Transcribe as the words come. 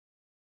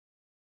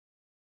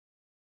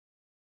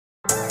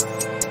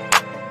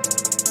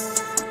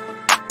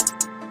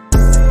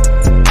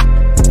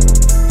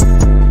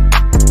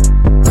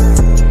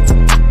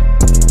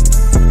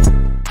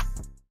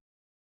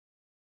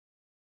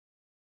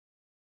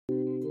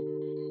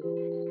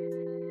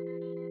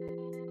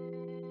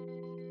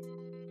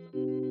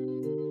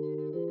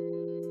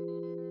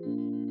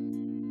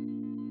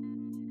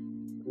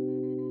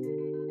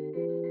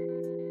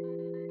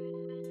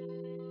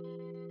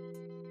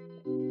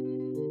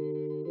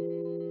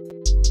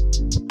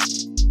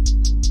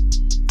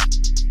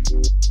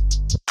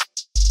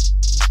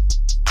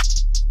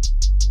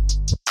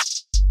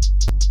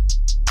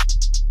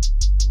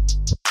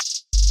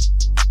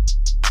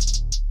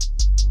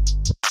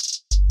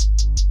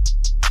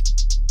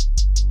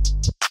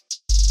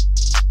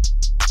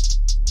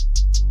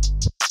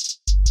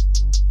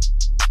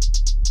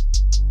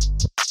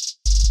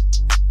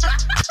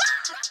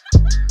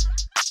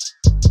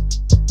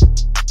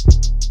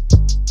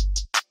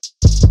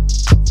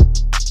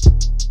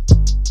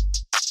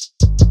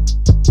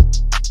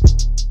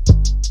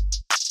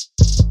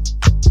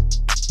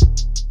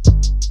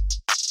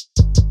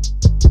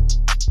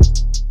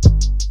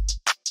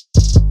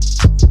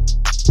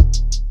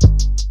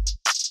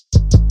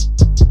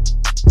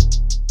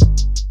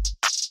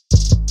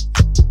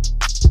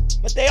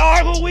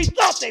who we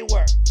thought they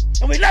were,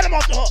 and we let them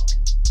off the hook.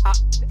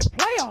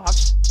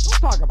 Playoffs? Don't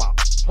talk about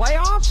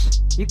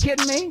playoffs. You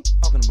kidding me?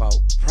 Talking about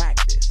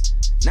practice.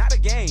 Not a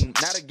game.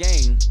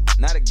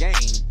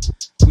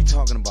 We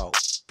talking about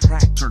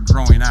practice. Are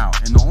growing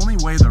out, and the only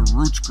way the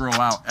roots grow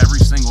out every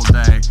single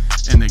day,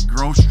 and they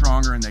grow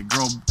stronger and they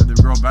grow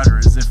better,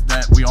 is if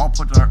that we all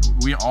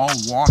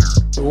water.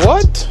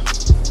 What?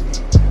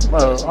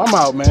 Well, I'm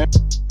out, man.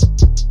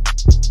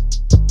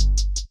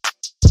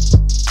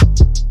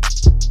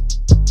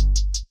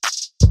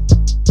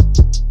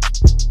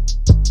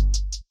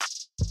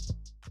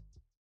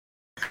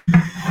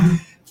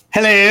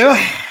 Hello,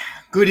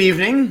 good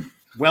evening.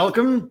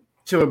 Welcome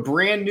to a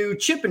brand new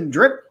Chip and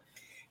Drip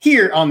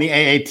here on the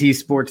AAT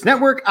Sports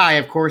Network. I,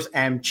 of course,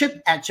 am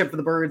Chip at Chip for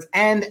the Birds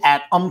and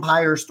at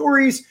Umpire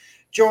Stories,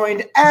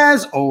 joined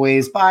as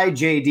always by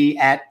JD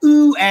at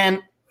Ooh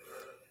and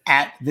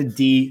at the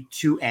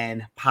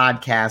D2N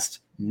Podcast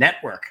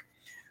Network.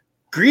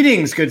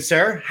 Greetings, good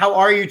sir. How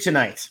are you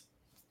tonight?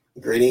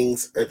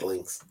 Greetings,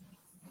 Earthlings.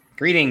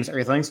 Greetings,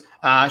 Earthlings.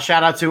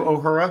 Shout out to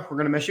Uhura. We're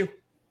going to miss you.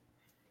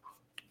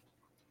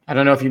 I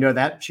don't know if you know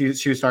that. She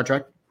was Star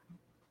Trek.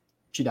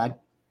 She died.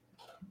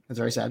 That's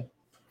very sad.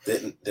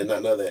 Did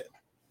not know that.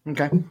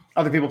 Okay.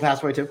 Other people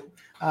passed away too.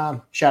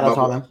 Shout out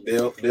to all them.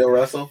 Bill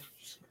Russell.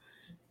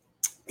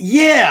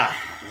 Yeah.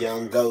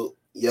 Young goat.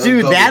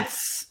 Dude, that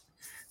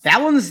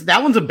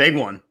one's a big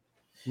one.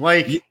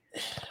 Like,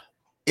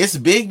 it's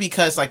big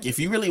because like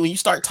when you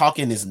start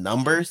talking his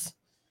numbers,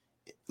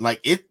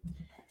 like if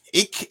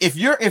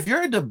you're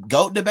the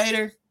GOAT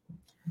debater,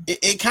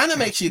 it kind of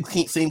makes you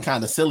seem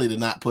kind of silly to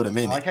not put him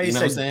in. I like how you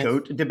said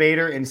GOAT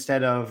debater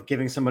instead of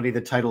giving somebody the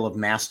title of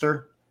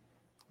master.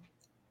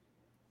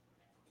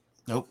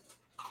 Nope,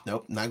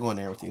 not going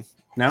there with you.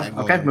 No?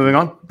 Okay, moving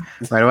on.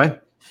 Right away.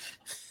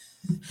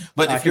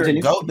 But if you're a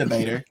GOAT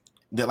debater,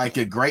 like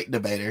a great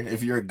debater,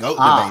 if you're a GOAT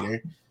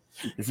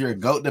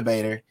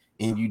debater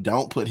and you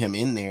don't put him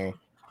in there,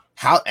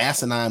 how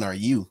asinine are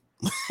you?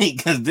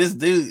 Because this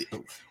dude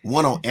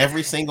won on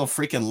every single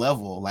freaking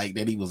level like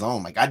that he was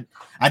on. Like I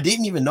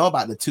didn't even know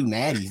about the two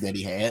natties that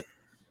he had.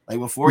 Like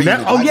before.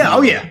 Oh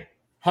yeah,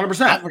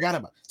 100%. I forgot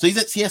about. So he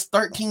has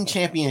 13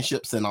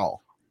 championships in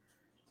all.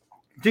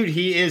 Dude,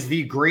 he is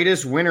the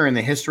greatest winner in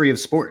the history of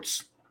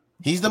sports.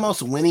 He's the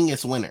most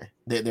winningest winner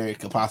that there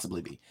could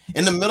possibly be.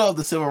 In the middle of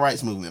the civil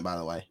rights movement, by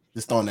the way.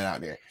 Just throwing that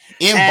out there.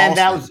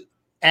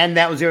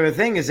 That was the other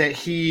thing, is that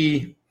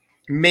he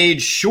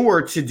made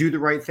sure to do the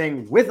right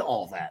thing with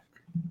all that.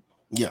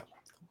 Yeah.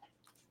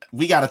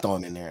 We got to throw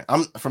him in there.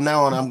 From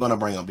now on, I'm going to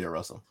bring up Bill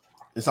Russell.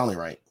 It's only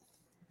right.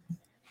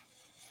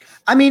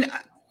 I mean,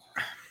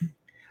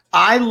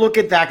 I look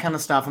at that kind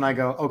of stuff and I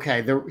go,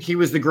 okay, he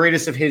was the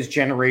greatest of his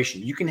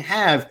generation. You can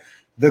have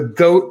the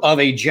GOAT of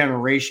a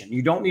generation.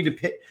 You don't need to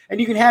pick, and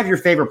you can have your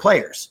favorite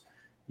players.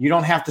 You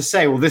don't have to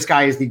say, well, this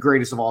guy is the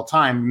greatest of all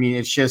time. I mean,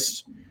 it's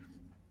just,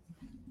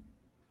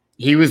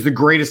 he was the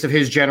greatest of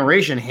his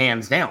generation,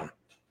 hands down.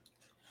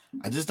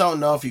 I just don't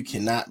know if you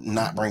cannot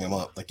not bring him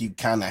up. Like, you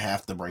kind of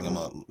have to bring him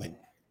up, like,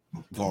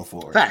 going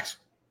forward. Facts.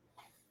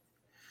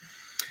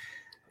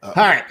 All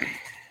right.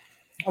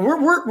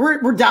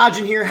 We're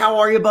dodging here. How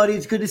are you, buddy?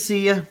 It's good to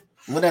see you.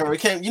 Whatever. We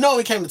came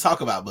to talk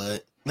about,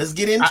 bud. Let's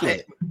get into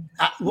it.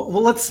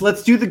 Well,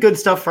 let's do the good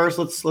stuff first.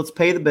 Let's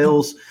pay the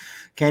bills.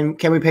 Can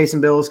we pay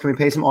some bills? Can we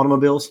pay some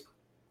automobiles?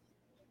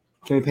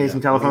 Can we pay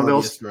some telephone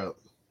bills?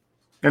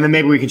 And then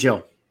maybe we can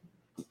chill.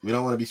 We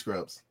don't want to be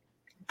scrubs.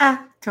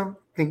 I don't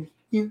think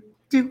you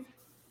do.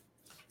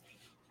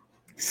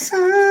 So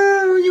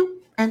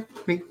you and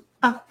me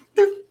are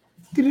do.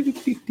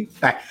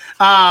 All right.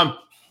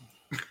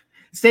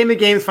 Statement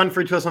games, fun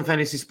free twist on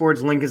fantasy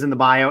sports. Link is in the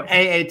bio.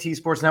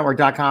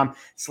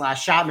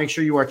 AATsportsnetwork.com/shop. Make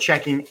sure you are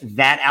checking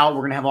that out.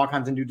 We're going to have all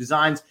kinds of new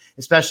designs,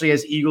 especially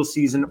as Eagles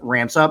season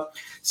ramps up.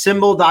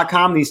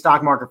 Symbol.com, the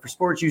stock market for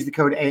sports. Use the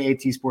code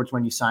AATsports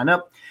when you sign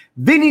up.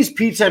 Vinny's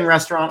Pizza and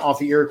Restaurant off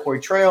the Iroquois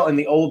Trail in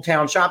the Old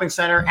Town Shopping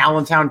Center,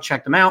 Allentown.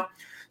 Check them out.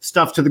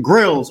 Stuff to the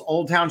Grills,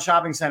 Old Town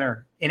Shopping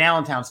Center in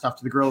Allentown,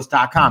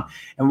 stufftothegrills.com.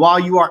 And while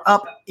you are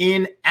up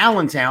in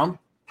Allentown,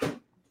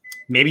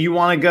 maybe you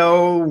want to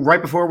go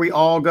right before we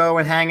all go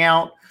and hang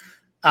out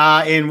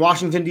in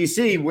Washington,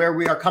 D.C., where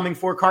we are coming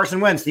for Carson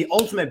Wentz, the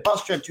ultimate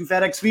bus trip to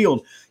FedEx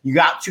Field. You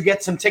got to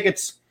get some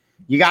tickets.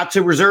 You got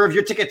to reserve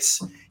your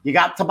tickets. You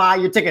got to buy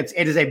your tickets.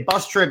 It is a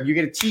bus trip. You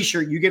get a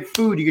T-shirt. You get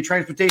food. You get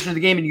transportation to the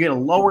game, and you get a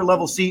lower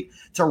level seat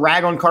to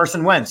rag on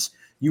Carson Wentz.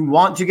 You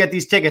want to get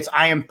these tickets.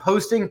 I am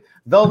posting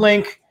the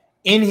link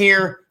in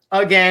here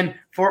again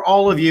for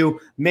all of you.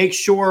 Make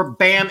sure,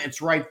 bam,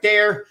 it's right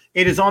there.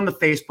 It is on the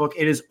Facebook.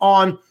 It is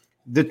on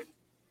the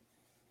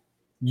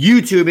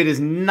YouTube. It is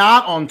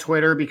not on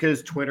Twitter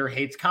because Twitter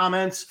hates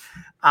comments.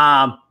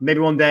 Maybe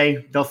one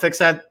day they'll fix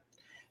that,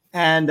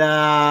 and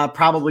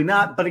probably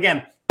not. But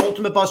again,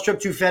 ultimate bus trip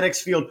to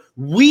FedEx Field.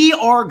 We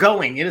are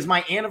going. It is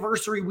my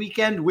anniversary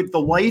weekend with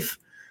the wife.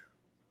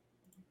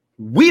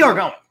 We are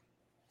going.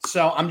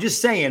 So I'm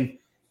just saying,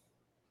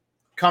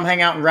 come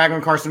hang out and rag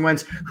on Carson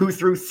Wentz, who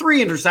threw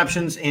 3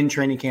 interceptions in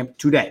training camp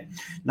today.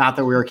 Not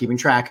that we are keeping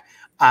track.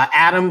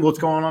 Adam, what's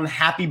going on?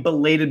 Happy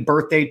belated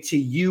birthday to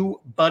you,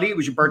 buddy. It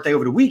was your birthday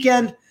over the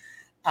weekend.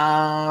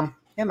 Yeah,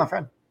 my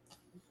friend.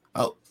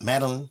 Oh,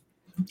 Madeline.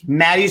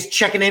 Maddie's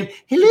checking in.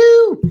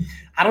 Hello.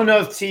 I don't know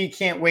if T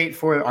can't wait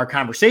for our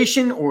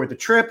conversation or the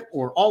trip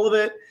or all of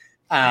it.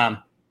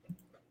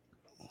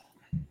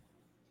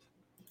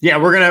 Yeah,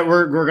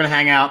 we're gonna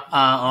hang out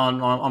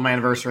on my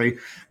anniversary,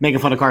 making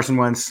fun of Carson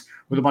Wentz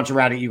with a bunch of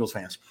rowdy Eagles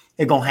fans.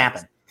 It's gonna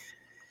happen.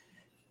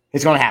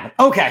 It's gonna happen.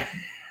 Okay,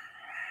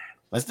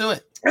 let's do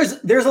it.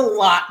 There's a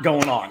lot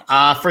going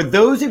on. For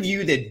those of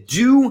you that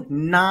do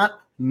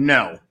not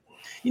know,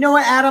 you know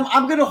what, Adam?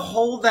 I'm gonna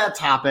hold that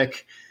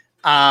topic.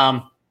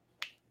 I'm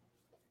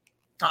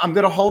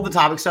gonna hold the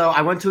topic. So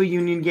I went to a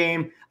Union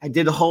game. I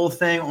did the whole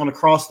thing on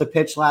across the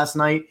pitch last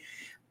night.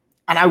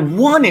 And I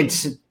wanted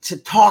to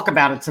talk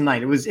about it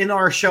tonight. It was in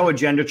our show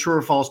agenda, true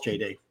or false,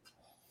 JD.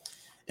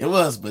 It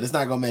was, but it's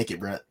not gonna make it,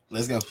 Brett.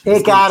 Let's go.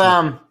 It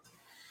got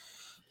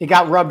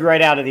rubbed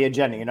right out of the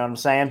agenda. You know what I'm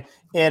saying?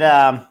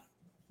 I'm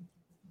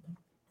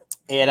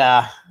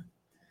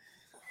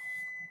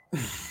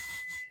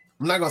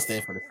not gonna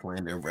stand for the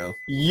slander, bro.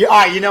 Yeah, all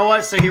right, you know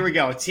what? So here we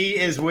go. T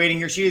is waiting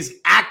here. She is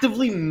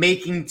actively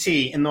making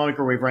tea in the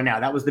microwave right now.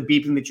 That was the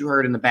beeping that you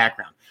heard in the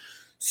background.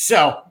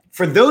 So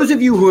for those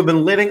of you who have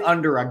been living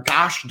under a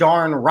gosh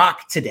darn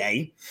rock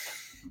today,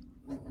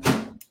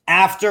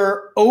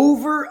 after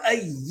over a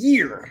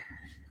year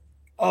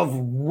of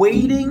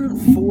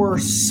waiting for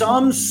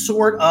some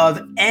sort of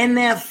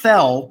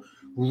NFL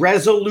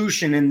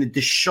resolution in the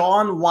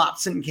Deshaun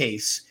Watson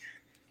case,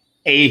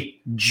 a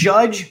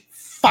judge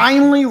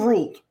finally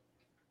ruled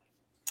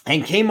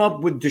and came up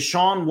with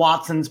Deshaun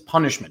Watson's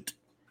punishment.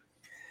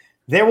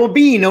 There will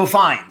be no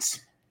fines.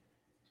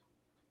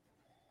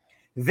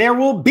 There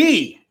will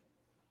be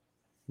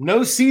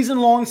no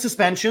season-long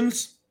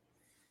suspensions.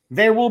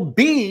 There will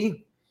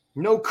be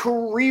no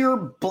career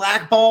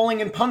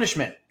blackballing and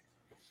punishment.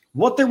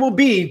 What there will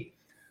be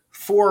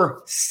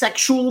for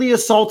sexually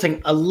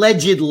assaulting,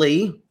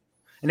 allegedly,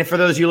 and if for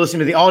those of you listening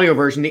to the audio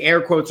version, the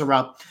air quotes are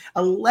up,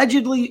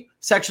 allegedly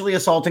sexually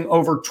assaulting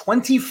over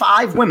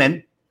 25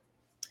 women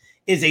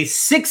is a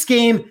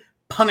 6-game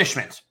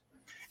punishment.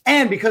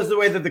 And because of the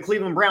way that the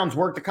Cleveland Browns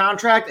work the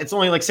contract, it's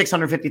only like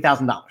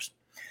 $650,000.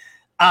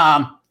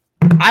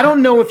 I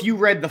don't know if you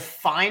read the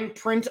fine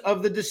print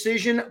of the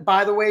decision,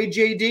 by the way,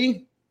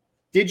 JD.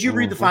 Did you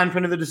read the fine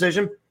print of the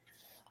decision?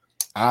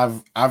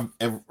 I've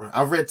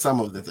read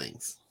some of the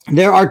things.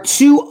 There are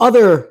 2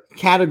 other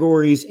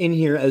categories in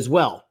here as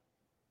well.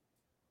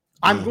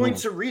 I'm going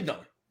to read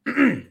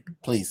them.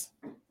 Please.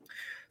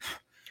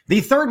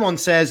 The third one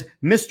says,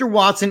 Mr.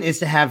 Watson is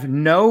to have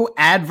no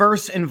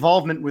adverse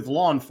involvement with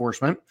law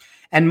enforcement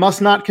and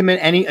must not commit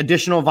any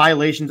additional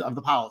violations of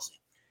the policy.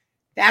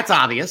 That's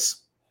obvious.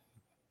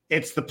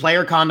 It's the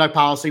player conduct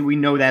policy. We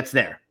know that's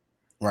there.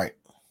 Right.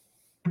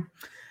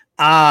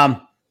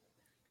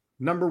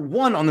 Number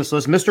 1 on this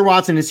list, Mr.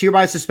 Watson is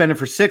hereby suspended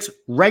for 6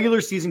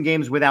 regular season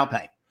games without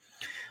pay.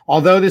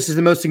 Although this is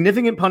the most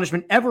significant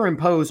punishment ever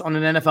imposed on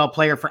an NFL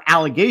player for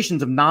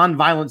allegations of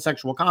nonviolent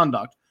sexual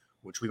conduct,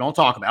 which we don't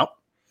talk about,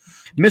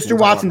 Mr.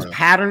 Watson's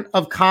pattern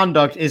of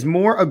conduct is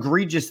more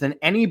egregious than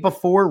any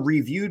before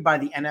reviewed by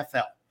the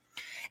NFL.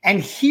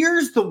 And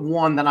here's the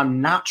one that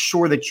I'm not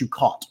sure that you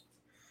caught.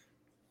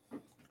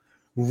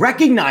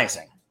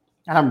 Recognizing,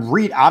 and I'm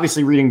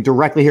obviously reading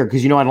directly here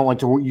because you know I don't like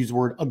to use the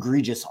word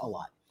egregious a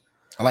lot.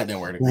 I like that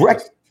word.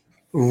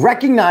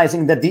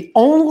 Recognizing that the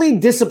only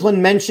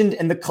discipline mentioned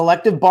in the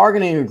collective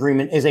bargaining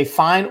agreement is a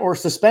fine or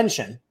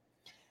suspension,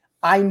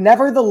 I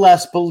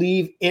nevertheless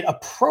believe it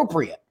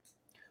appropriate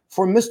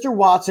for Mr.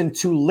 Watson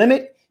to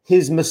limit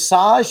his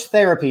massage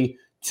therapy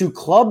to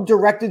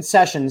club-directed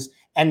sessions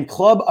and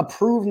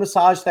club-approved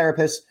massage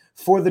therapists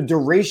for the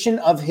duration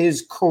of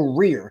his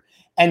career,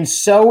 and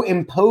so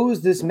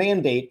impose this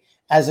mandate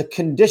as a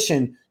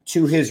condition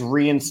to his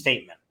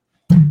reinstatement.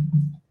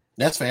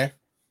 That's fair.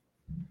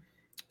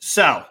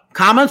 So,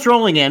 comments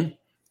rolling in.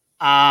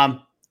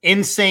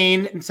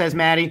 Insane, says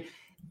Maddie.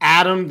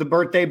 Adam, the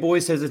birthday boy,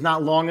 says it's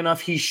not long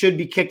enough. He should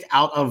be kicked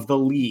out of the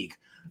league.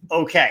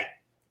 Okay.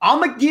 I'm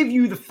going to give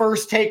you the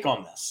first take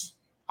on this.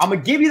 I'm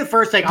going to give you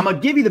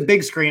the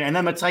big screen, and then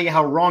I'm going to tell you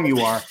how wrong you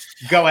are.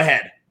 Go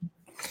ahead.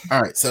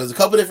 All right. So there's a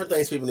couple different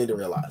things people need to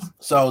realize.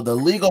 So the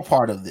legal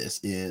part of this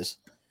is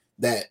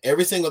that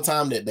every single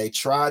time that they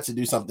try to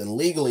do something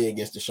legally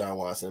against Deshaun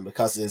Watson,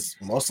 because it's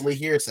mostly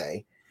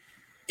hearsay,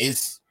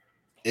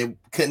 it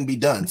couldn't be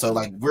done. So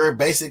like we're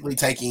basically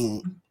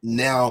taking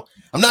now,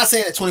 I'm not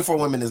saying that 24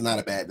 women is not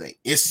a bad thing.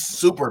 It's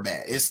super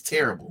bad. It's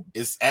terrible.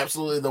 It's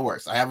absolutely the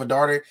worst. I have a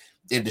daughter.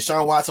 If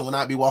Deshaun Watson would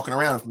not be walking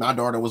around if my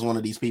daughter was one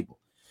of these people.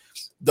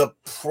 The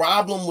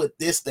problem with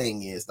this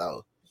thing is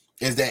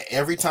that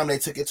every time they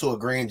took it to a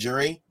grand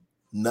jury,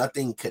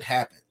 nothing could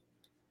happen.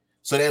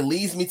 So that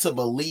leads me to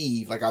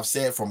believe, like I've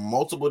said for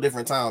multiple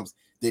different times,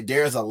 that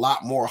there's a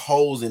lot more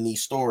holes in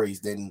these stories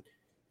than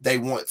they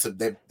want to,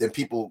 than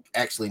people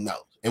actually know.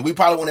 And we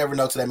probably won't ever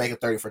know till they make a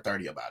 30 for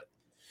 30 about it.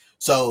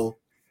 So,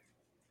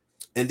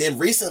 and then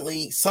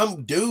recently,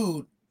 some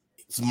dude's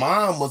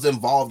mom was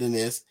involved in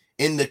this,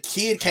 and the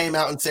kid came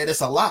out and said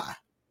it's a lie.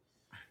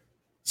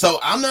 So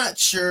I'm not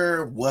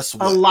sure what's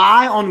what. A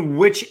lie on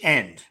which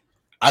end?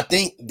 I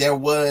think there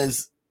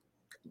was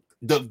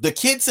the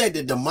kid said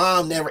that the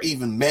mom never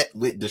even met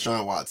with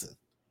Deshaun Watson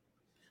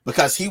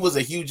because he was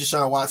a huge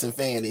Deshaun Watson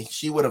fan, and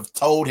she would have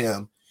told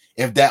him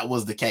if that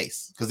was the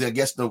case, because I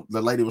guess the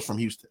lady was from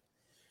Houston.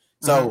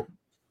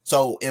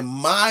 So in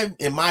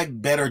my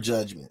better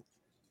judgment,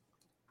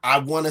 I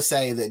want to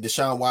say that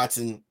Deshaun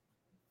Watson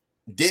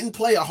didn't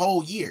play a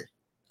whole year,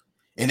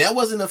 and that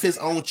wasn't of his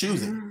own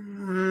choosing.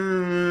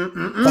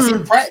 Because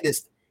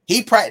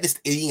he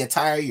practiced the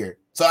entire year.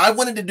 So I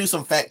wanted to do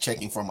some fact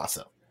checking for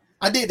myself.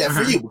 I did that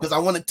for you because I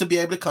wanted to be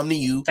able to come to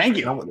you. Thank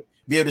you. I wanted to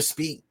be able to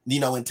speak,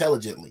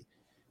 intelligently.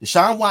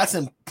 Deshaun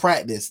Watson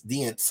practiced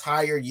the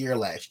entire year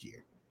last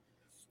year.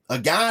 A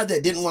guy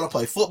that didn't want to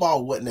play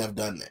football wouldn't have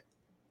done that.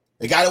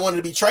 A guy that wanted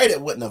to be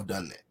traded wouldn't have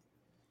done that.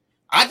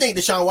 I think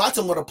Deshaun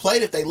Watson would have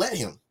played if they let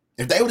him.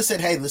 If they would have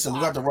said, "Hey, listen, we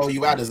got to roll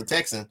you out as a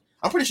Texan,"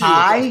 I'm pretty sure.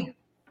 I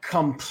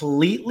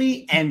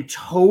completely and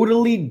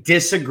totally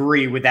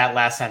disagree with that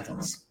last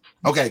sentence.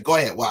 Okay, go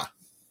ahead. Why?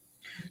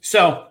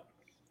 So,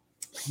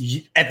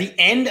 at the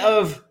end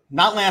of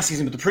not last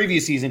season, but the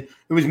previous season,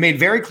 it was made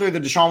very clear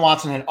that Deshaun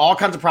Watson had all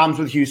kinds of problems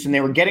with Houston.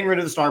 They were getting rid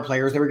of the star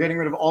players. They were getting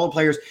rid of all the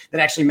players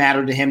that actually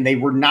mattered to him. They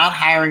were not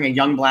hiring a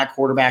young black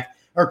quarterback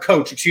or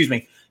coach, excuse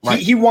me. Right.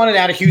 He wanted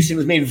out of Houston. It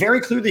was made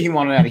very clear that he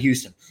wanted out of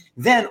Houston.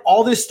 Then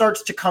all this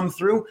starts to come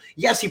through.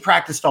 Yes, he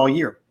practiced all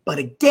year. But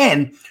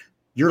again,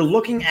 you're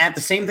looking at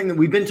the same thing that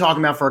we've been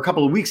talking about for a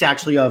couple of weeks,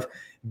 actually, of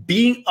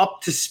being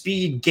up to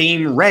speed,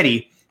 game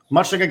ready,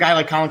 much like a guy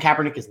like Colin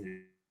Kaepernick is.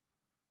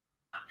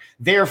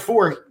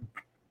 Therefore,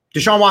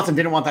 Deshaun Watson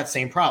didn't want that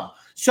same problem.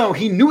 So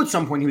he knew at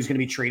some point he was going to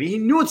be traded. He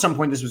knew at some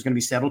point this was going to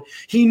be settled.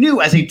 He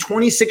knew as a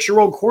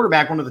 26-year-old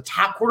quarterback, one of the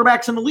top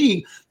quarterbacks in the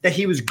league, that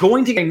he was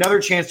going to get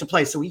another chance to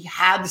play. So he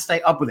had to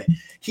stay up with it.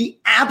 He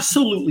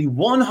absolutely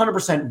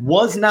 100%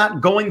 was not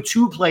going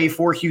to play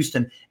for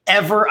Houston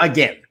ever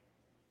again.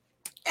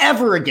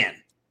 Ever again.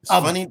 It's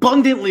funny.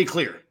 Abundantly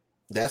clear.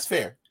 That's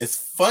fair. It's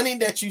funny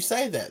that you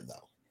say that,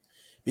 though,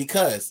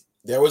 because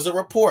there was a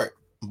report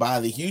by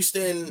the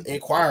Houston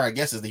Inquirer. I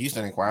guess it's the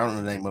Houston Inquirer. I don't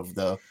know the name of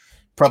the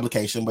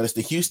publication, but it's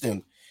the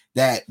Houston,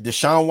 that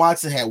Deshaun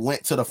Watson had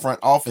went to the front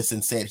office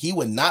and said he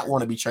would not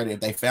want to be traded if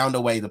they found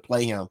a way to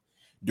play him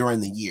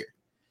during the year.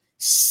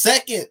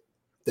 Second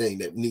thing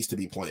that needs to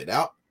be pointed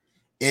out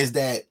is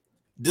that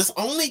this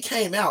only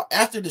came out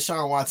after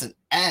Deshaun Watson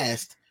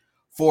asked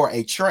for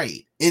a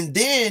trade. And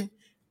then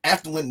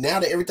now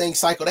that everything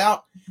cycled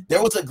out,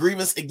 there was a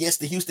grievance against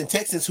the Houston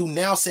Texans, who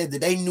now said that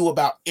they knew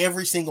about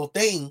every single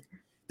thing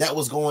that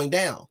was going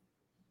down.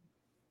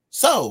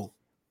 So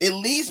it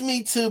leads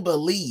me to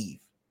believe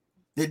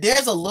that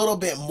there's a little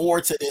bit more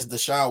to this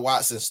Deshaun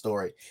Watson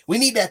story. We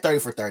need that 30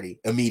 for 30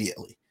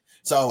 immediately.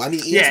 So I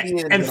need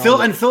ESPN.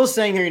 And Phil's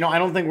saying here, I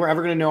don't think we're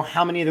ever going to know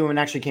how many of the women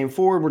actually came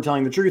forward, were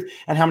telling the truth,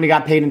 and how many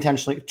got paid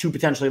intentionally to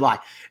potentially lie.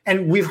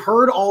 And we've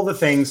heard all the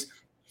things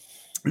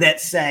that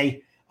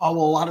say, oh,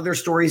 well, a lot of their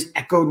stories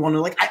echoed one.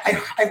 Like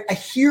I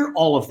hear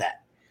all of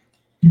that.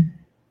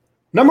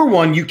 Number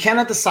one, you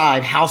cannot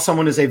decide how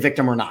someone is a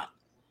victim or not.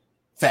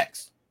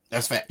 Facts.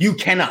 That's facts. You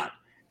cannot.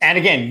 And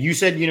again, you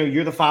said,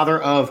 you're the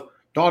father of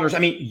daughters. I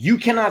mean, you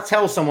cannot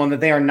tell someone that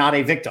they are not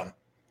a victim.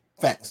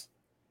 Facts.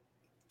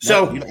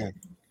 So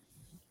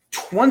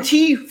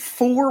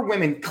 24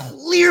 women,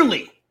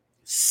 clearly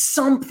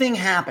something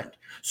happened.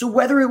 So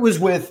whether it was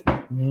with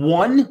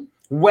one,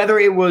 whether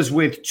it was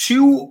with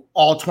two,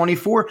 all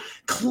 24,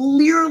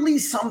 clearly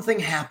something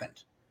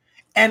happened.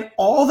 And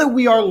all that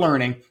we are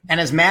learning, and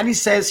as Maddie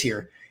says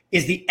here,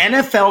 is the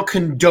NFL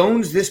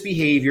condones this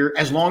behavior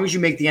as long as you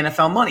make the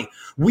NFL money.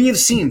 We have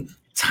seen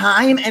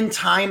time and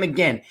time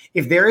again,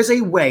 if there is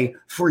a way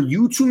for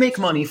you to make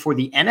money for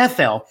the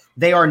NFL,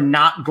 they are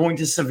not going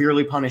to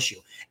severely punish you.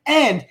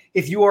 And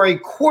if you are a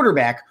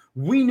quarterback,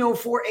 we know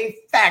for a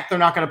fact they're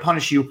not going to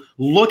punish you.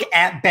 Look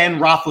at Ben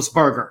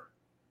Roethlisberger.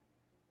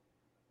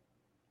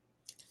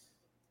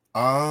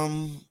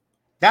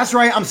 That's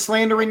right. I'm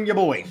slandering your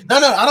boy. No,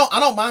 I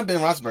don't mind Ben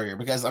Roethlisberger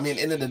because, at the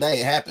end of the day,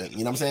 it happened. You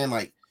know what I'm saying?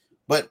 Like,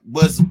 but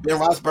was Ben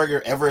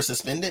Roethlisberger ever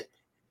suspended?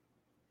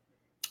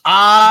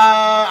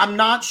 I'm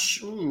not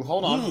sure.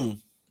 Hold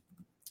on.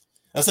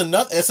 It's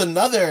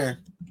another.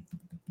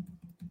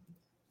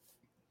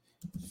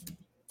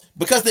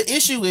 Because the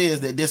issue is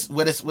that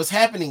what's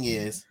happening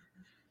is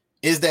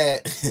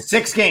that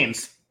 6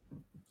 games.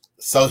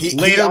 So he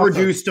later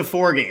reduced to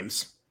 4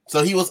 games.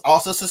 So he was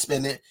also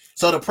suspended.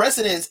 So the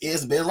precedence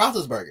is Ben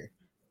Roethlisberger.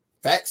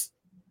 Facts.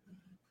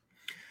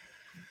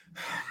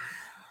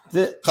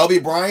 Kobe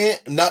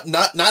Bryant, not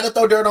to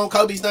throw dirt on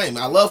Kobe's name.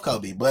 I love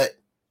Kobe, but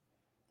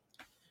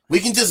we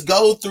can just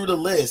go through the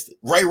list.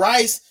 Ray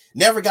Rice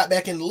never got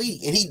back in the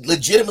league, and he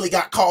legitimately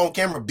got caught on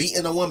camera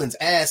beating a woman's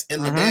ass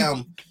in the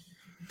damn.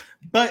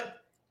 But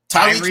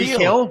Tyreek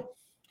Hill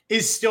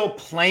is still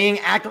playing.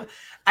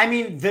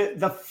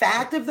 The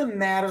fact of the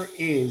matter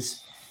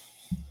is,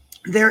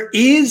 there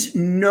is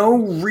no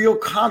real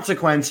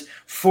consequence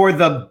for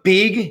the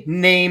big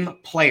name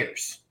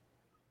players.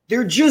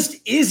 There just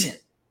isn't.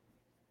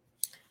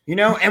 You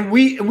know, and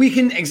we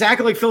can,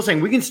 exactly like Phil's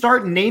saying, we can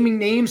start naming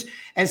names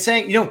and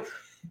saying, you know,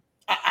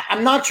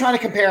 I'm not trying to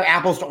compare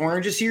apples to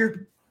oranges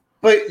here,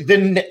 but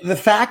the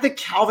fact that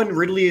Calvin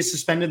Ridley is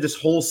suspended this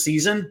whole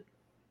season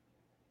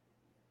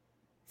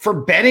for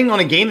betting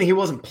on a game that he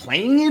wasn't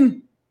playing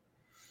in,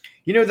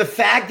 you know, the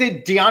fact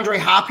that DeAndre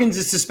Hopkins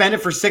is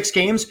suspended for 6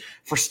 games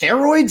for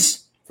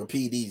steroids. For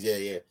PEDs,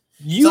 yeah.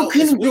 You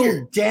can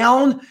go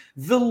down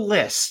the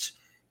list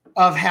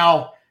of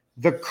how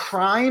the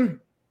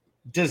crime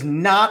does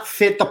not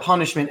fit the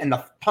punishment and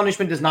the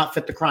punishment does not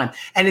fit the crime.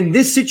 And in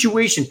this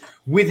situation,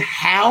 with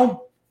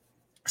how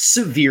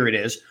severe it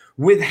is,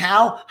 with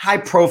how high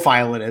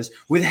profile it is,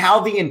 with how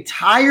the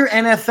entire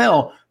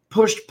NFL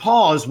pushed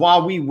pause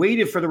while we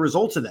waited for the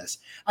results of this.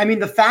 I mean,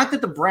 the fact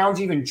that the Browns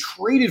even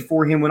traded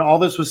for him when all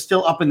this was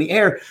still up in the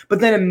air,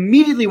 but then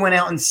immediately went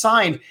out and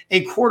signed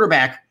a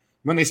quarterback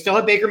when they still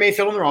had Baker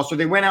Mayfield on the roster.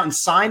 They went out and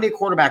signed a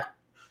quarterback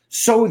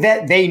so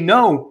that they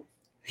know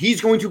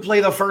he's going to play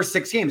the first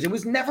 6 games. It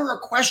was never a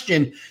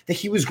question that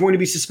he was going to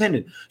be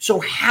suspended. So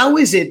how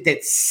is it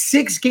that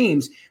 6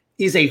 games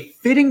is a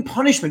fitting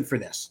punishment for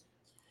this?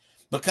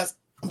 Because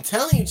I'm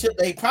telling you, Chip,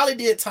 they probably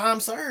did time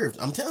served.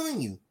 I'm telling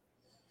you.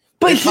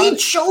 But he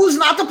chose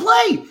not to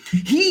play.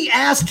 He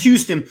asked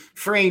Houston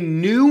for a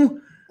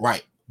new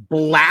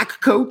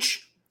black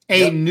coach,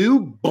 a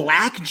new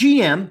black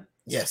GM.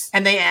 Yes.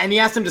 And he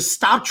asked him to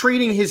stop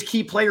trading his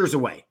key players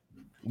away.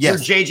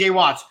 Yes. Your JJ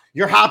Watts,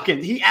 your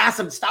Hopkins. He asked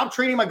him, stop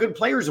trading my good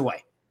players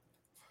away.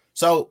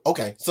 So,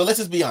 okay. So let's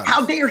just be honest.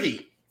 How dare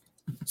he?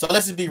 So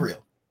let's just be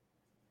real.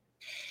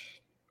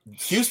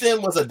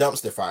 Houston was a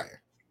dumpster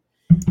fire.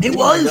 It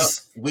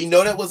was. We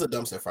know that was a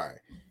dumpster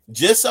fire.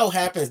 Just so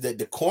happens that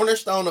the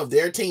cornerstone of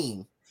their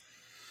team,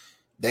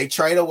 they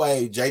trade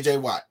away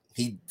JJ Watt.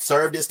 He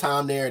served his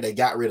time there. They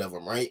got rid of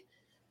him, right?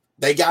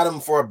 They got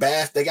him for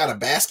they got a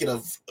basket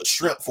of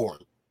shrimp for him.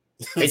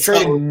 They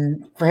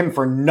traded for him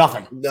for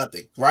nothing.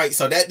 Nothing, right?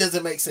 So that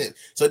doesn't make sense.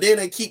 So then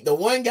they keep the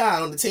one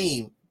guy on the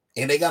team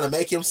and they got to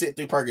make him sit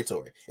through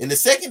purgatory. And the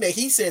second that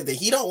he said that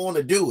he don't want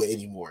to do it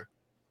anymore,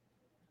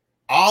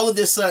 all of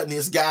this sudden,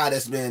 this guy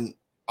that's been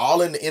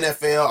all in the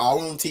NFL, all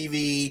on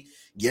TV,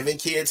 giving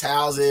kids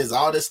houses,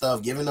 all this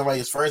stuff, giving away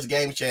his first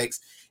game checks,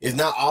 is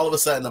now all of a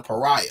sudden a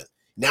pariah.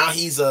 Now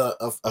he's a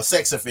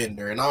sex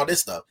offender and all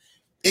this stuff.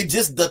 It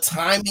just, the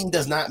timing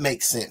does not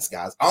make sense,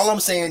 guys. All I'm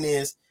saying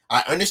is,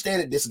 I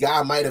understand that this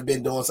guy might have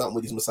been doing something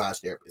with these massage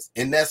therapists,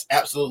 and that's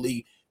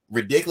absolutely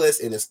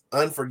ridiculous and it's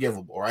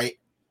unforgivable, right?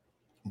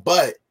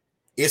 But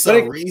it's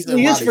a reason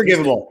why it is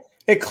forgivable.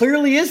 It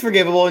clearly is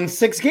forgivable in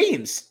 6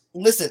 games.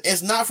 Listen,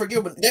 it's not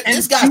forgivable.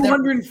 This guy's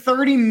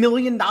 $230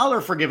 million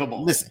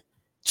forgivable. Listen,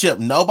 Chip,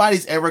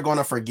 nobody's ever going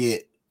to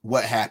forget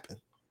what happened.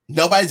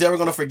 Nobody's ever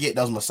going to forget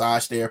those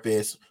massage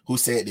therapists who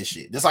said this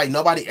shit. Just like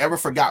nobody ever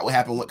forgot what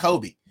happened with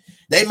Kobe.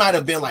 They might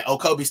have been like, oh,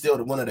 Kobe's still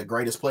one of the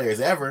greatest players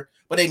ever,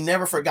 but they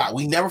never forgot.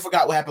 We never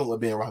forgot what happened with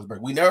Ben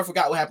Roethlisberger. We never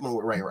forgot what happened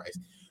with Ray Rice.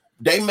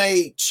 They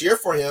may cheer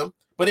for him,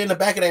 but in the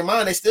back of their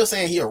mind, they're still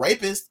saying he a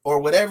rapist or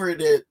whatever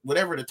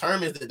the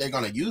term is that they're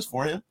going to use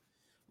for him.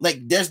 Like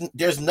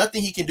there's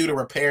nothing he can do to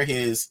repair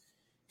his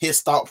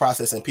thought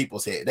process in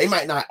people's head. They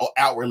might not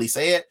outwardly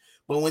say it,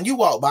 but when you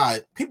walk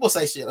by, people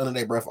say shit under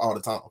their breath all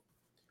the time.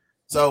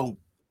 So,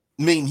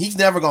 I mean, he's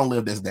never going to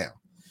live this down.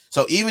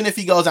 So even if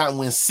he goes out and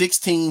wins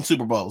 16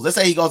 Super Bowls, let's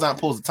say he goes out and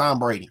pulls a Tom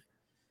Brady,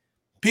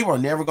 people are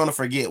never going to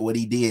forget what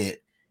he did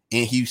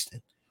in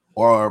Houston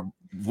or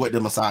what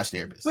the massage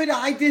therapist. But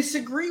I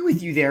disagree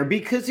with you there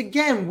because,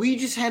 again, we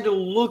just had to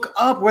look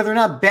up whether or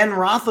not Ben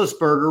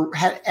Roethlisberger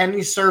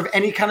had served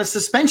any kind of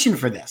suspension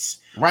for this.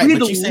 Right. We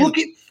had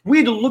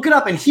to look it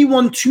up, and he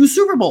won 2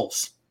 Super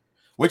Bowls.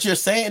 What you're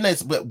saying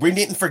is, but we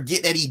didn't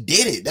forget that he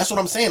did it. That's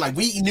what I'm saying. Like,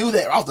 we knew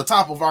that off the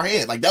top of our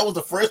head. Like, that was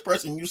the first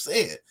person you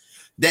said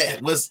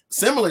that was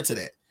similar to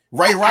that.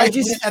 Ray Rice,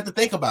 you didn't have to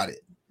think about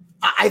it.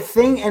 I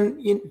think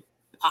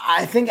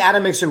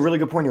Adam makes a really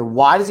good point here.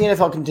 Why does the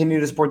NFL continue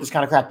to support this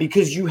kind of crap?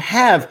 Because you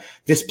have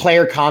this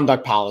player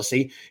conduct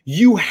policy.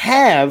 You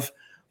have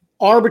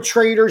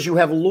arbitrators. You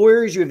have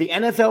lawyers. You have the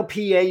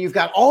NFLPA. You've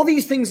got all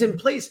these things in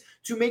place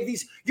to make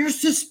these.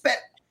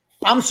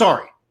 I'm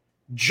sorry.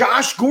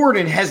 Josh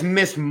Gordon has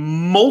missed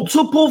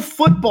multiple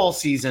football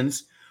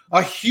seasons,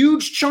 a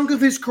huge chunk of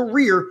his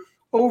career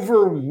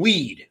over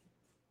weed.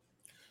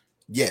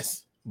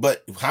 Yes,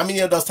 but how many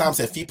of those times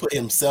have he put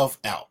himself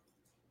out?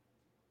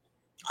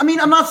 I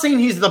mean, I'm not saying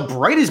he's the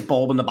brightest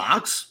bulb in the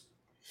box.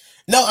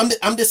 No,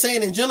 I'm just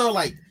saying in general,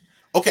 like,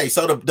 okay,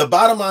 so the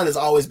bottom line has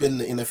always been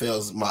the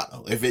NFL's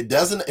motto. If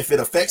it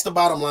affects the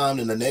bottom line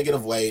in a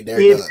negative way, they're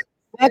done.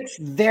 That's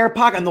their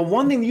pocket. And the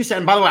one thing that you said,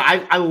 and by the way,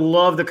 I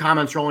love the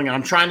comments rolling in.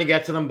 I'm trying to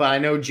get to them, but I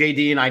know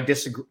JD and I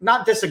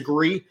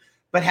disagree,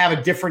 but have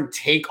a different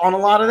take on a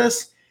lot of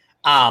this.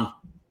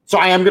 So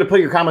I am going to put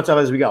your comments up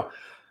as we go.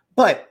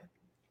 But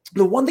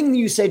the one thing that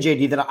you said,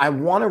 JD, that I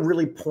want to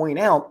really point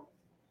out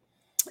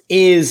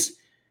is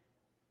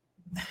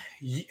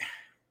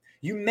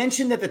you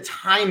mentioned that the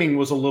timing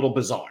was a little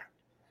bizarre,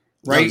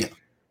 right?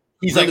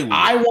 He's like,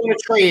 I want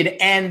to trade.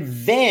 And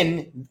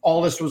then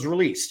all this was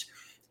released.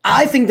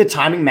 I think the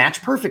timing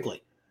matched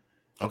perfectly.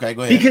 Okay,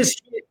 go ahead.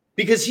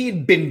 Because he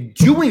had been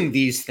doing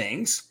these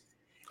things.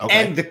 Okay.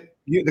 And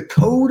the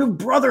code of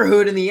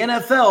brotherhood in the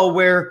NFL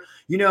where,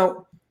 you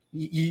don't,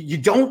 we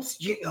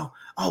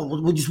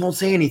just won't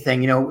say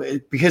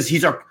anything, because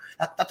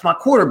that's my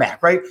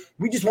quarterback, right?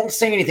 We just won't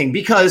say anything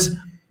because,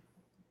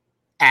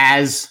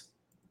 as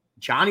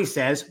Johnny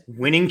says,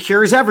 winning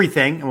cures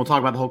everything. And we'll talk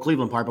about the whole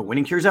Cleveland part, but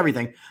winning cures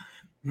everything.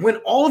 When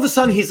all of a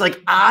sudden he's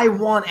like, I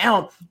want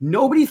out,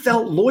 nobody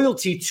felt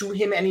loyalty to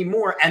him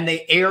anymore, and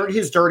they aired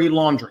his dirty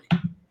laundry.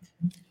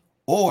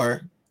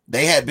 Or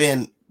they had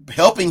been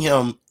helping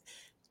him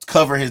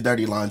cover his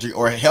dirty laundry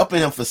or helping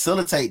him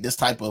facilitate this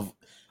type of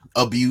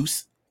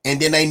abuse, and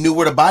then they knew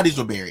where the bodies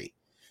were buried.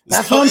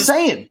 That's what I'm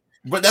saying.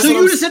 But that's so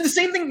you just said the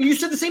same thing. You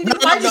said the same thing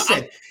I just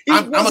said.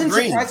 It wasn't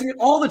surprising at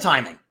all, the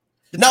timing.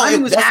 The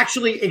timing was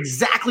actually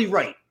exactly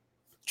right.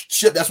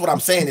 Shit, that's what I'm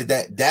saying is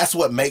that's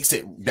what makes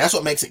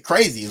it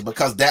crazy is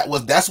because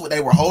that's what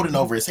they were holding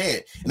over his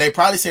head. And they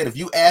probably said, if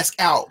you ask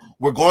out,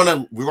 we're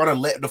gonna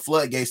let the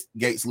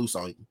floodgates loose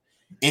on you.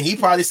 And he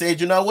probably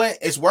said, you know what,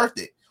 it's worth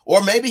it.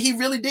 Or maybe he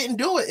really didn't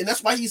do it. And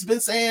that's why he's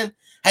been saying,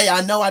 hey,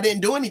 I know I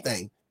didn't do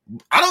anything.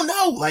 I don't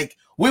know. Like,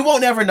 we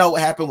won't ever know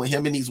what happened with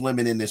him and these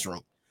women in this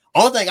room.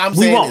 Only thing I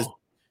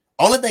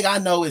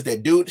know is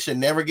that dude should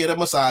never get a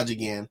massage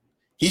again.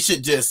 He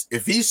should just,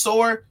 if he's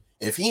sore,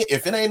 if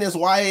it ain't his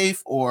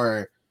wife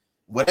or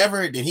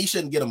whatever, then he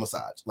shouldn't get a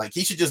massage. Like,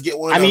 he should just get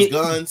one of those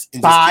guns.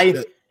 And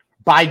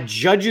by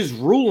judge's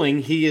ruling,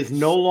 he is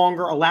no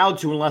longer allowed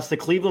to unless the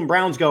Cleveland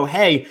Browns go,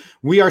 hey,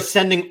 we are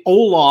sending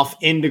Olaf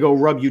in to go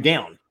rub you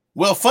down.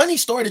 Well, funny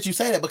story that you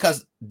say that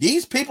because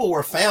these people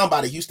were found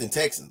by the Houston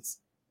Texans.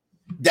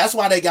 That's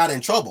why they got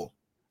in trouble.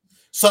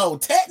 So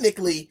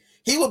technically,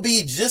 he would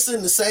be just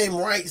in the same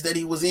rights that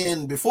he was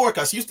in before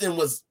because Houston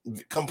was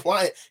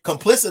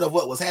complicit of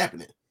what was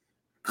happening.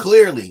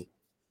 Clearly.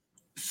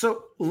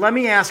 So let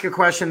me ask a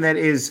question that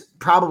is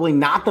probably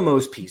not the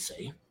most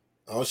PC.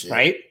 Oh, shit.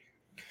 Right?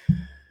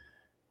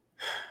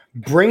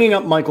 Bringing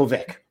up Michael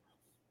Vick.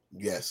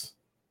 Yes.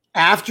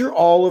 After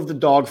all of the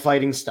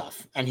dogfighting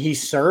stuff, and he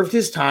served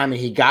his time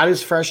and he got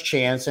his fresh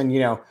chance,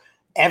 and,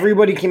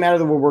 everybody came out of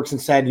the woodworks and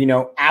said,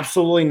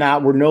 absolutely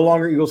not. We're no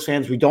longer Eagles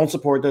fans. We don't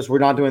support this. We're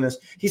not doing this.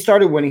 He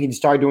started winning. He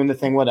started doing the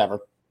thing, whatever.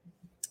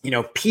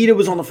 PETA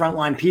was on the front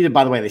line. PETA,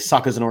 by the way, they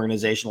suck as an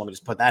organization. Let me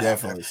just put that out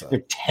there. So. They're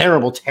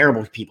terrible,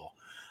 terrible people.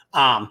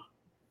 But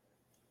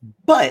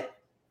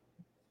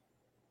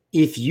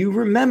if you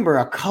remember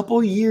a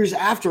couple years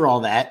after all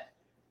that,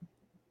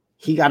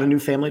 he got a new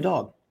family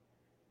dog.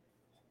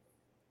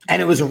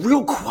 And it was a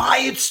real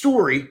quiet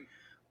story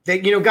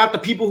that, got the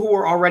people who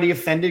were already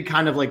offended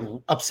kind of like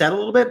upset a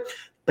little bit,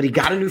 but he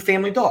got a new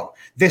family dog.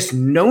 This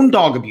known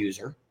dog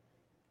abuser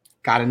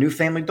got a new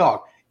family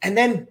dog. And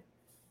then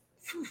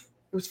it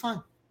was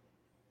fine.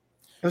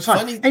 It was fine.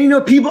 Funny.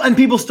 And,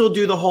 people still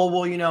do the whole,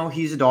 well,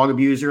 he's a dog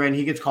abuser and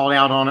he gets called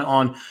out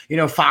on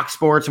Fox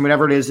Sports and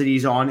whatever it is that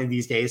he's on in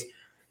these days.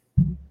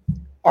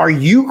 Are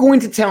you going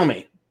to tell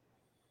me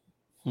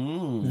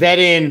that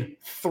in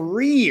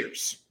 3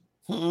 years,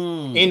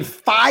 in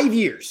 5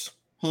 years,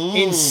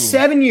 in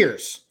 7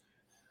 years,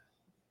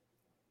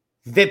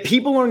 that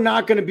people are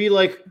not going to be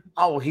like,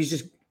 oh, he's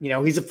just,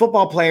 he's a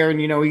football player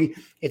and,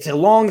 it's a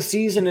long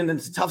season and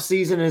it's a tough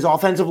season and his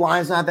offensive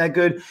line's not that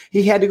good.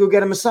 He had to go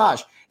get a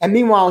massage. And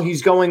meanwhile,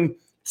 he's going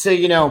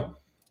to,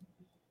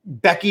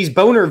 Becky's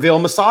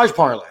Bonerville massage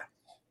parlor.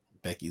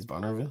 Becky's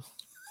Bonerville?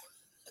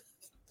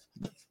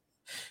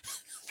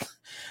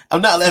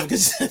 I'm not laughing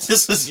because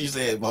just as you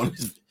said,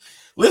 Bonerville.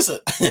 Listen,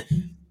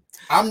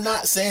 I'm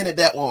not saying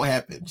that won't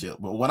happen, Chip.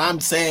 But what I'm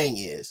saying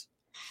is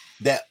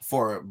that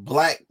for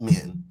black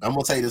men, I'm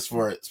going to say this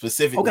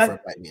specifically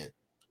for black men,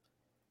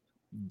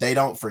 they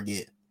don't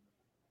forget.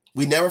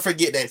 We never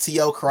forget that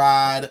T.O.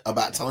 cried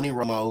about Tony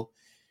Romo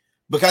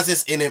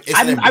because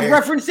I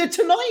referenced it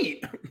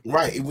tonight.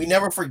 Right. We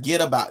never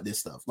forget about this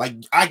stuff. Like,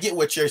 I get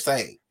what you're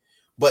saying,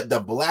 but the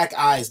black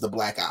eye is the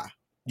black eye.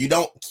 You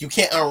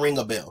can't unring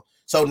a bell.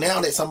 So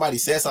now that somebody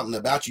says something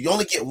about you, you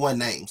only get one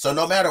name. So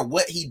no matter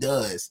what he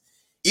does,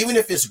 even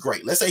if it's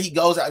great, let's say he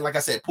goes out, like I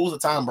said, pulls a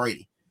Tom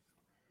Brady.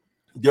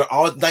 They're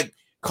all like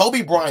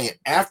Kobe Bryant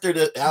after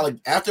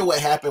what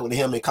happened with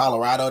him in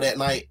Colorado that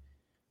night.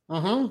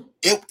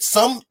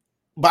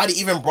 Somebody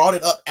even brought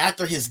it up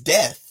after his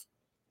death.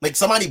 Like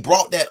somebody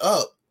brought that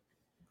up.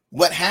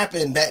 What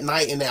happened that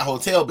night in that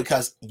hotel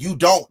because you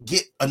don't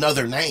get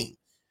another name.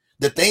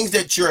 The things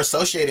that you're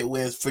associated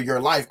with for your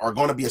life are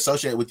going to be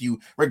associated with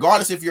you,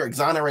 regardless if you're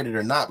exonerated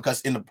or not,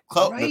 because in the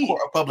court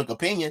of public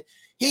opinion,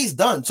 he's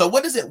done. So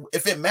what is it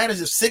if it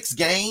matters if 6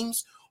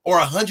 games or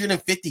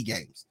 150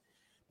 games?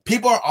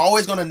 People are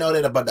always going to know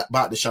that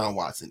about Deshaun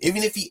Watson.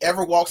 Even if he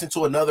ever walks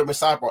into another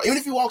massage bar, even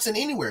if he walks in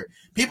anywhere,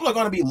 people are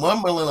going to be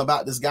mumbling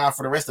about this guy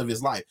for the rest of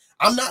his life.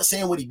 I'm not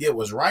saying what he did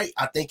was right.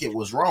 I think it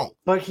was wrong.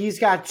 But he's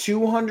got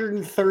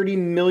 230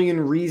 million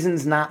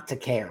reasons not to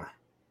care.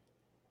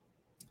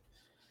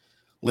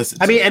 Listen.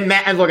 I mean, and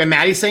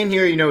Maddie's saying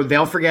here,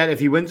 they'll forget if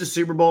he wins the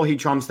Super Bowl, he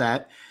trumps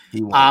that.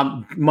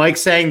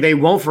 Mike's saying they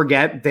won't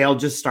forget. They'll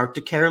just start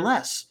to care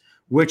less,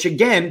 which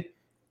again,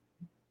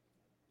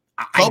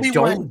 I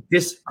don't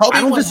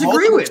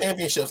disagree with.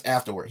 Championships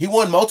afterward. He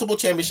won multiple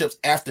championships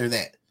after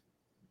that,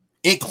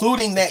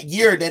 including that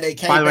year that they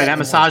came. By the way, that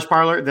massage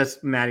parlor,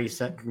 that's Maddie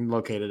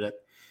located it.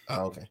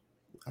 Oh, okay.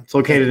 It's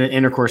located in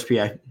Intercourse,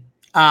 PA.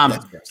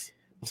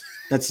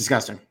 That's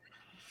disgusting.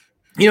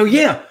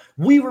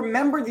 We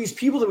remember these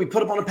people that we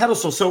put up on a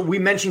pedestal. So we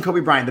mentioned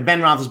Kobe Bryant, the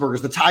Ben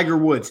Roethlisbergers, the Tiger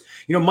Woods,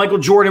 Michael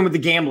Jordan with the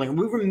gambling.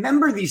 We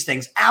remember these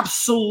things.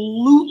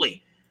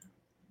 Absolutely.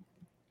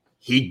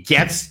 He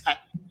gets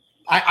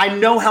I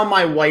know how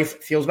my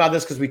wife feels about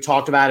this because we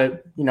talked about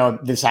it,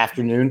 this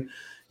afternoon.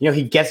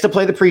 He gets to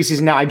play the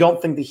preseason. Now, I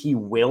don't think that he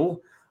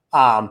will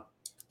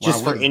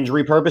just for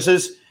injury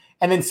purposes,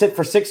 and then sit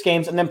for 6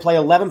 games and then play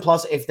 11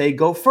 plus if they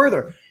go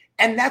further.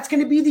 And that's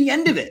going to be the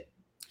end of it.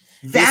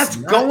 That's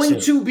going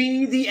to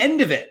be the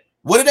end of it.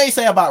 What did they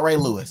say about Ray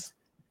Lewis?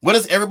 What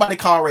does everybody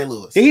call Ray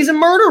Lewis? He's a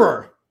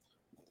murderer.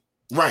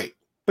 Right.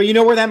 But you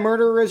know where that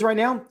murderer is right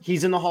now?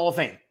 He's in the Hall of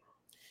Fame.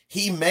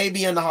 He may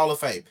be in the Hall of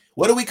Fame.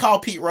 What do we call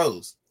Pete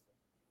Rose?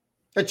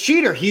 A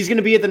cheater. He's going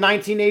to be at the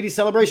 1980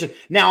 celebration.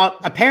 Now,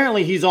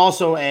 apparently he's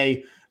also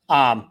a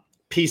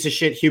piece of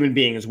shit human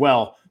being as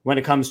well when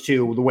it comes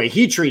to the way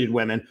he treated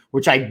women,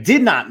 which I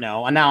did not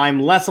know. And now I'm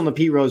less on the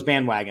Pete Rose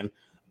bandwagon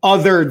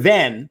other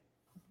than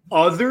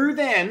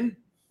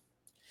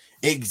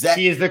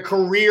exactly, he is the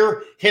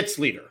career hits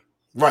leader.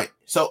 Right.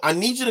 So I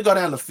need you to go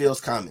down to Phil's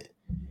comment.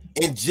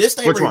 And just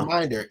a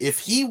reminder, if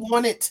he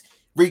wanted,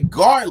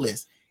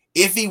 regardless,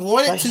 if he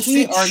wanted to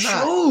sit or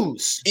not,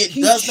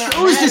 he chose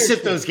to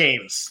sit those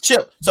games.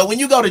 Chip. So when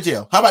you go to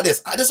jail, how about this?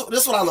 This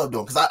is what I love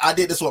doing, because I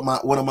did this with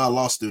one of my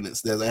law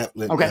students in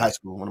high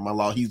school. One of my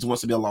law, he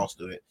wants to be a law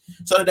student.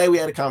 So today we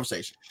had a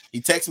conversation.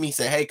 He texted me, he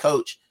said, "Hey,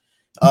 coach."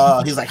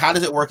 He's like, "How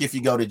does it work if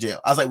you go to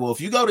jail?" I was like, "Well,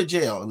 if you go to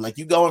jail and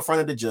you go in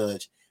front of the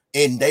judge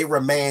and they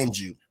remand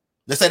you,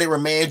 let's say they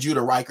remand you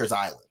to Rikers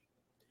Island,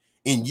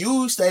 and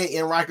you stay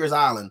in Rikers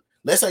Island.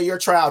 Let's say your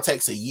trial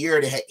takes a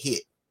year to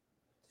hit,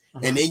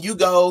 and then you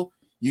go,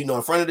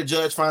 in front of the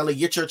judge, finally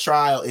get your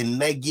trial, and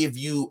they give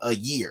you a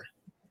year.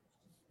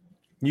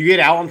 You get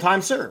out on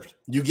time served.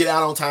 You get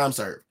out on time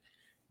served.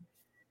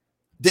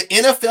 The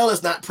NFL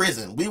is not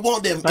prison. We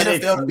want the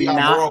NFL to be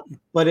our world,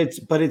 but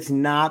it's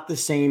not the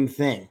same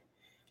thing.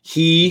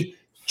 He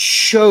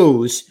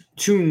chose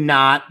to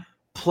not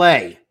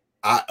play.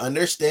 I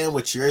understand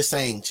what you're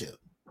saying, Chip,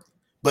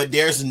 but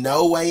there's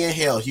no way in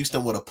hell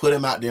Houston would have put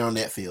him out there on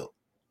that field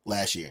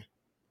last year.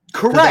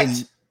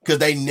 Correct. Because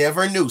they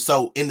never knew.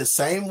 So in the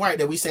same way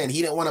that we saying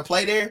he didn't want to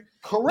play there,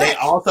 correct, they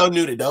also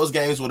knew that those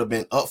games would have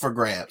been up for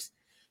grabs.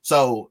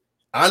 So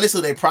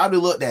honestly, they probably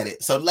looked at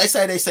it. So let's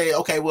say they say,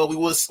 okay, well, we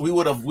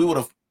would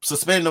have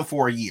suspended him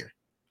for a year,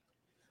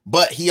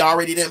 but he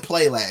already didn't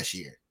play last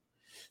year.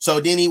 So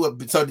then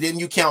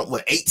you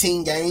count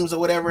 18 games or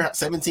whatever,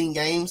 17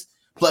 games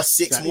plus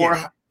 6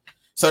 more.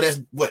 So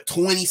that's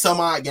 20 some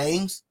odd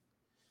games.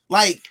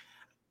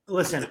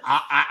 Listen,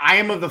 I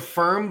am of the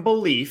firm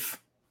belief.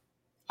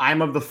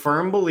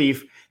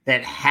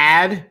 That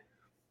had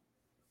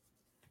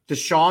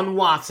Deshaun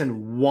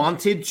Watson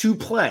wanted to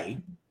play,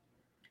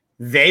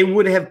 they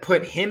would have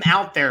put him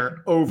out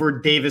there over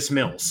Davis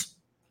Mills.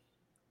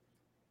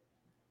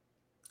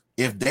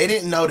 If they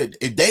didn't know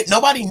that,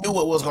 nobody knew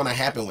what was going to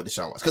happen with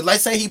Deshaun Watson. Because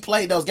let's say he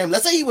played those games.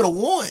 Let's say he would have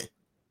won.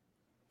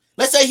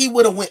 Let's say he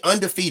would have went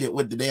undefeated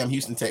with the damn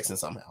Houston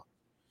Texans somehow.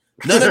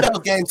 None of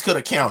those games could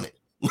have counted.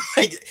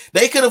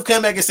 They could have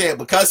come back and said,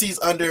 because he's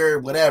under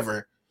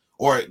whatever,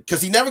 or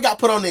because he never got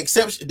put on the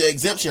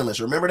exemption list.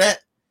 Remember that?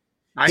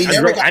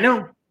 I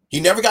know. He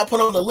never got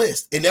put on the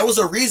list. And there was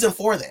a reason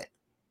for that.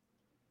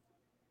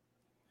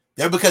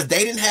 Because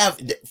they didn't have,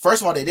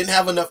 first of all, they didn't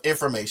have enough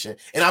information.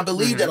 And I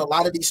believe that a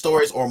lot of these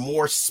stories are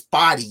more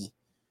spotty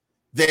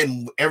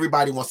than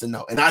everybody wants to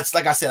know. And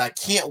like I said, I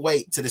can't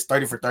wait till this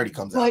 30 for 30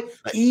 comes out.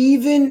 But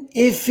even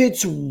if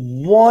it's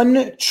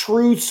one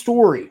true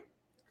story.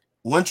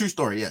 One true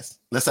story, yes.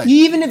 Let's say.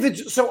 Even if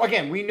it's, so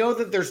again, we know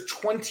that there's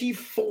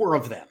 24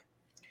 of them.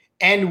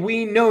 And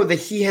we know that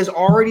he has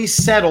already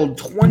settled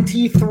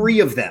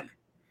 23 of them.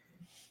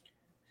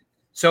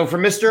 So for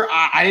Mr.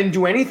 I didn't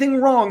do anything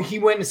wrong, he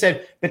went and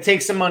said, but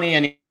take some money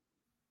and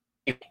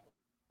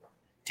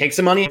take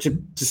some money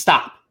to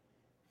stop.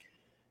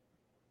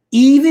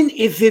 Even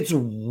if it's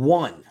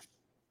one,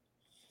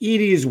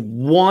 it is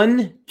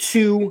one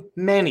too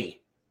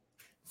many.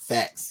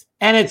 Facts.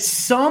 And at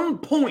some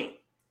point,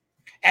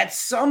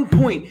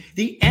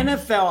 the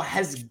NFL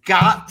has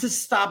got to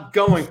stop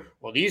going,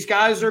 well, these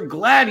guys are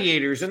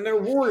gladiators and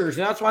they're warriors,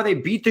 and that's why they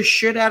beat the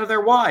shit out of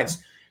their wives.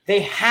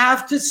 They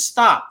have to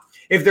stop.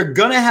 If they're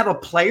going to have a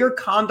player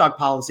conduct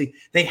policy,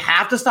 they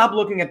have to stop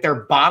looking at their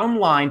bottom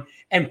line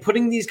and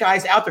putting these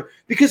guys out there.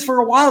 Because for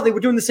a while, they were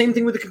doing the same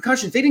thing with the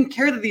concussions. They didn't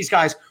care that these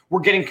guys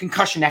were getting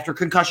concussion after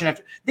concussion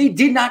after. They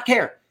did not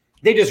care.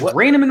 They just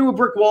ran them into a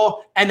brick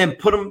wall and then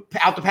put them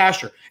out the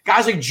pasture.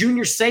 Guys like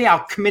Junior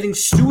Seau committing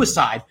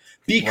suicide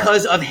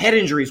because of head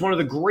injuries. One of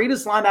the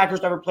greatest linebackers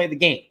to ever play the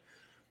game.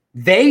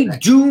 They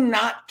do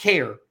not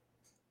care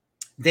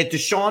that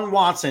Deshaun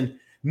Watson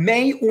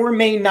may or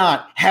may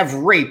not have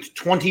raped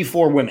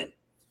 24 women.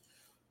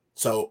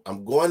 So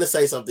I'm going to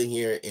say something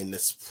here, and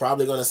it's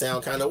probably going to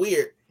sound kind of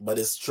weird, but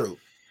it's true.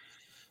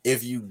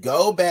 If you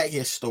go back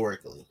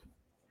historically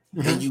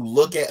and you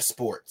look at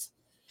sports,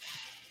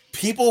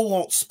 people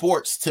want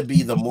sports to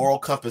be the moral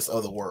compass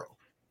of the world.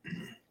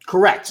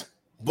 Correct.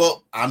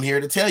 But I'm here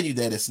to tell you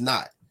that it's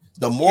not.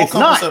 The moral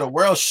compass of the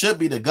world should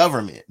be the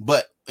government,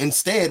 but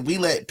instead we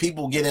let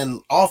people get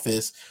in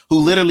office who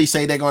literally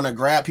say they're going to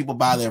grab people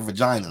by their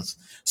vaginas.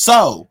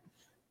 So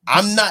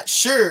I'm not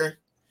sure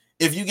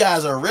if you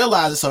guys are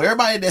realizing. So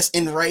everybody that's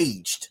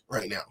enraged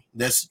right now,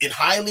 that's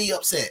highly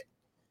upset,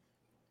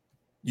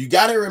 you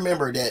got to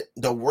remember that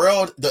the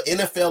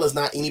NFL is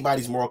not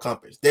anybody's moral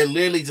compass. They're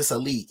literally just a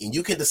league, and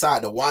you can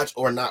decide to watch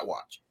or not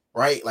watch,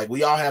 right? Like,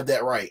 we all have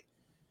that right.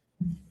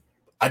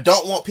 I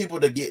don't want people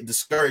to get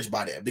discouraged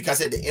by that,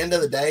 because at the end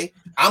of the day,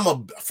 I'm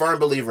a firm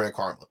believer in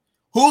karma.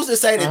 Who's to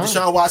say that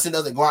Deshaun Watson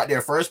doesn't go out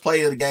there first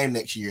play of the game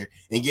next year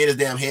and get his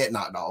damn head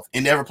knocked off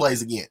and never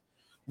plays again?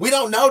 We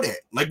don't know that.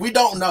 Like, we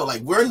don't know.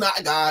 Like, we're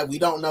not God. We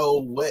don't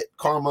know what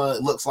karma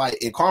looks like.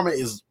 And karma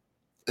is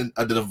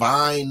a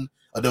divine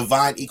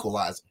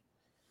equalizer.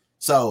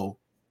 So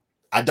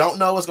I don't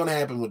know what's going to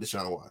happen with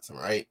Deshaun Watson,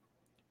 right?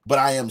 But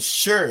I am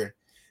sure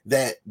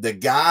that the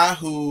guy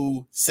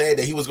who said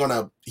that he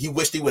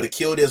wished he would have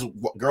killed his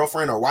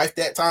girlfriend or wife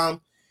that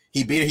time,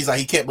 he beat her. He's like,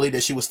 he can't believe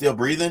that she was still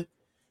breathing.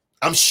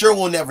 I'm sure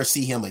we'll never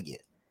see him again.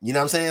 You know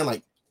what I'm saying?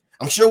 Like,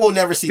 I'm sure we'll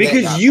never see that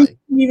guy because you play.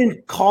 can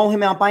even call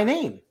him out by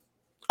name.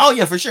 Oh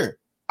yeah, for sure.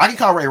 I can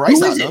call Ray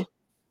Rice out though.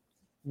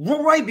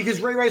 Well, right, because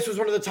Ray Rice was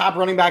one of the top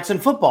running backs in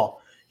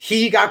football.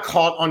 He got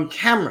caught on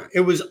camera. It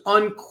was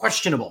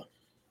unquestionable.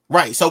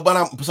 Right. So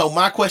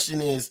my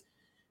question is,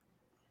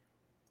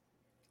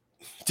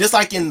 just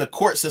like in the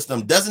court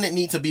system, doesn't it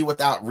need to be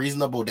without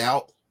reasonable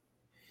doubt?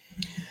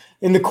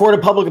 In the court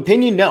of public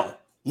opinion, no.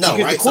 No,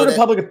 because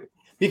right?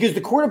 Because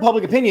the court of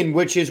public opinion,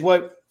 which is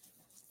what.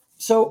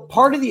 So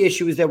part of the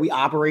issue is that we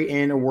operate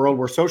in a world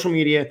where social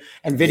media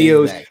and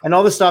videos and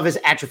all this stuff is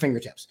at your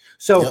fingertips.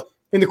 So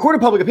in the court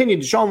of public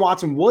opinion, Deshaun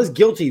Watson was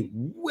guilty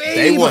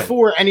way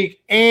before any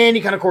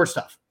kind of court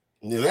stuff.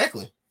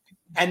 Exactly.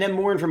 And then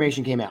more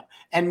information came out,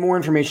 and more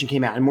information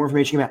came out, and more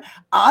information came out.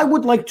 I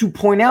would like to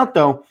point out,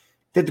 though,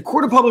 that the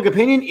court of public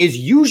opinion is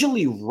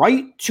usually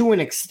right to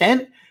an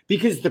extent,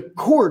 because the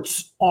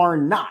courts are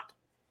not.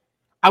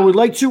 I would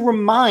like to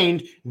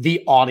remind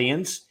the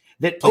audience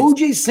that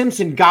O.J.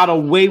 Simpson got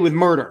away with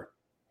murder.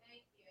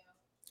 Thank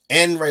you.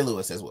 And Ray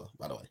Lewis as well,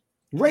 by the way.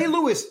 Ray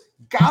Lewis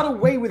got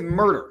away with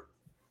murder.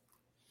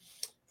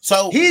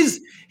 So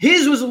his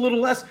was a little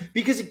less,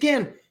 because,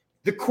 again,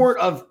 the court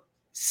of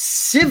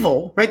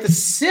civil, right? The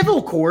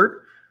civil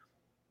court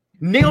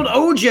nailed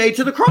OJ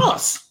to the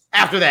cross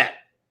after that.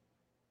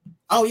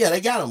 Oh yeah,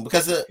 they got him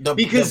because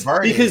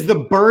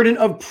the burden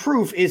of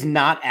proof is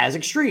not as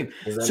extreme.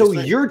 So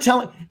you're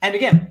telling, and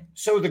again,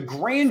 so the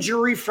grand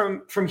jury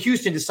from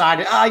Houston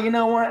decided, you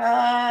know what,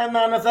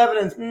 not enough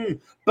evidence,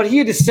 but he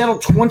had to settle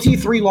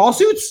 23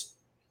 lawsuits.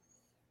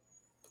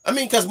 I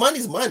mean, because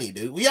money's money,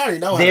 dude. We already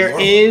know there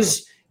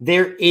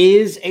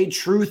is a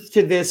truth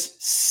to this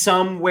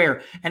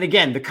somewhere. And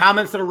again, the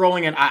comments that are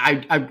rolling in,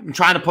 I'm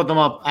trying to put them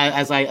up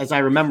as I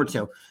remember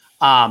to.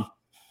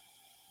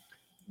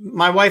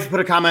 My wife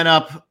put a comment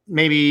up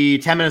maybe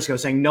 10 minutes ago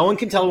saying no one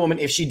can tell a woman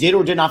if she did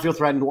or did not feel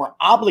threatened or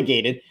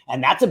obligated,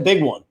 and that's a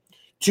big one,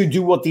 to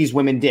do what these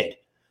women did.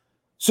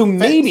 So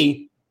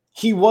maybe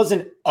he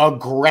wasn't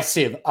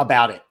aggressive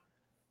about it,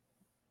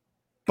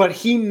 but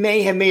he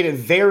may have made it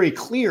very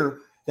clear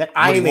that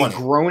I am a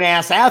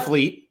grown-ass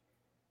athlete.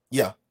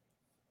 Yeah.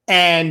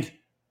 And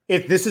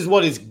if this is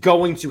what is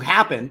going to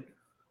happen,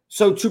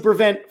 so to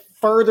prevent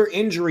further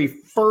injury,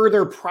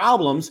 further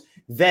problems,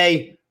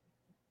 they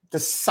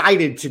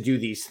decided to do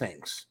these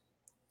things.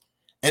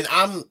 And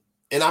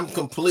I'm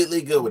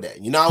completely good with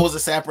that. You know, I was a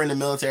sapper in the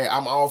military.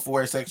 I'm all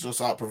for sexual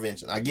assault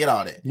prevention. I get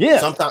all that. Yeah.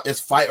 Sometimes it's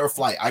fight or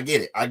flight. I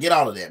get it. I get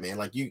all of that, man.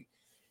 Like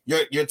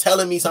you're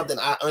telling me something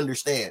I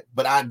understand,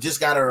 but I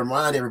just got to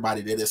remind everybody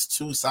that there's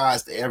two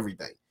sides to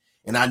everything.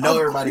 And I know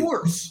everybody,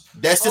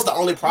 that's just the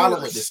only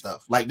problem with this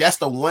stuff. Like, that's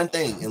the one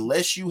thing,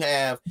 unless you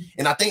have,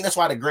 and I think that's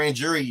why the grand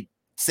jury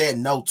said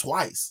no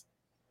twice,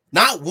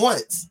 not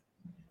once.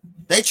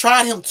 They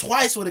tried him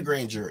twice with a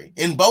grand jury.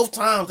 In both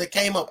times, they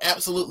came up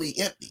absolutely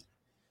empty.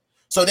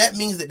 So that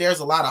means that there's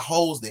a lot of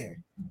holes there.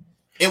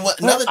 And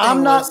what another thing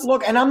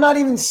I'm not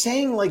even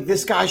saying like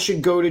this guy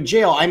should go to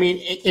jail. I mean,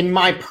 in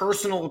my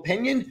personal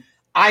opinion,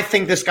 I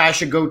think this guy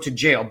should go to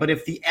jail. But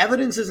if the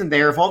evidence isn't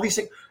there, if all these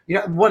things,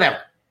 whatever.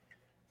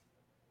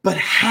 But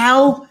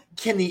how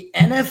can the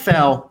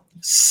NFL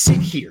sit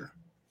here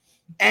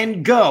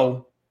and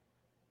go,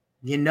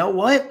 you know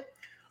what?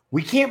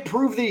 We can't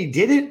prove that he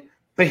did it,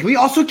 but we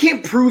also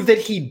can't prove that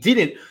he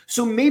didn't.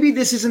 So maybe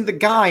this isn't the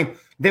guy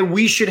that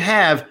we should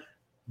have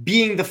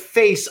being the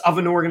face of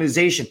an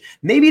organization.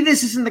 Maybe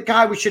this isn't the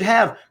guy we should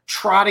have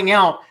trotting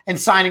out and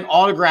signing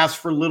autographs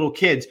for little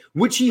kids,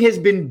 which he has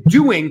been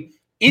doing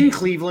in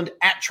Cleveland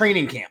at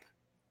training camp.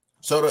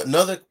 So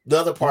the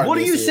other part. What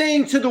are you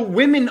saying to the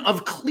women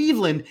of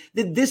Cleveland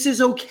that this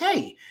is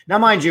okay? Now,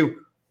 mind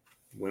you,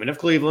 women of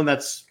Cleveland,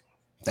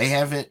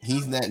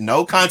 he's not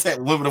no contact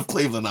with women of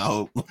Cleveland, I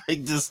hope.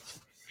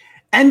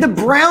 And the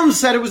Browns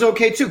said it was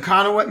okay too.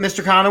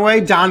 Mr.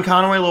 Conaway, Don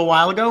Conaway, a little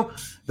while ago.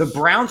 The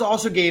Browns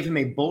also gave him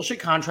a bullshit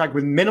contract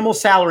with minimal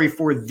salary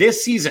for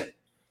this season.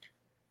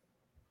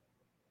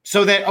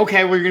 So that,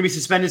 okay, we're going to be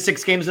suspended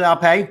 6 games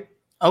without pay.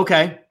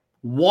 Okay.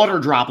 Water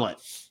droplet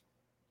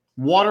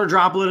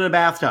in a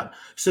bathtub,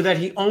 so that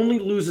he only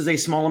loses a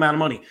small amount of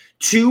money.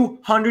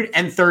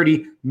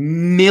 $230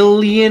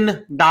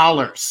 million.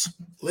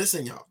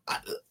 Listen, y'all.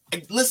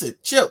 Listen,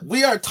 Chip,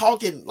 we are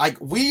talking like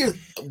we're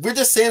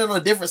just saying on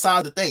a different side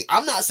of the thing.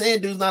 I'm not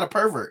saying dude's not a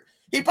pervert.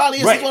 He probably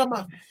is.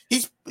 Right.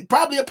 He's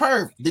probably a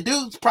perv. The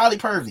dude's probably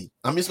pervy.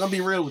 I'm just gonna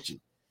be real with you.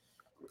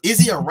 Is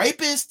he a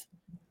rapist?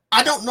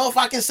 I don't know if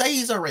I can say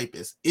he's a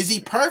rapist. Is he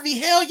pervy?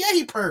 Hell yeah,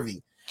 he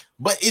pervy.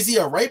 But is he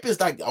a rapist?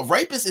 Like, a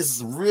rapist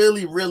is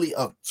really, really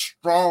a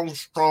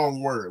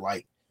strong word.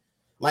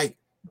 Like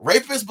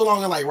rapists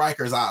belong in like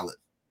Rikers Island,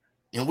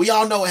 and we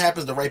all know what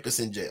happens to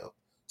rapists in jail.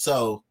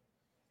 So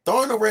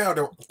throwing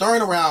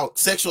around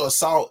sexual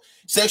assault,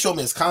 sexual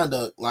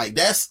misconduct, like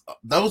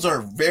those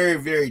are very,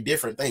 very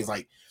different things.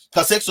 Like,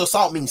 because sexual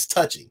assault means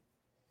touching,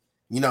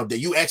 that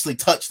you actually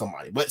touch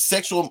somebody. But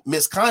sexual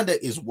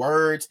misconduct is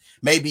words,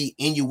 maybe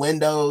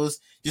innuendos,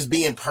 just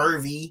being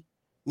pervy.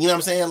 You know what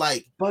I'm saying?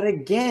 Like, but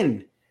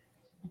again,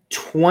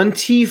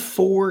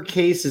 24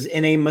 cases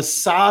in a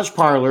massage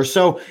parlor.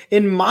 So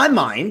in my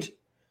mind,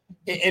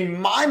 it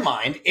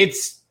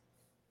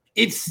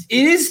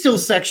is still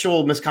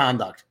sexual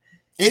misconduct.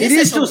 It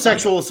is still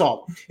sexual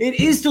assault. It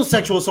is still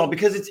sexual assault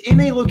because it's in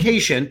a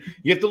location.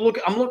 You have to look.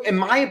 In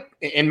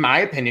my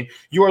opinion,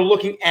 you are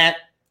looking at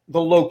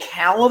the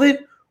locale of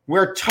it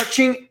where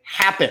touching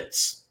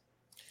happens.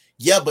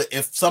 Yeah, but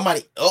if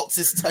somebody else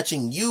is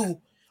touching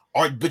you,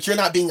 but you're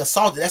not being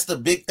assaulted, that's the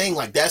big thing.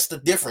 Like, that's the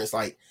difference.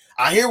 Like,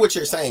 I hear what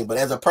you're saying, but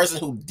as a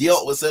person who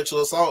dealt with sexual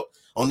assault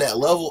on that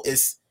level,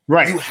 it's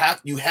right. It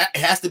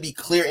has to be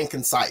clear and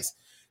concise.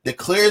 The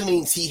clear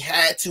means he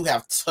had to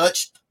have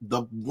touched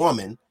the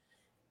woman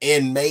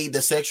and made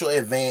the sexual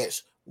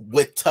advance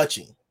with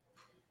touching.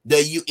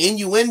 The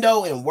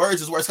innuendo and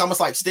words is where it's almost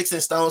like sticks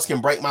and stones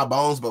can break my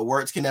bones, but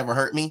words can never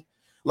hurt me.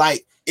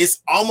 Like,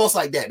 it's almost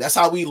like that. That's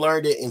how we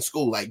learned it in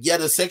school. Like, yeah,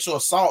 the sexual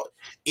assault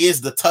is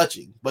the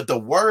touching, but the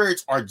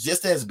words are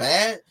just as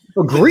bad.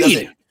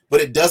 Agreed. But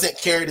it doesn't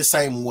carry the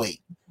same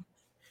weight.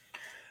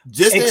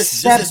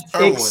 Except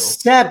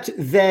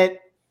that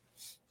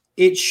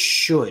it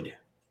should.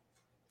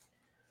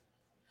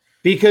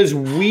 Because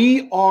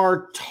we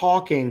are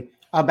talking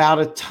about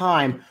a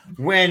time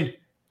when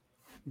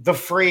the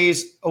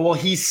phrase, well,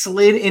 he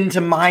slid into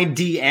my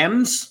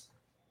DMs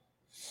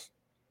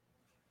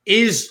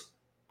is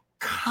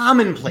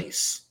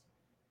commonplace.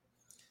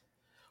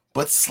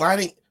 But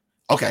sliding,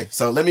 okay,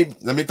 so let me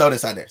throw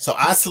this out there. So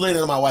I slid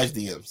into my wife's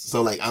DMs.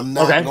 So like I'm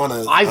not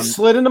gonna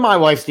slid into my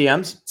wife's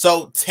DMs.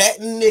 So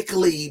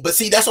technically, but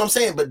see, that's what I'm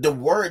saying. But the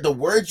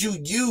word you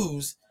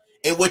use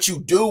and what you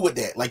do with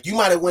that, like you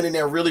might have went in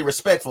there really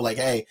respectful, like,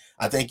 hey,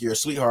 I think you're a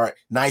sweetheart.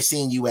 Nice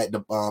seeing you at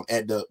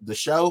the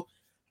show.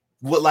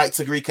 Would like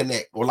to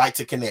reconnect or like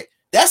to connect.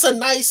 That's a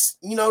nice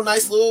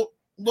little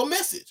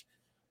message.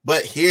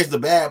 But here's the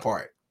bad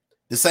part.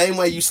 The same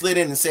way you slid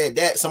in and said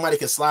that, somebody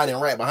could slide in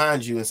right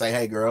behind you and say,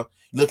 hey, girl,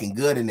 you're looking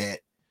good in that.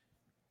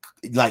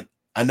 Like,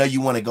 I know you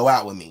want to go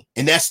out with me.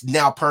 And that's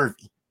now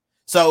pervy.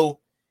 So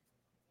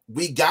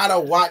we got to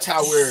watch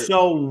how we're.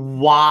 So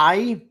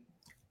why?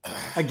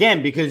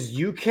 Again, because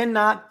you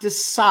cannot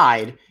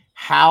decide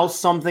how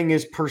something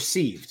is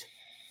perceived.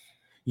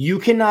 You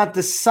cannot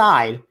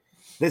decide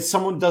that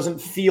someone doesn't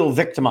feel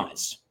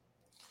victimized.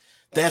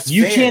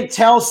 You can't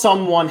tell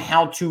someone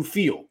how to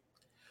feel.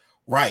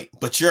 Right,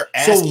 but you're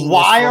asking. So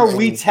why are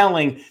we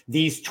telling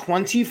these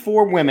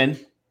 24 women?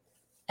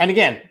 And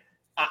again,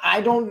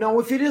 I don't know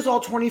if it is all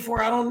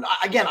 24.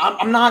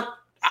 I'm not.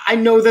 I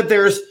know that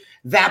there's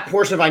that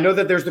portion of. I know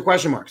that there's the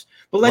question marks.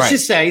 But let's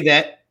just say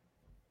that.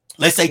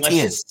 Let's say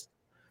 10.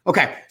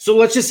 Okay, so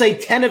let's just say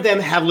 10 of them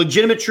have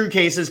legitimate true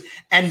cases,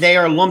 and they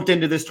are lumped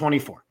into this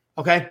 24.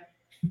 Okay,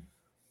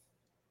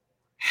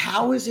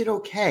 how is it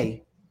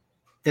okay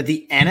that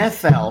the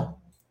NFL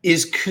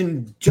is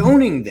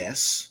condoning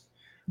this?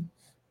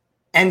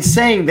 And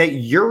saying that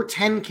your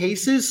 10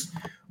 cases,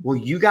 well,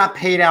 you got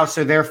paid out,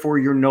 so therefore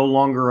you're no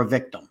longer a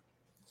victim.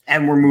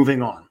 And we're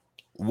moving on.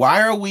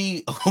 Why are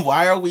we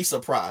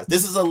surprised?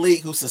 This is a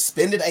league who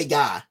suspended a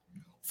guy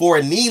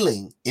for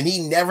kneeling, and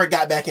he never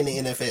got back in the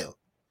NFL.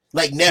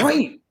 Like, never.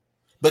 Right.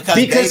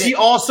 Because he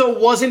also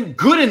wasn't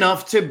good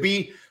enough to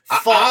be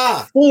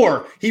fought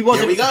for. He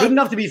wasn't good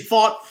enough to be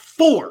fought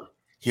for.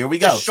 Here we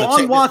go.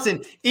 Deshaun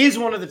Watson is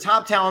one of the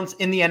top talents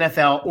in the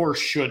NFL, or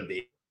should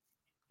be.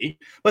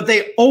 but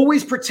they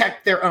always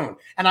protect their own.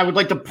 And I would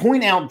like to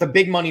point out the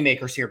big money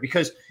makers here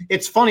because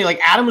it's funny. Like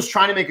Adam was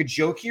trying to make a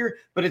joke here,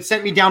 but it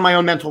sent me down my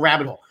own mental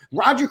rabbit hole.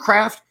 Roger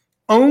Kraft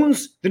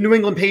owns the New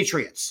England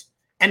Patriots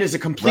and is a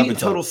complete and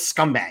total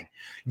scumbag.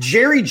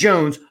 Jerry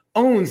Jones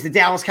owns the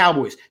Dallas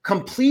Cowboys,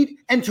 complete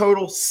and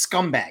total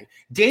scumbag.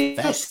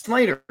 Daniel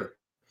Snyder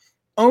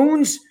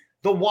owns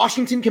the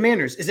Washington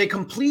Commanders, is a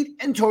complete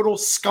and total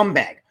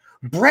scumbag.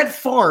 Brett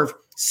Favre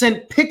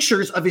sent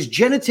pictures of his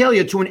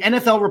genitalia to an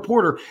NFL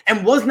reporter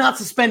and was not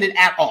suspended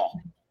at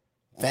all.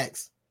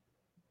 Facts.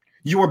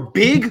 Your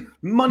big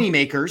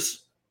moneymakers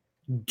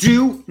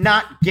do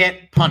not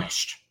get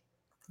punished.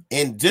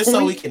 And just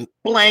so we can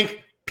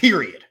blank,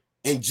 period.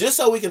 And just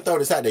so we can throw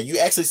this out there, you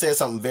actually said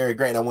something very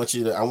great. I want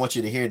you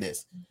to hear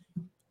this.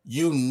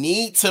 You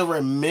need to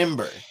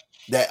remember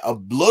that a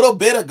little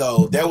bit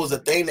ago, there was a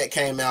thing that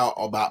came out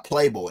about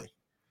Playboy.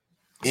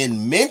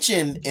 And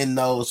mentioned in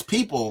those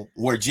people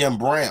were Jim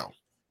Brown.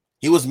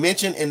 He was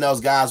mentioned in those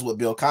guys with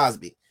Bill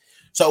Cosby.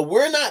 So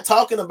we're not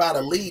talking about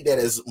a league that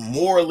is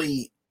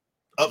morally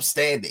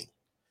upstanding.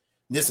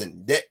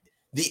 Listen, that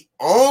the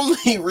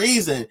only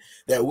reason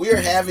that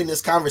we're having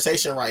this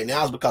conversation right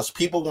now is because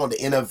people want the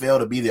NFL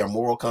to be their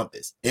moral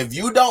compass. If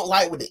you don't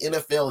like what the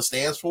NFL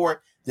stands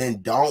for,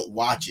 then don't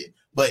watch it.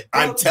 But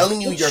I'm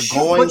telling you, you're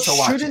going to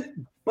watch it.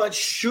 But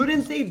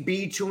shouldn't they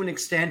be to an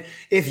extent?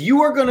 If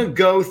you are going to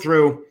go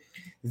through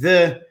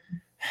the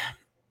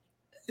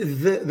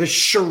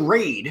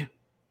charade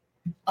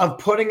of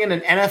putting in an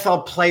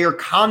NFL player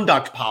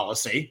conduct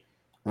policy,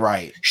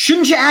 right?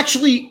 Shouldn't you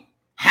actually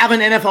have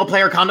an NFL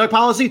player conduct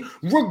policy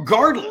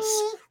regardless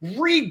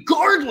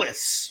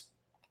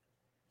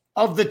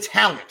of the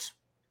talent?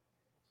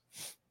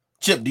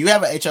 Chip, do you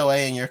have an HOA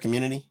in your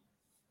community?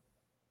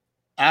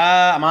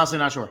 I'm honestly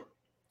not sure.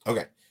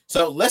 Okay.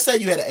 So let's say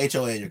you had an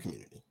HOA in your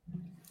community.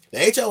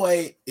 The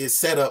HOA is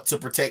set up to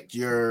protect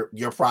your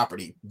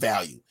property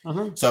value.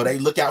 So they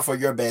look out for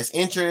your best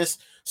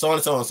interest, so on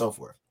and so on and so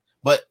forth.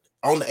 But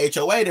on the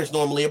HOA, there's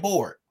normally a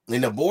board.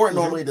 And the board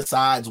normally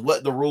decides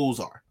what the rules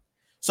are.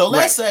 So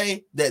let's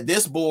say that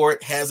this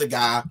board has a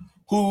guy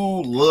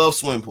who loves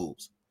swimming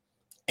pools.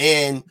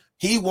 And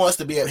he wants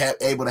to be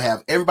able to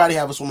have everybody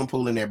have a swimming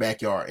pool in their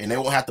backyard. And they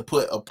won't have to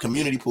put a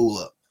community pool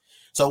up.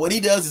 So what he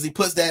does is he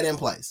puts that in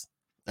place.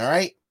 All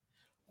right.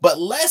 But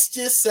let's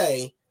just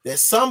say that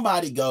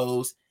somebody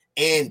goes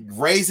and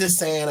raises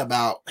sand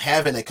about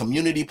having a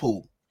community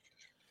pool.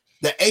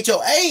 The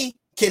HOA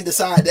can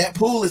decide that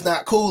pool is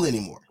not cool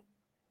anymore.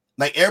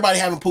 Like everybody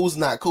having pools is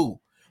not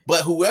cool.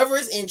 But whoever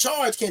is in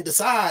charge can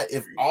decide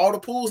if all the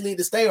pools need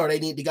to stay or they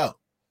need to go.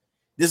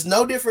 This is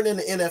no different in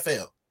the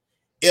NFL.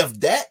 If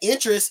that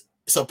interest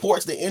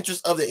supports the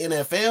interest of the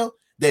NFL,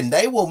 then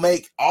they will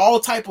make all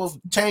type of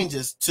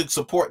changes to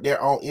support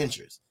their own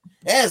interest.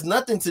 It has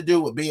nothing to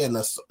do with being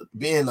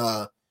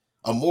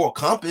a moral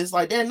compass.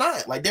 Like they've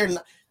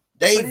let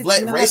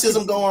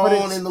racism go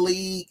on in the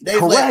league.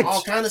 They've let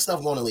all kind of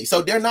stuff go on in the league.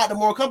 So they're not the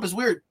moral compass.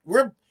 We're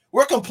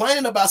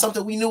complaining about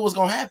something we knew was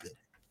going to happen.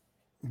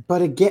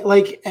 But again,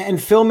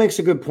 and Phil makes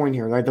a good point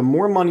here. Right, the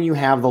more money you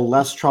have, the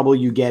less trouble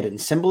you get.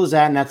 And simple as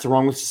that. And that's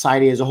wrong with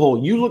society as a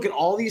whole. You look at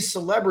all these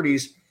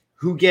celebrities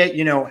who get,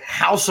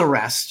 house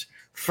arrest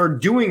for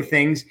doing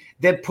things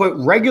that put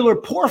regular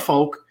poor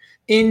folk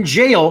in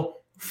jail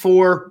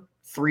for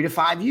 3 to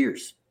 5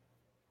 years.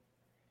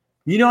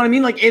 You know what I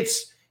mean? Like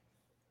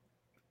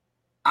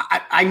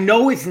I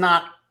know it's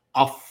not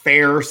a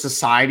fair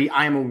society.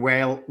 I am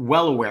well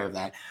aware of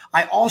that.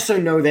 I also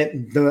know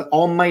that the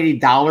almighty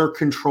dollar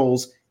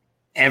controls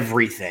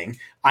everything.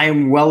 I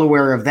am well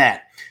aware of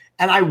that.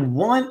 And I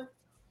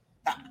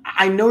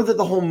know that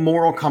the whole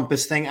moral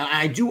compass thing,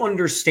 I do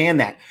understand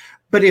that.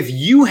 But if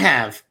you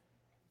have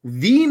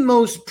the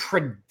most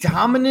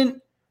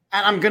predominant,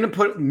 and I'm going to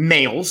put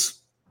males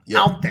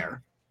out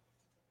there,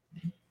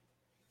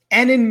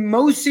 and in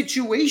most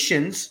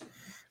situations,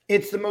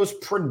 it's the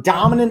most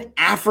predominant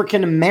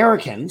African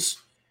Americans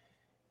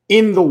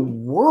in the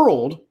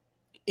world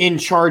in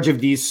charge of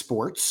these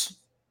sports.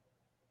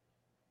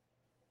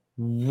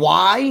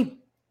 Why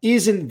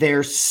isn't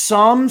there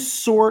some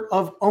sort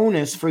of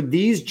onus for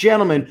these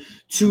gentlemen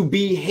to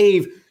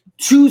behave,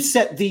 to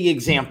set the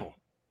example?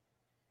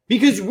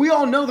 Because we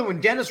all know that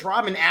when Dennis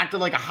Rodman acted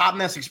like a hot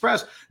mess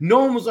express, no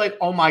one was like,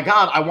 oh my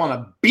God, I want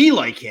to be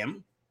like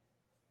him.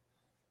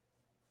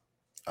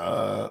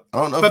 I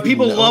don't know. But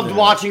people loved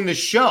watching the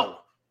show.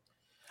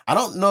 I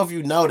don't know if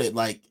you noted,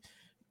 I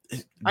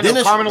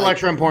know Carmen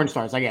Electra and porn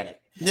stars. I get it.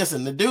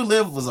 Listen, the dude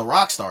was a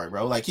rock star,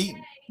 bro. What did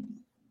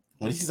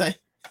he say?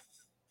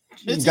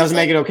 It doesn't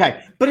make it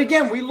okay. But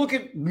again, we look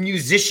at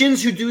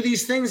musicians who do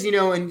these things,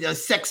 and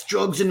sex,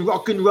 drugs, and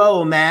rock and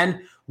roll,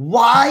 man.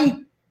 Why?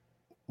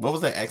 What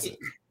was that accent?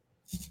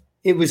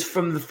 It was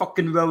from the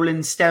fucking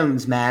Rolling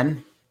Stones,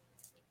 man.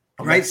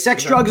 Okay. Right?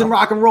 Sex, drugs, and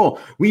rock and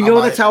roll. We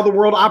know that's how the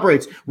world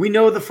operates. We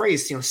know the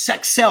phrase,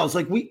 sex sells.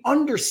 We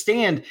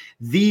understand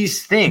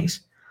these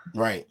things.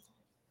 Right.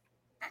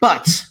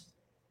 But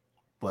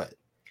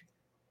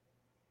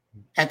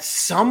at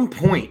some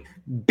point,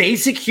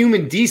 basic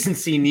human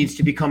decency needs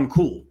to become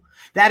cool.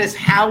 That is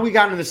how we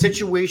got into the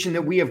situation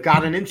that we have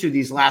gotten into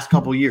these last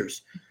couple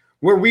years,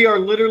 where we are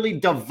literally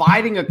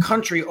dividing a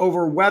country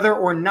over whether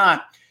or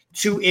not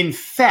to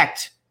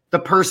infect the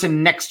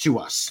person next to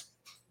us.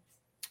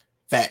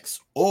 Facts.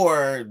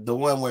 Or the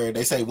one where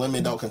they say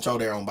women don't control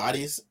their own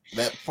bodies.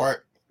 That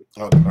part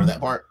or that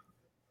part.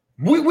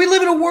 We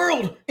live in a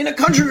world, in a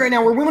country right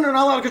now where women are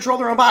not allowed to control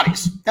their own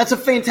bodies. That's a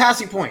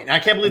fantastic point. And I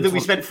can't believe that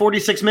we spent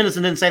 46 minutes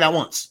and didn't say that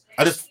once.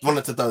 I just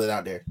wanted to throw that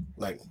out there.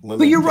 Like,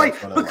 but you're right.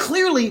 But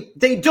clearly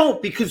they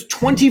don't, because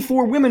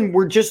 24 women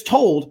were just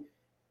told,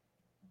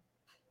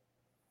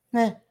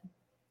 not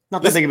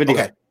that big of a deal.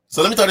 Okay,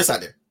 so let me throw this out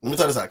there.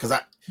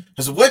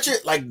 Because what you're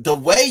like, the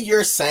way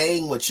you're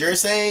saying what you're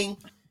saying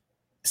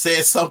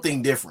says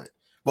something different.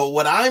 But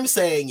what I'm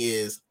saying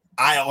is,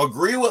 I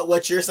agree with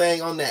what you're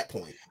saying on that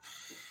point,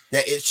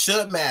 that it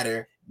should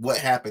matter what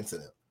happened to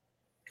them.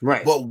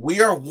 Right. But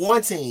we are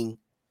wanting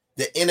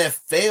the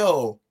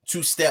NFL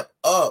to step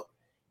up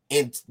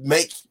and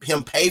make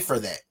him pay for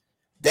that.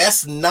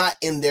 That's not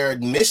in their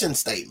mission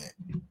statement.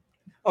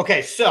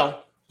 Okay, so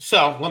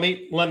let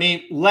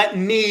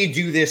me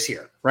do this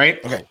here,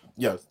 right? Okay,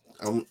 yeah.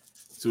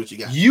 See what you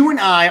got. You and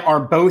I are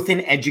both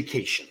in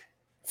education.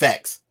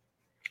 Facts.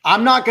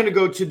 I'm not going to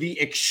go to the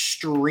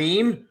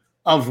extreme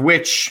of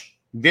which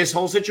this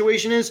whole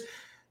situation is,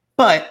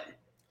 but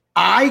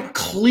I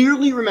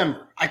clearly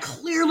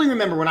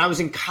remember when I was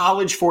in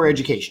college for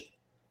education.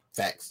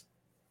 Facts.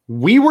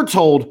 We were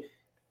told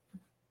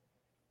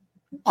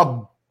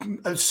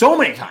so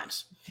many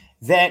times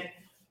that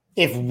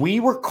if we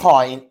were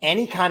caught in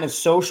any kind of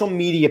social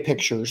media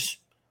pictures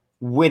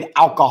with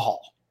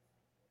alcohol,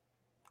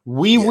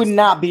 we would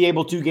not be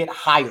able to get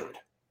hired.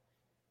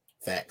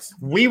 Facts.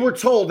 We were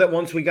told that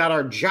once we got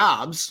our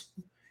jobs,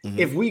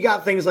 if we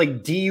got things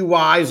like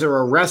DUIs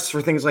or arrests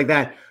for things like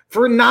that,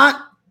 for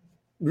not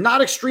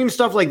extreme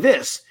stuff like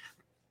this,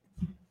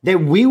 that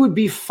we would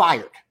be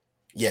fired.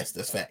 Yes,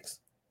 that's facts.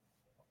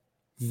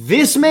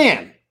 This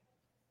man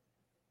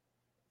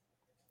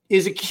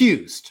is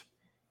accused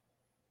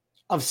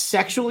of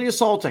sexually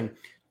assaulting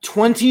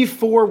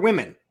 24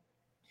 women.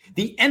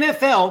 The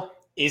NFL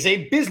is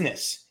a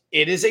business.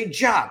 It is a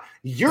job.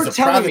 You're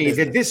telling me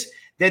that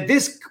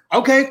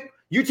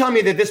you're telling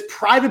me that this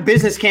private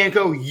business can't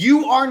go,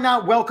 you are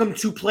not welcome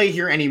to play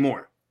here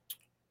anymore.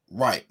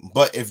 Right.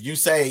 But if you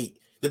say,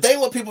 the thing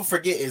what people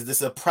forget is this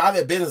is a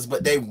private business,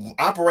 but they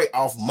operate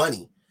off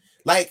money.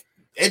 Like,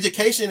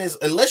 education is,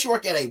 unless you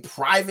work at a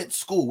private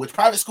school, which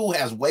private school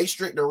has way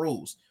stricter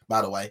rules,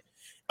 by the way.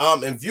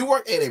 If you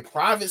work at a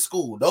private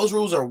school, those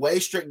rules are way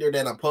stricter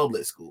than a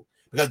public school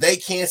because they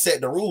can't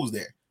set the rules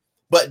there.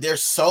 But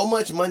there's so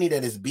much money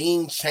that is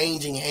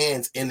changing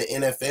hands in the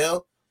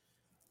NFL.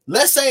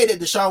 Let's say that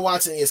Deshaun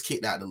Watson is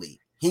kicked out of the league.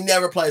 He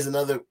never plays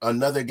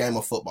another game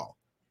of football.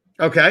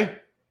 Okay.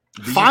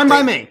 Fine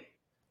by me.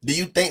 Do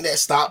you think that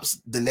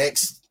stops the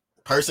next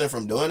person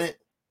from doing it?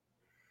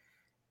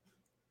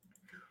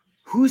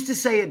 Who's to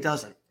say it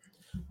doesn't?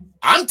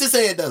 I'm to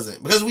say it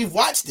doesn't because we've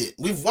watched it.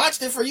 We've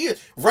watched it for years.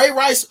 Ray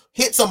Rice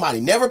hit somebody,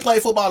 never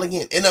played football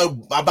again. And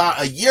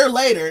about a year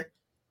later,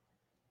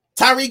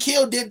 Tyreek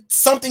Hill did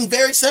something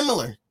very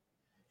similar.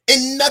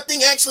 And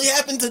nothing actually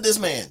happened to this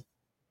man.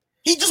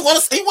 He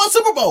won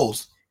Super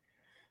Bowls.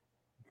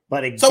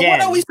 But again, so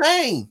what are we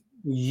saying?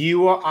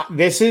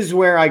 This is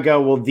where I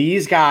go, well,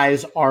 these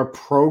guys are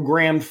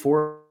programmed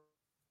for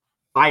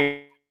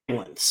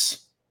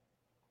violence.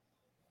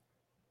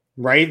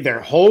 Right? Their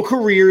whole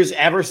careers,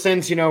 ever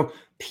since,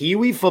 Pee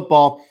Wee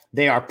football,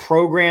 they are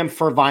programmed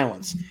for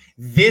violence.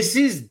 This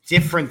is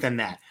different than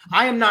that.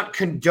 I am not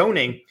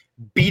condoning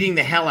beating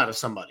the hell out of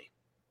somebody.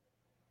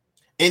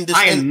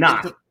 I am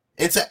not.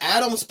 And to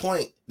Adam's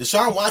point,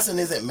 Deshaun Watson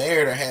isn't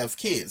married or have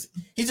kids.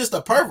 He's just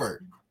a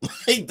pervert.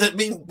 He's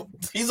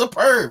a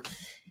perv.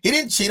 He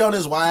didn't cheat on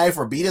his wife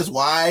or beat his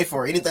wife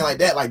or anything like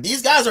that. Like,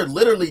 these guys are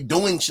literally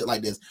doing shit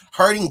like this,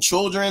 hurting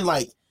children.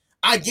 Like,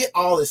 I get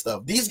all this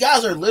stuff. These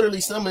guys are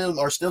literally, some of them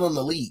are still in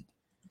the league.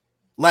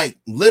 Like,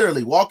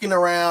 literally walking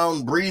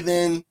around,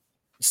 breathing,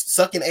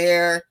 sucking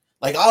air,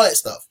 like all that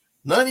stuff.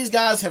 None of these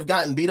guys have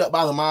gotten beat up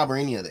by the mob or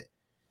any of that.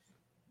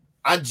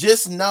 I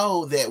just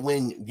know that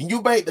when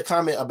you made the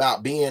comment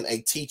about being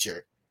a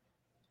teacher,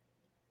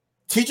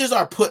 teachers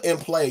are put in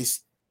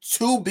place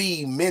to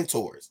be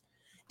mentors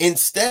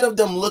instead of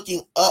them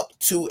looking up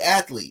to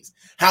athletes.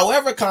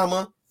 However,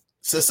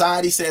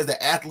 society says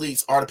that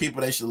athletes are the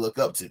people they should look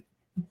up to.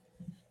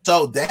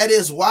 So that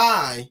is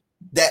why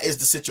that is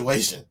the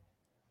situation.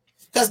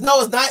 Because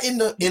no, it's not in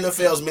the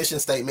NFL's mission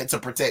statement to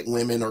protect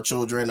women or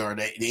children or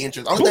the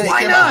interest. But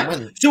why not?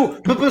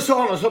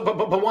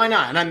 But why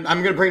not? And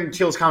I'm going to bring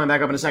Teal's comment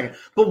back up in a second.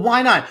 But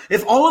why not?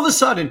 If all of a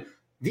sudden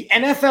the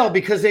NFL,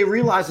 because they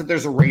realize that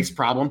there's a race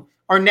problem,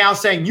 are now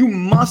saying you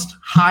must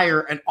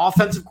hire an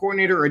offensive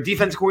coordinator or a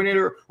defensive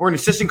coordinator or an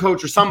assistant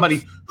coach or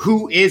somebody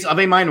who is of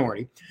a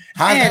minority.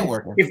 How's that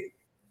working?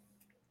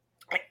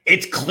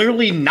 It's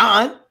clearly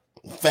not.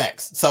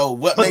 Facts. So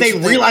what? But they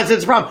realize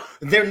it's a problem.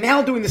 They're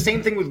now doing the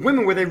same thing with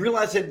women, where they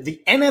realize that the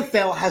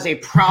NFL has a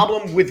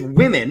problem with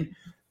women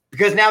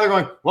Because now they're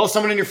going, well,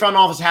 someone in your front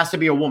office has to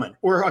be a woman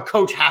or a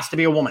coach has to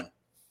be a woman.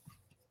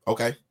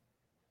 Okay.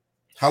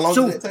 How long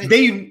so does it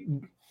take?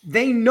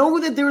 They know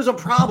that there's a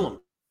problem.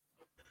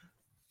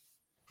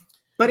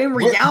 But in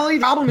reality,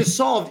 the problem is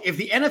solved if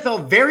the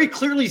NFL very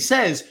clearly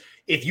says,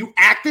 if you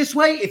act this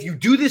way, if you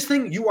do this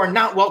thing, you are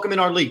not welcome in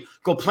our league.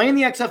 Go play in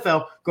the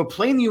XFL, go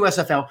play in the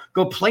USFL,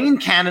 go play in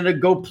Canada,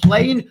 go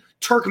play in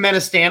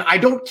Turkmenistan. I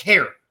don't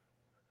care.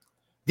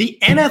 The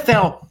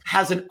NFL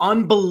has an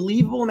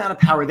unbelievable amount of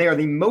power. They are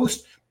the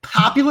most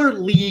popular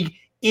league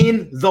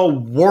in the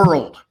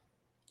world.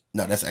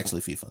 No, that's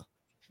actually FIFA.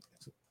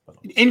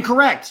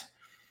 Incorrect.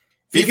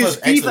 Because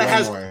FIFA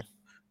has more.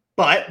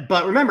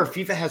 But remember,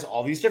 FIFA has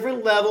all these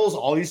different levels,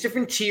 all these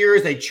different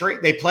tiers.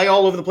 They play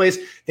all over the place.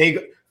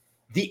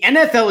 The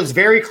NFL is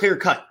very clear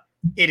cut.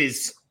 It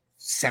is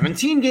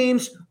 17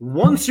 games,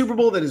 one Super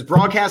Bowl that is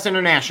broadcast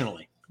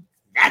internationally.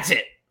 That's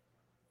it.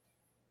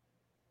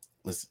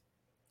 Listen,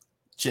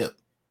 Chip,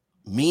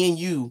 me and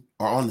you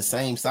are on the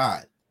same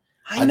side.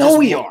 I know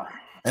we are.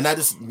 And I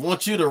just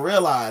want you to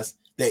realize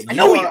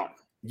that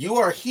you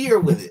are here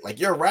with it. Like,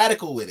 you're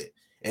radical with it.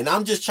 And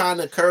I'm just trying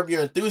to curb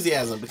your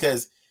enthusiasm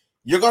because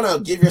you're going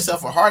to give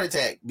yourself a heart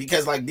attack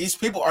because, like, these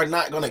people are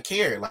not going to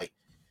care. Like,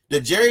 the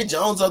Jerry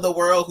Jones of the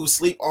world who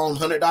sleep on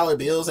 $100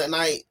 bills at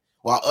night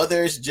while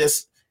others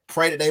just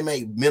pray that they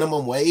make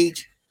minimum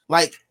wage.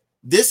 Like,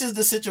 this is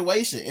the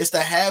situation. It's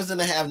the haves and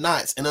the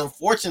have-nots. And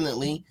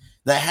unfortunately,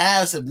 the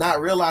haves have not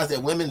realized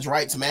that women's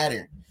rights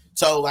matter.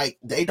 So, like,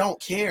 they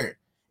don't care.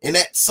 And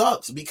that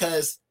sucks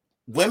because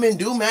women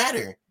do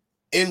matter.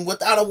 And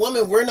without a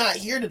woman, we're not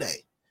here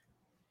today.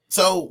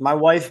 So my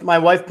wife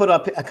put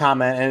up a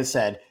comment and it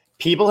said,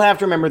 people have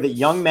to remember that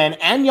young men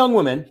and young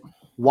women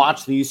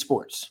watch these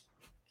sports.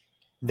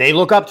 They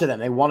look up to them.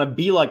 They want to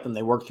be like them.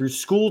 They work through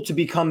school to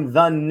become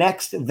the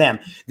next them.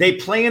 They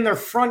play in their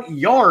front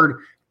yard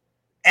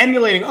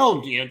emulating,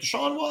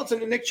 Deshaun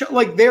Watson and Nick Chubb.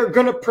 Like, they're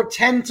going to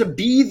pretend to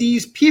be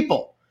these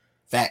people.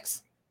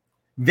 Facts.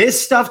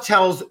 This stuff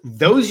tells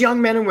those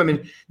young men and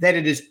women that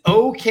it is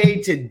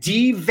okay to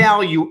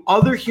devalue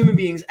other human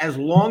beings as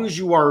long as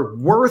you are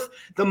worth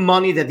the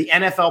money that the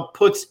NFL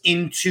puts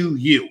into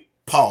you.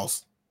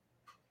 Pause.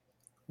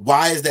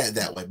 Why is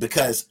that way?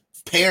 Because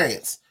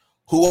parents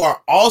who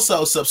are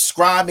also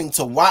subscribing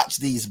to watch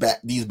these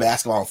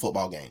basketball and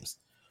football games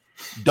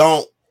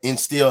don't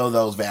instill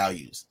those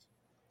values.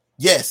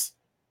 Yes,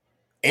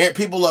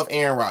 people love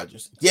Aaron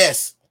Rodgers.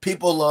 Yes,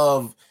 people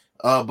love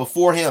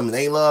before him,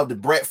 they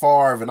loved Brett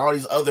Favre and all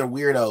these other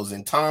weirdos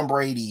and Tom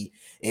Brady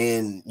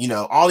and,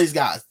 all these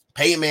guys,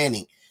 Peyton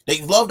Manning.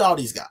 They loved all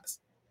these guys.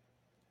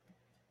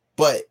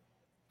 But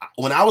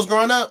when I was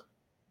growing up,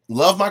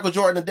 loved Michael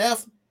Jordan to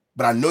death,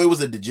 but I knew he was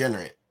a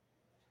degenerate.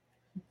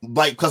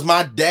 Like, because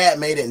my dad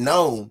made it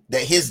known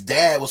that his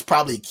dad was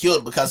probably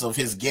killed because of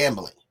his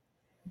gambling.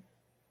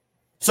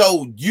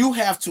 So you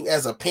have to,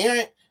 as a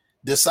parent,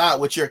 decide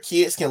what your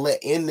kids can let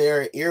in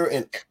their ear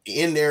and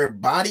in their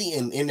body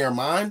and in their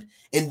mind.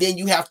 And then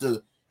you have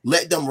to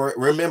let them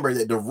remember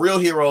that the real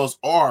heroes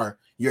are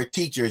your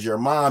teachers, your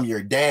mom,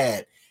 your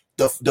dad,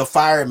 the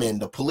firemen,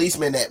 the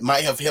policemen that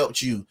might have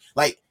helped you.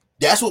 Like,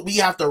 that's what we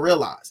have to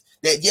realize.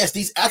 That, yes,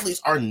 these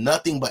athletes are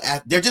nothing but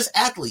they're just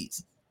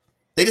athletes.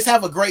 They just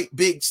have a great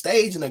big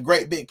stage and a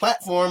great big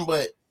platform,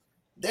 but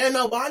they're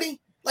nobody.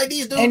 Like,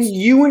 these dudes. And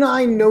you and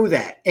I know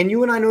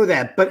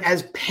that. But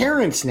as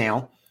parents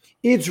now,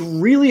 it's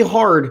really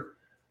hard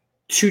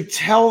to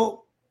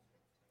tell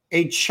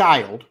a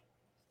child.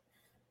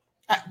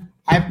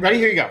 Ready?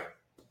 Here you go.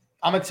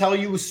 I'm going to tell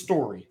you a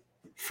story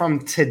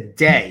from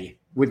today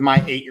with my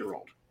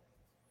 8-year-old.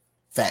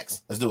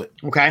 Facts. Let's do it.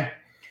 Okay.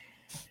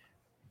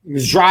 I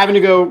was driving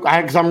to go,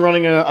 because I'm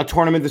running a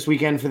tournament this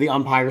weekend for the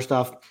umpire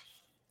stuff,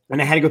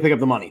 and I had to go pick up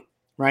the money,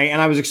 right?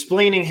 And I was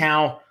explaining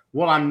how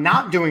what I'm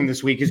not doing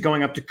this week is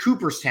going up to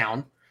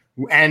Cooperstown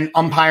and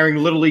umpiring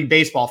Little League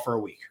Baseball for a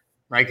week.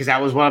 Right, because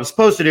that was what I was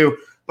supposed to do,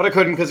 but I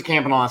couldn't because of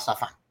camp and all that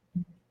stuff.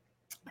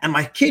 And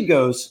my kid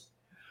goes,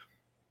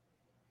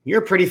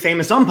 "You're a pretty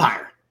famous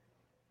umpire."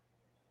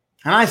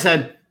 And I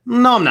said,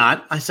 "No, I'm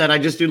not." I said, "I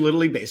just do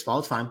Little League Baseball.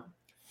 It's fine."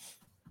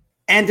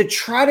 And to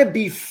try to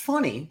be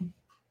funny,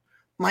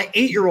 my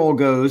 8-year-old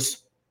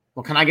goes,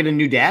 "Well, can I get a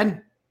new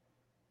dad?"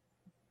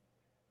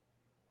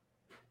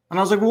 And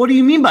I was like, "Well, what do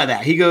you mean by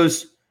that?" He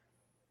goes,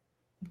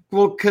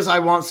 "Well, because I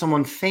want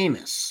someone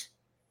famous."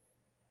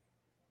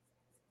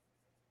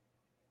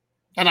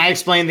 And I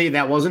explained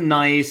that wasn't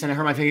nice, and it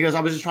hurt my finger. He goes,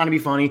 "I was just trying to be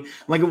funny."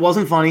 I'm like, "It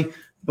wasn't funny,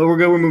 but we're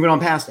good. We're moving on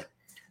past it."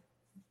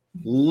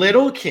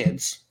 Little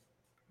kids,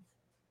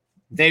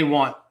 they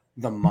want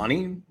the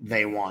money.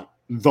 They want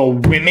the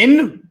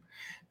women.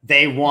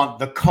 They want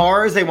the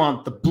cars. They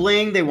want the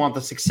bling. They want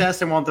the success.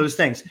 They want those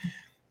things.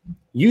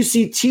 You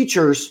see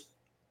teachers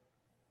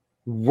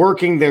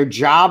working their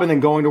job and then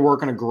going to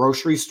work in a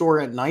grocery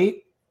store at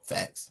night.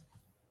 Facts.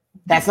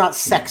 That's not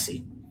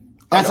sexy.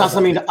 That's not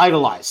something to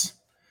idolize.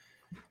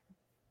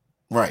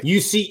 Right. You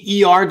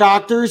see ER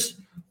doctors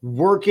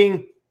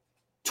working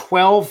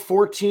 12,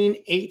 14,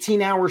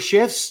 18-hour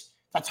shifts.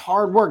 That's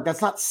hard work. That's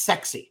not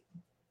sexy.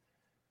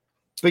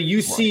 but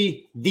you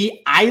see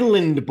the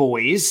Island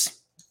Boys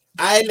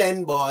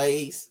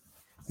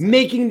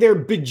making their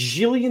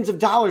bajillions of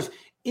dollars.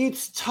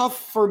 It's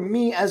tough for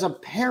me as a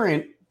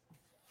parent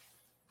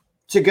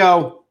to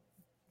go,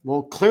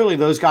 well, clearly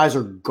those guys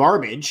are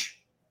garbage.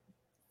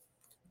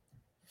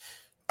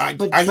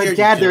 But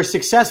Dad, they're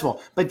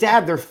successful. But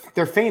Dad,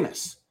 they're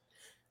famous.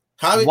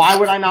 Why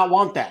would I not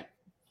want that?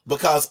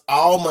 Because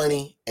all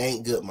money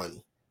ain't good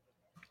money.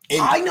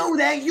 And I know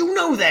that. You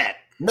know that.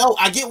 No,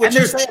 I get what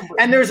you're saying.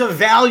 And there's a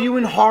value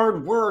in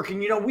hard work. And,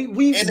 we've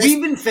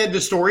been fed the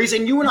stories,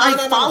 and you and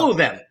I follow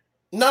them.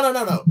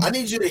 No. I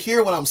need you to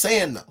hear what I'm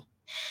saying, though.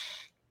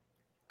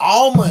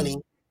 All money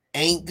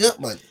ain't good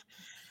money.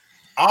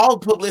 All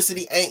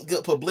publicity ain't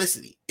good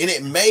publicity. And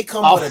it may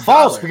come with a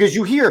false dollar. Because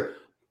you hear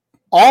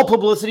all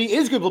publicity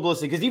is good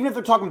publicity. Because even if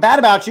they're talking bad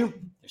about you,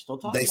 they're still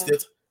talking about you.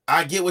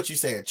 I get what you're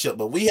saying, Chip,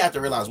 but we have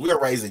to realize we are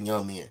raising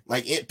young men.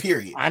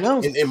 Period. I know.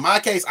 In my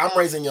case, I'm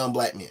raising young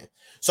black men.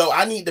 So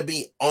I need to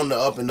be on the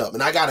up and up.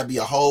 And I got to be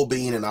a whole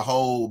being and a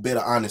whole bit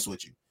of honest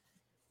with you.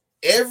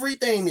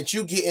 Everything that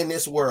you get in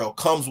this world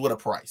comes with a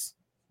price.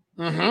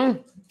 Mm-hmm.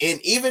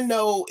 And even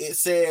though it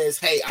says,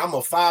 hey, I'm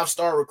a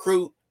 5-star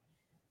recruit,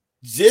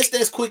 just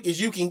as quick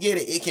as you can get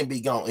it, it can be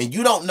gone. And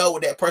you don't know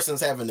what that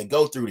person's having to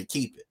go through to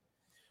keep it.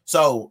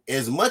 So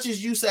as much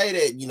as you say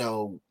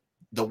that,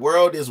 the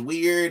world is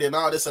weird and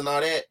all this and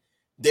all that,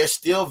 there's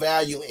still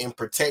value in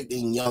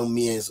protecting young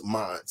men's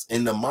minds.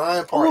 And the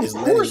mind part is...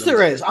 Of course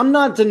there is. I'm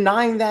not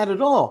denying that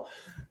at all.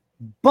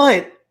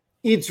 But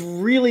it's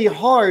really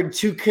hard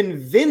to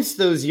convince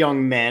those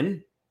young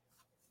men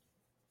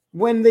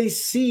when they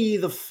see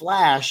the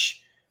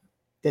flash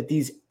that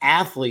these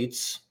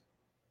athletes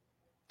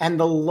and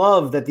the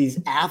love that these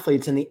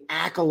athletes and the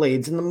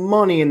accolades and the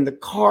money and the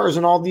cars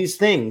and all these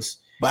things.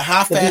 But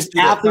how fast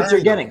these athletes are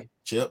getting?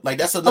 Chip,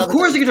 that's another. Of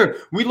course, it can turn.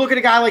 We look at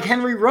a guy like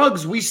Henry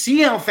Ruggs. We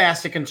see how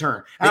fast it can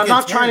turn. And I'm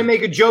not trying to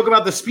make a joke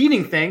about the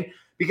speeding thing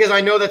because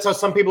I know that's how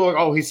some people are.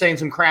 Oh, he's saying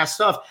some crass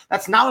stuff.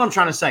 That's not what I'm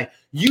trying to say.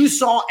 You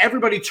saw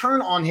everybody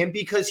turn on him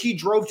because he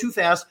drove too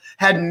fast,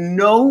 had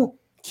no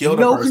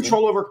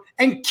control over,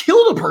 and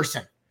killed a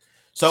person.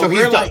 So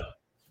he's done.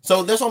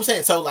 So that's what I'm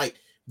saying. So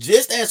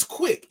just as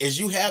quick as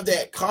you have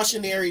that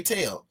cautionary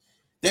tale,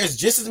 there's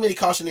just as many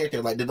cautionary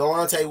tales like the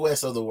Delonte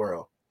West of the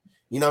world.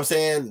 You know what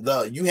I'm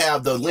saying? You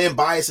have the Len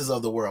Biases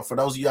of the world. For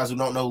those of you guys who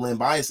don't know who Len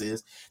Bias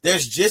is,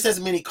 there's just as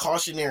many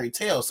cautionary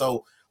tales.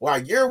 So while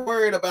you're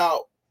worried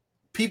about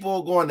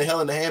people going to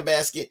hell in the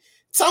handbasket,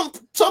 some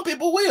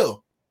people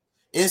will.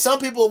 And some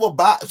people will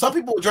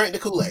drink the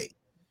Kool-Aid.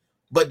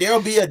 But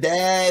there'll be a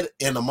dad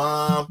and a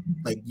mom,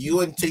 like you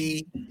and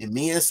T and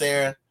me and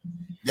Sarah,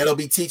 that'll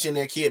be teaching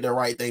their kid the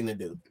right thing to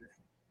do.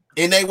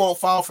 And they won't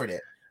fall for that.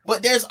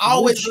 But there's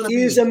always going to be...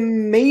 Which is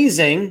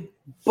amazing,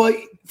 but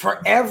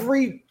for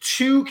every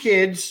 2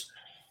 kids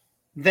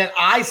that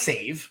I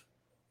save,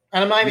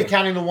 and I'm not even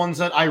counting the ones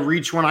that I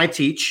reach when I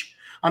teach.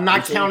 I'm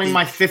not counting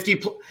my 50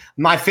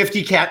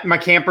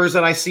 campers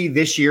that I see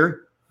this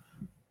year.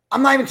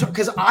 I'm not even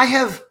because I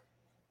have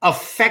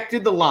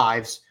affected the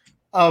lives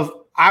of,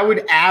 I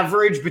would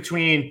average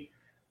between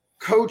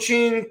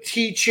coaching,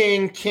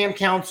 teaching, camp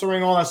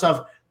counseling, all that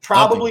stuff,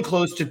 probably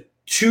close to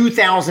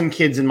 2,000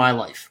 kids in my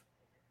life.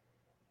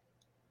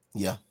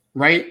 Yeah.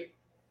 Right?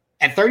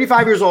 At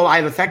 35 years old,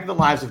 I've affected the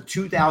lives of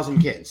 2,000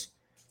 kids.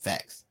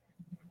 Facts.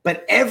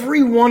 But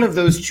every one of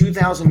those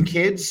 2,000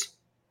 kids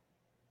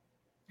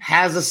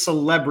has a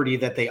celebrity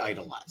that they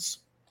idolize.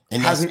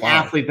 And has an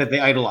athlete that they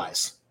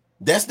idolize.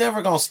 That's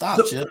never going to stop,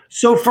 Chip.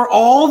 So for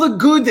all the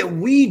good that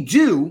we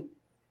do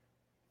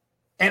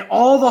and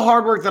all the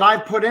hard work that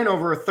I've put in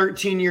over a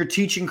 13-year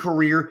teaching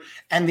career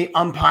and the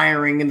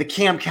umpiring and the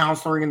camp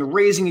counseling and the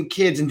raising of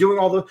kids and doing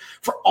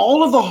for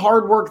all of the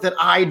hard work that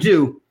I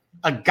do,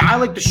 a guy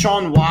like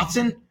Deshaun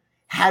Watson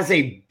has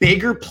a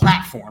bigger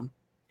platform.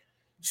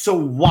 So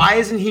why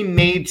isn't he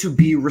made to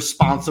be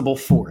responsible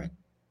for it?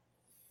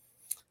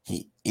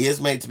 He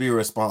is made to be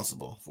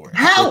responsible for it.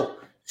 How?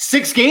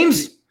 6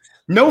 games?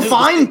 No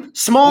fine?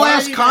 Small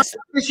ass contract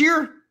this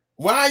year?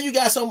 Why you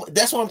got so much?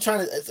 That's what I'm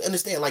trying to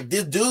understand.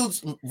 This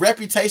dude's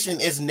reputation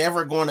is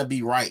never going to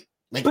be right.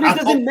 But it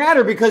doesn't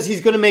matter because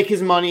he's going to make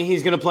his money.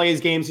 He's going to play his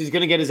games. He's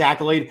going to get his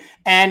accolade.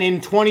 And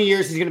in 20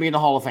 years, he's going to be in the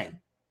Hall of Fame.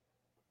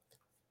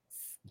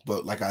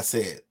 But like I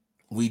said,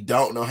 we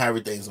don't know how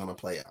everything's going to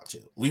play out,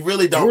 Chip. We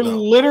really don't know. We're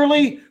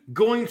literally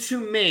going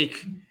to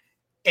make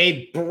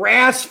a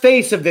brass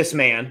face of this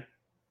man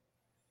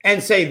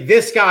and say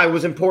this guy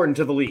was important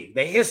to the league,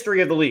 the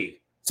history of the league.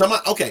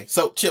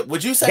 So Chip,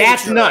 would you say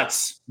that's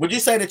nuts? Would you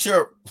say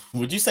you're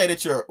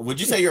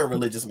a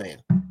religious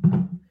man?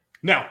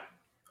 No.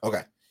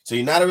 Okay. So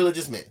you're not a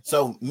religious man.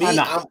 So me,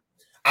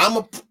 I'm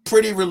a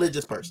pretty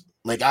religious person.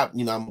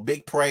 I'm a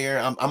big prayer.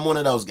 I'm one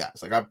of those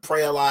guys. I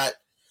pray a lot.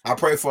 I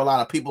pray for a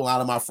lot of people, a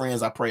lot of my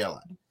friends. I pray a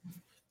lot.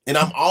 And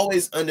I'm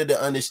always under the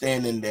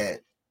understanding that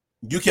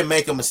you can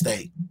make a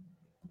mistake.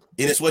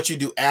 And it's what you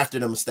do after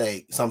the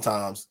mistake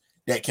sometimes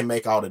that can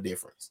make all the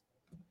difference.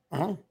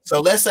 Uh-huh.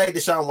 So let's say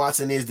Deshaun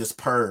Watson is this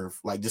perv,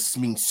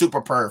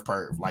 super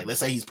perv.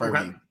 Let's say he's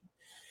pervy. Okay.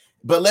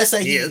 But let's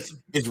say he is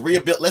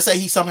let's say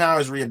he somehow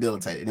is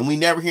rehabilitated, and we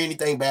never hear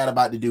anything bad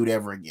about the dude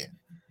ever again.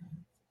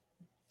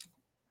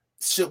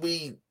 Should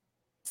we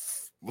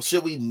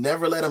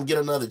never let him get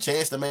another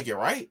chance to make it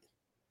right?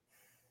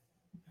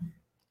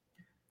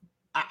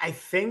 I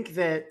think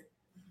that.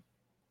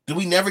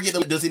 Does he never get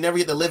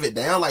to live it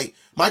down? Like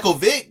Michael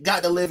Vick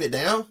got to live it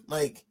down,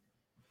 like.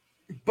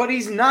 But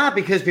he's not,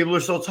 because people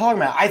are still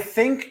talking about it. I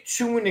think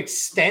to an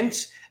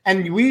extent,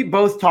 and we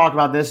both talked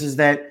about this, is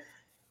that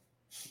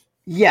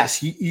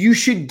yes, you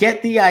should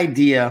get the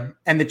idea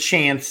and the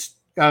chance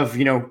of,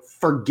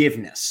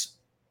 forgiveness.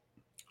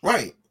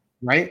 Right.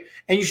 Right.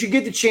 And you should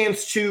get the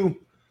chance to,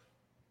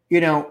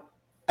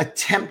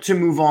 attempt to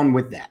move on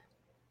with that.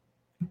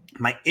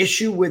 My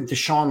issue with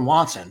Deshaun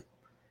Watson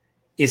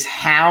is,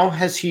 how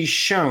has he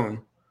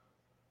shown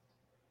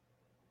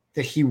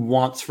that he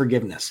wants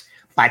forgiveness?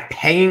 By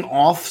paying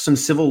off some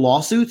civil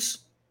lawsuits?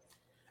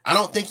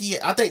 I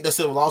think the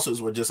civil lawsuits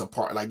were just a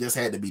part, like this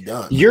had to be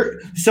done.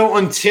 So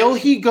until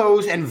he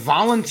goes and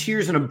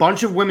volunteers in a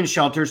bunch of women's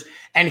shelters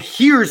and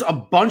hears a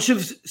bunch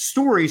of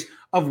stories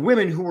of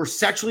women who were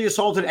sexually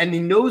assaulted, and he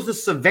knows the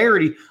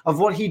severity of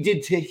what he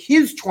did to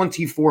his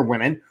 24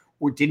 women,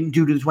 or didn't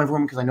do to the 24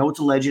 women, because I know it's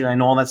alleged and I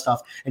know all that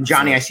stuff. And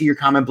Johnny, I see your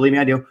comment, believe me,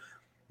 I do.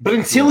 But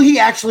until he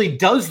actually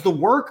does the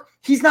work,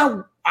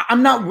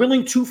 I'm not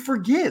willing to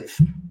forgive.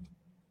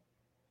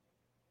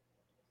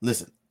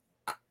 Listen,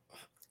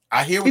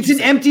 I hear it's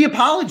an empty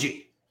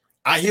apology.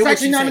 I hear it's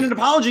actually not an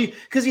apology,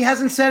 because he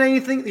hasn't said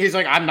anything. He's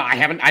like,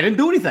 I didn't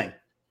do anything.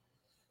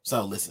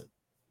 So listen,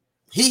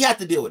 he had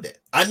to deal with that.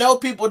 I know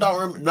people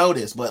don't know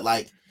this, but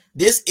like,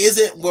 this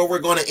isn't where we're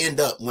going to end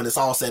up when it's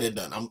all said and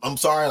done. I'm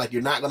sorry, like,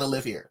 you're not going to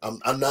live here.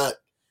 I'm not.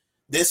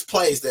 This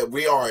place that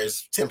we are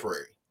is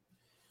temporary.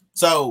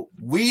 So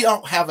we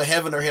don't have a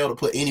heaven or hell to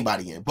put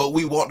anybody in, but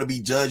we want to be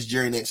judge,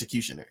 jury, and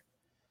executioner.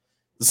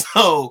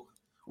 So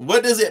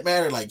what does it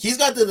matter? Like, he's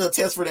got the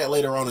test for that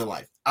later on in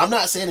life. I'm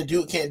not saying the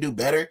dude can't do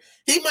better.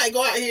 He might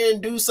go out here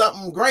and do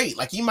something great.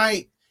 Like, he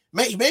might,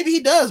 maybe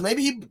he does.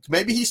 Maybe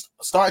he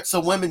starts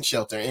a women's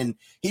shelter and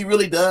he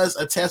really does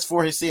attest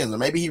for his sins. Or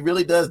maybe he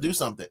really does do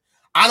something.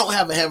 I don't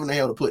have a heaven or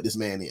hell to put this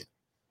man in.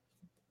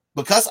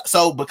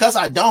 Because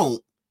I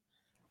don't,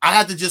 I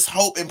have to just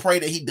hope and pray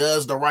that he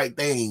does the right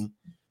thing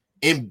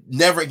and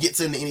never gets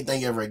into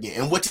anything ever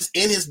again. And what is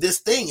in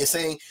this thing is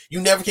saying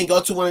you never can go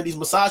to one of these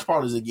massage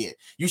parlors again.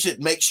 You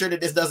should make sure that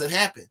this doesn't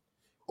happen,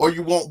 or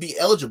you won't be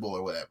eligible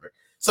or whatever.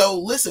 So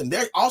listen,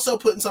 they're also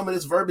putting some of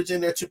this verbiage in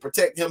there to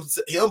protect him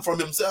from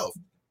himself.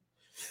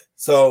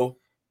 So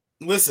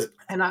listen,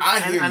 and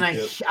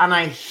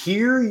I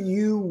hear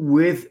you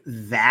with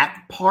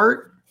that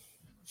part,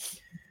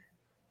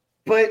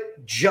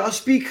 but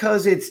just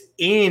because it's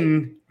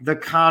in the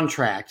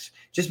contract,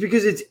 just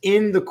because it's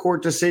in the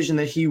court decision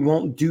that he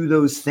won't do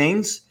those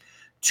things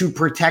to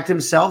protect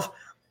himself,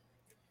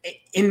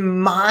 in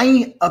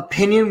my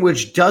opinion,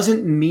 which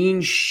doesn't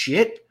mean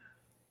shit,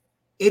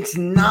 it's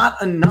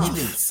not enough. It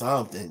means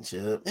something,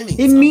 Chip.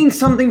 It means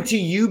something to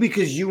you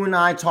because you and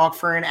I talk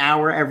for an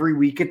hour every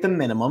week at the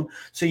minimum.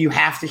 So you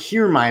have to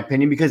hear my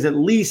opinion, because at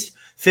least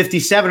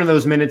 57 of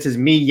those minutes is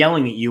me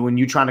yelling at you and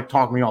you trying to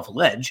talk me off a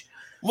ledge.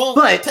 Well,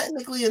 but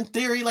technically, in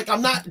theory, like,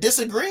 I'm not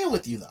disagreeing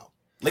with you, though.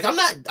 Like, I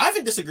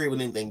haven't disagreed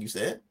with anything you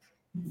said.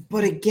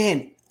 But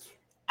again,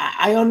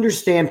 I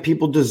understand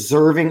people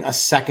deserving a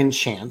second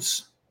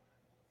chance.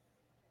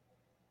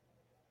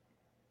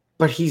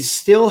 But he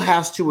still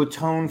has to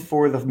atone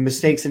for the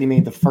mistakes that he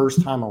made the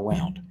first time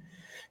around.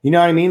 You know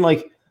what I mean?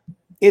 Like,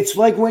 it's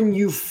like when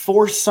you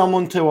force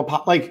someone to,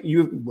 like,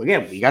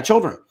 we got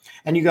children,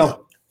 and you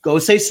go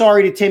say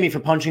sorry to Timmy for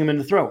punching him in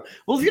the throat.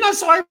 Well, if you're not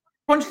sorry for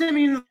punching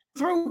Timmy in the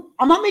throat,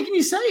 I'm not making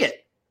you say it.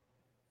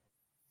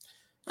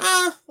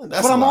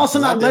 But I'm also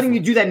not letting you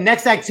do that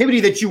next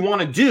activity that you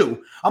want to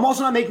do. I'm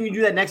also not making you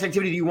do that next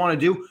activity that you want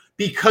to do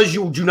because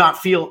you do not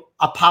feel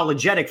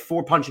apologetic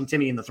for punching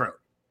Timmy in the throat.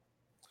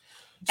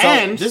 So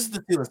and this is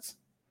the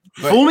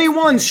fool me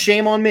once,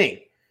 shame on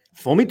me.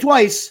 Fool me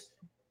twice.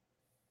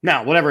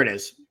 No, whatever it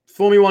is.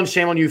 Fool me once,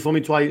 shame on you. Fool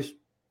me twice,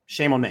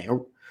 shame on me.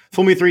 Or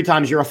fool me 3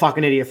 times, you're a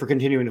fucking idiot for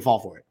continuing to fall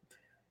for it.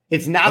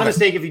 It's not a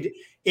mistake if you.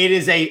 It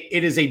is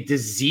a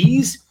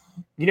disease.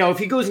 You know, if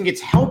he goes and gets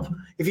help,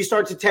 if he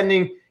starts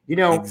attending,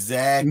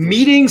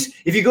 meetings,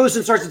 if he goes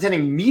and starts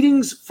attending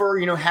meetings for,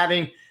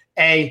 having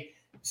a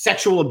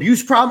sexual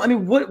abuse problem, I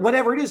mean,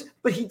 whatever it is,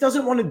 but he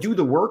doesn't want to do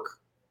the work.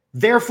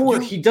 Therefore,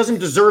 he doesn't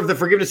deserve the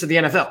forgiveness of the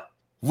NFL.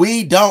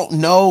 We don't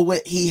know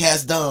what he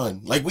has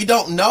done. Like, we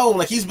don't know.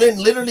 Like, he's been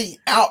literally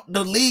out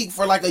the league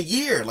for like a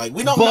year. Like,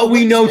 we don't know. But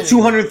we know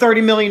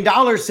 $230 million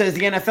says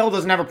the NFL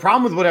doesn't have a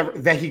problem with whatever,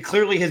 that he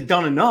clearly has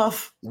done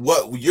enough.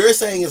 What you're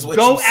saying is what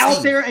go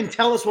out there and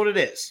tell us what it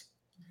is.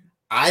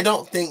 I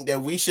don't think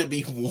that we should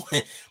be.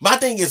 My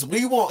thing is,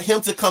 we want him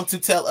to come to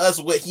tell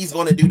us what he's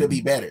going to do to be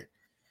better.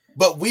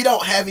 But we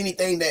don't have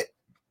anything that,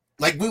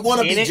 like, we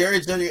want to be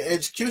judge and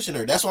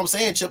executioner. That's what I'm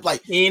saying, Chip.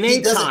 Like, in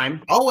a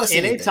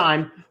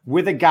time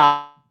with a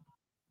guy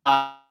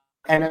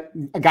and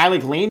a guy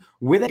like Lane,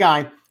 with a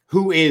guy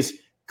who is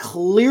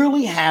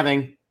clearly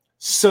having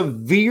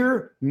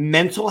severe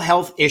mental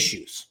health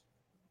issues,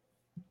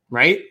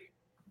 right?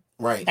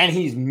 Right. And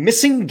he's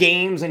missing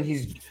games, and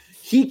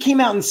he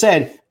came out and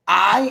said,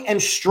 I am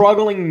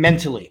struggling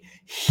mentally.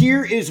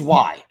 Here is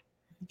why.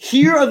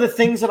 Here are the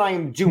things that I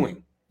am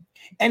doing.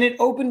 And it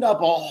opened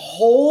up a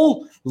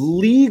whole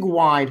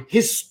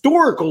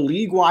historical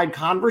league-wide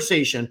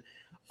conversation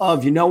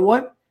of, you know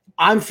what?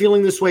 I'm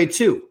feeling this way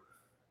too.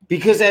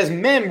 Because as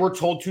men, we're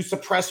told to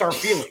suppress our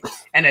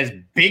feelings. And as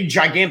big,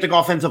 gigantic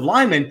offensive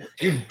linemen,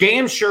 you're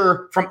damn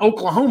sure from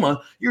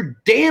Oklahoma, you're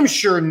damn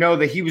sure know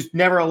that he was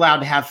never allowed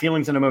to have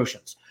feelings and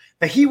emotions.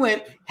 That he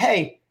went,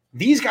 hey,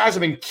 these guys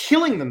have been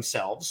killing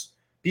themselves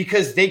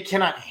because they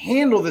cannot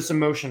handle this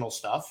emotional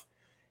stuff.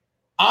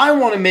 I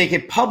want to make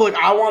it public.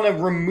 I want to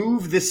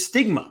remove this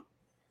stigma.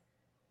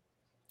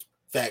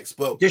 Facts.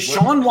 But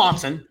Deshaun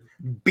Watson,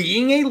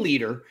 being a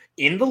leader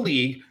in the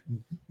league,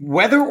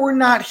 whether or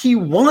not he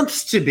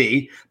wants to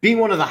be, being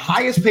one of the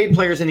highest paid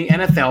players in the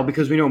NFL,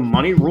 because we know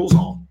money rules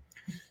all,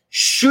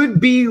 should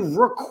be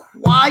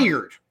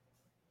required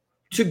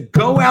to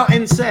go out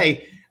and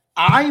say,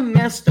 I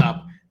messed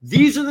up.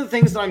 These are the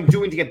things that I'm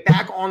doing to get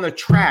back on the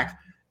track,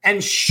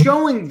 and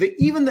showing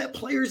even the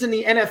players in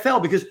the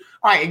NFL, because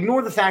all right,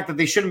 ignore the fact that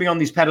they shouldn't be on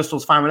these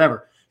pedestals, fine,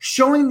 whatever.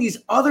 Showing these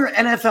other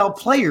NFL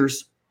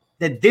players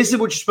that this is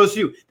what you're supposed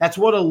to do. That's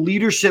what a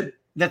leader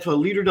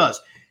does.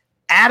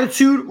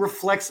 Attitude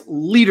reflects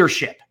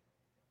leadership.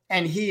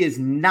 And he is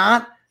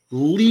not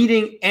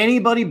leading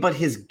anybody but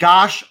his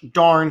gosh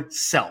darn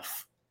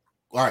self.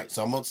 All right,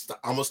 so I'm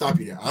gonna stop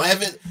you there. I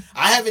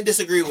haven't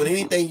disagreed with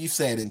anything you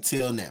said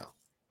until now.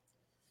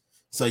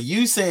 So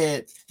you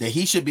said that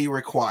he should be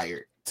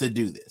required to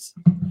do this,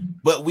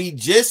 but we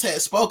just had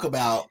spoke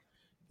about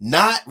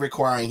not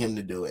requiring him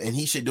to do it, and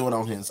he should do it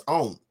on his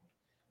own.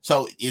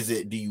 So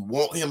do you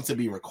want him to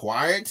be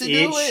required to do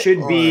it? It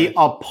should be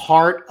a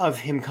part of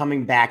him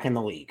coming back in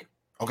the league.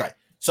 Okay.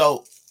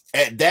 So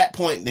at that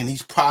point, then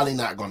he's probably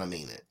not going to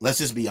mean it. Let's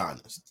just be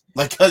honest.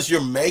 Like, because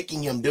you're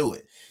making him do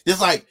it.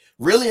 It's like,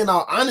 really, in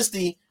all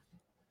honesty,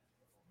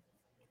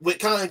 with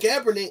Colin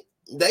Kaepernick,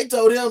 they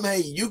told him,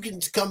 hey, you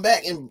can come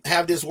back and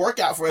have this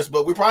workout for us,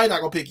 but we're probably not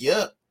going to pick you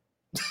up.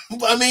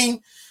 I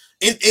mean,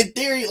 in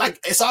theory, like,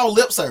 it's all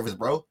lip service,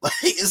 bro. Like,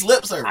 it's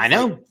lip service. I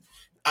know.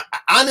 Like,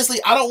 honestly,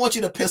 I don't want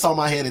you to piss on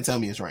my head and tell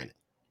me it's raining.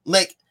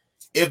 Like,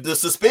 if the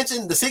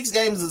suspension, the 6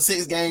 games is the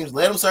 6 games,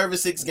 let him serve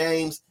his 6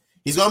 games.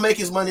 He's going to make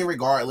his money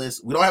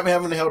regardless. We don't have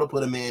him in the hell to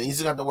put him in. He's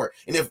just going to have to work.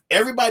 And if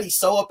everybody's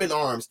so up in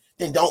arms,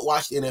 then don't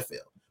watch the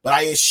NFL. But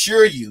I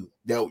assure you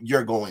that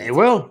you're going. They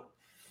will.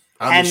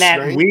 And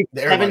that week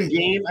 7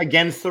 game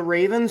against the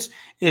Ravens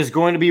is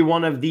going to be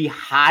one of the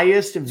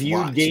highest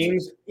viewed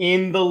games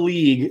in the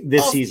league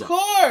this season. Of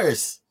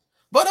course.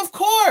 But of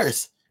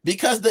course,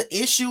 because the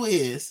issue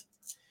is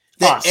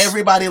that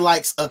everybody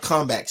likes a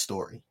comeback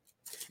story.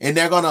 And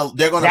they're gonna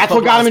that's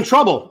what got him in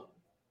trouble.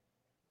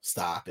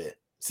 Stop it.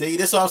 See,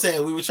 this is what I'm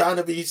saying. We were trying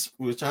to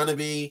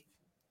be,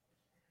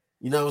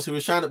 you know,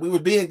 we were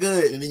being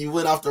good, and then you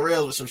went off the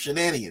rails with some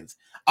shenanigans.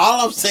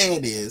 All I'm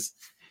saying is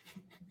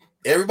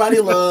everybody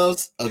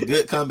loves a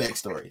good comeback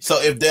story. So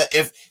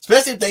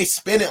especially if they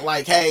spin it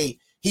like, hey,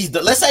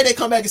 let's say they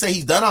come back and say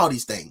he's done all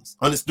these things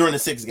during the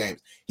 6 games.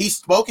 He's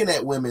spoken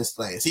at women's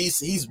things.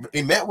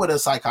 He met with a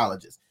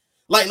psychologist.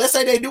 Like, let's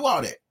say they do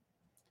all that.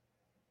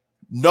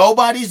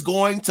 Nobody's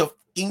going to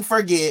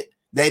forget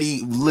that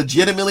he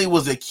legitimately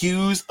was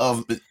accused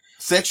of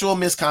sexual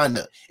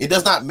misconduct. It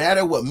does not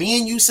matter what me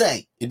and you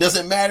say. It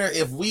doesn't matter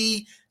if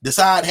we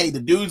decide, hey, the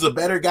dude's a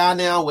better guy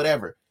now,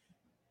 whatever.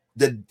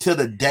 Till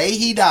the day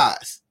he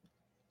dies,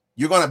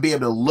 you're going to be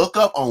able to look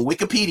up on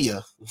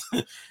Wikipedia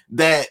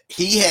that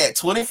he had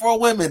 24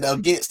 women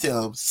against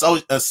him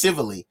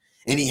civilly,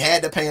 and he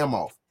had to pay them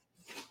off.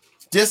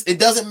 It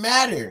doesn't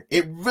matter.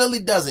 It really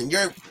doesn't.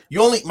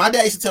 My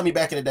dad used to tell me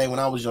back in the day when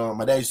I was young,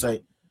 my dad used to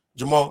say,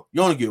 Jamal,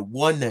 you only get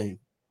one name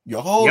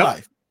your whole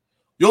life.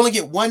 You only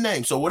get one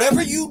name. So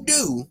whatever you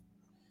do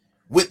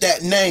with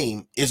that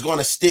name is going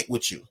to stick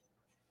with you.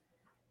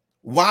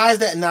 Why is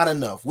that not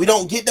enough? We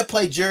don't get to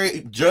play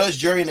judge,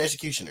 jury, and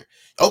executioner.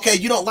 Okay,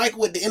 you don't like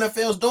what the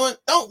NFL's doing?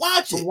 Don't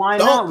watch it. Why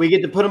not? We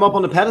get to put them up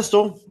on the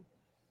pedestal.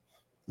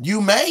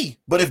 You may,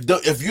 but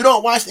if you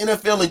don't watch the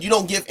NFL and you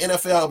don't give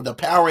NFL the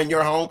power in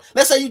your home,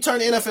 let's say you turn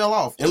the NFL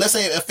off, and let's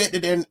say it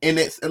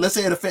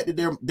affected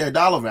their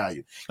dollar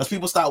value because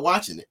people start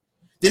watching it,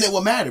 then it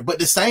will matter. But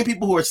the same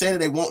people who are saying that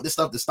they want this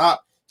stuff to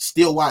stop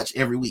still watch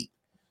every week,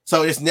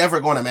 so it's never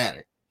going to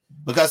matter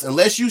because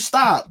unless you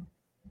stop,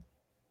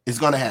 it's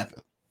going to happen.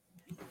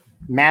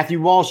 Matthew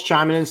Walsh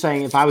chiming in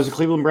saying, if I was a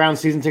Cleveland Browns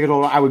season ticket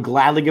holder, I would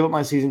gladly give up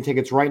my season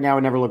tickets right now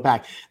and never look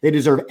back. They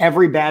deserve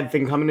every bad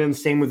thing coming in.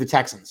 Same with the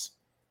Texans.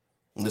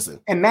 Listen,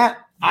 and Matt,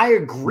 I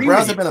agree. The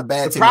Browns have been a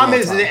bad team. The problem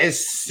is that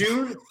as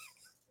soon,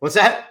 what's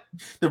that?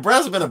 The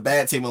Browns have been a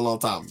bad team a long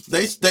time.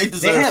 They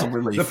deserve some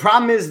relief. The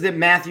problem is that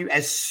Matthew,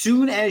 as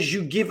soon as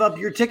you give up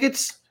your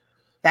tickets,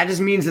 that just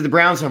means that the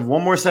Browns have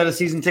one more set of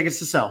season tickets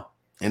to sell,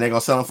 and they're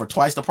gonna sell them for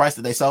twice the price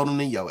that they sold them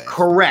in your ass.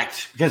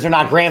 Correct, because they're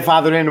not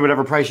grandfathered into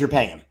whatever price you're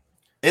paying.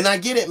 And I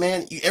get it,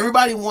 man.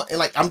 Everybody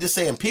like I'm just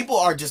saying, people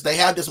are just, they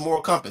have this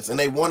moral compass and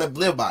they want to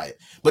live by it.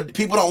 But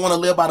people don't want to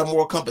live by the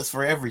moral compass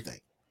for everything.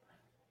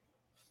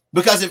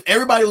 Because if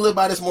everybody would live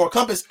by this moral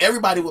compass,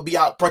 everybody would be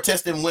out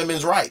protesting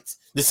women's rights.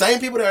 The same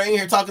people that are in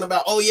here talking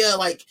about, oh yeah,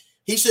 like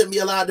he shouldn't be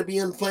allowed to be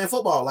in playing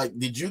football. Like,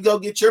 did you go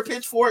get your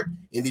pitchfork?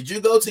 And did you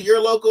go to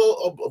your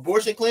local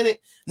abortion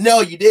clinic?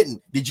 No, you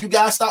didn't. Did you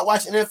guys stop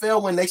watching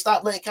NFL when they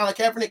stopped letting Colin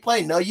Kaepernick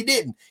play? No, you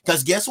didn't.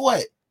 Because guess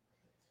what?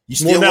 You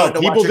still wanted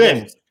to watch your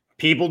games.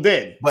 People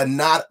did. But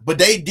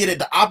they did it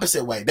the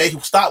opposite way. They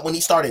stopped when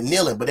he started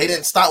kneeling, but they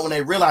didn't stop when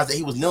they realized that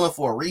he was kneeling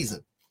for a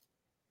reason.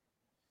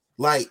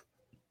 Like,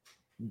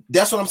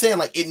 that's what I'm saying.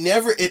 Like,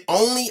 it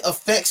only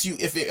affects you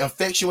if it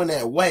affects you in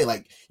that way.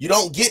 Like, you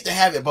don't get to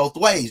have it both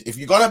ways. If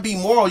you're going to be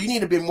moral, you need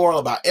to be moral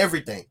about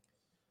everything.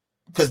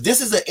 Because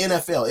this is the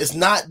NFL. It's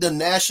not the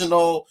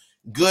National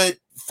Good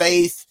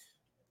Faith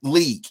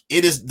League.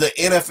 It is the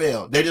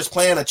NFL. They're just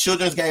playing a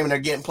children's game and they're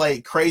getting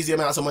paid crazy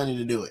amounts of money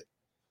to do it.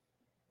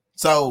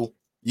 So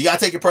you got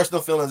to take your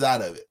personal feelings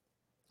out of it,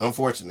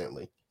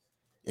 unfortunately.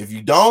 If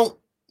you don't,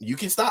 you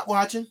can stop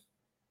watching.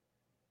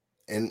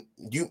 And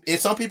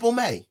some people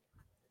may.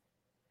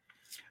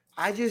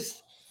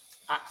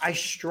 I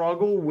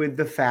struggle with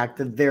the fact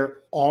that there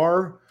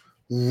are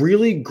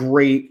really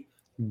great,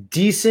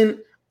 decent,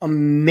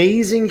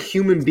 amazing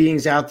human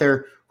beings out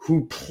there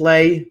who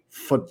play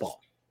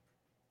football.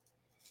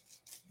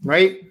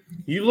 Right?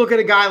 You look at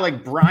a guy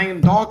like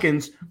Brian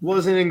Dawkins,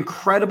 was an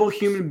incredible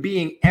human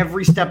being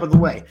every step of the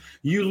way.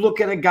 You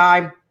look at a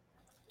guy,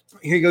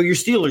 here you go, your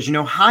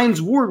Steelers,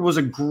 Hines Ward was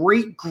a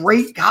great,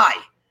 great guy.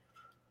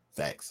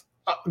 Thanks.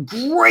 A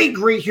great,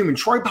 great human.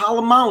 Troy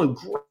Polamalu,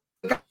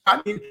 great.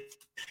 I mean,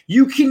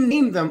 you can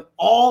name them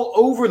all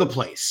over the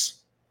place,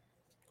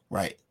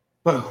 right?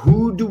 But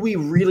who do we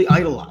really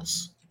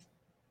idolize?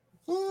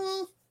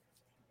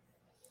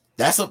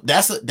 That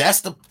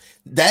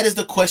is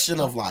the question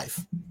of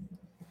life.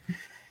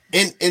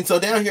 And so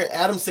down here,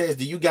 Adam says,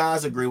 "Do you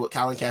guys agree with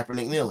Colin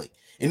Kaepernick kneeling?"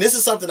 And this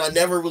is something I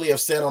never really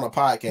have said on a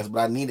podcast, but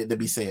I needed to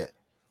be said.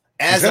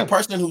 As a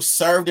person who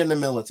served in the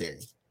military,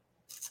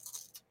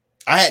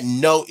 I had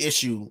no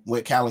issue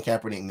with Colin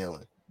Kaepernick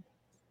kneeling.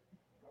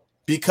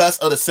 Because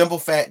of the simple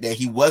fact that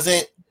he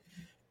wasn't,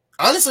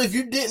 honestly, if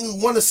you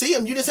didn't want to see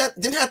him, you just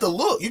didn't have to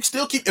look. You could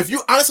still if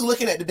you're honestly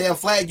looking at the damn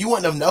flag, you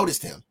wouldn't have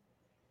noticed him.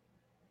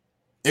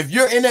 If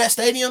you're in that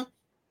stadium,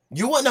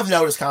 you wouldn't have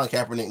noticed Colin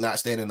Kaepernick not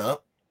standing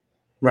up.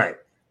 Right.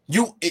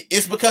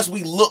 It's because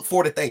we look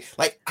for the thing.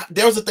 Like,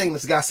 there was a thing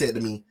this guy said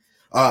to me.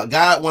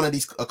 Guy at one of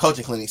these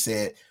coaching clinics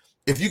said,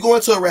 if you go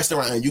into a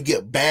restaurant and you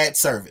get bad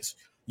service,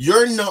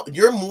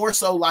 you're more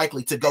so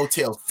likely to go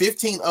tell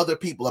 15 other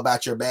people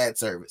about your bad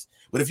service.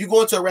 But if you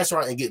go into a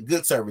restaurant and get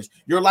good service,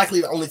 you're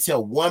likely to only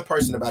tell one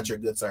person about your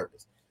good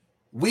service.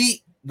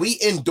 We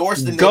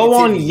endorse the Go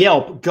on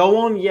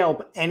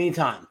Yelp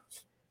anytime.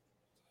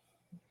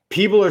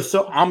 People are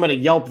I'm going to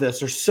Yelp this.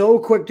 They're so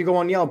quick to go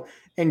on Yelp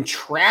and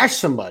trash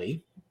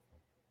somebody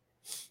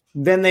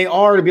than they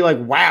are to be like,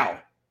 wow,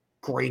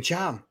 great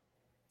job.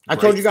 I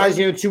told you guys,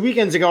 2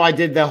 weekends ago, I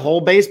did the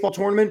whole baseball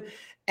tournament,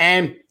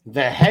 and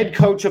the head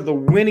coach of the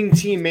winning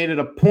team made it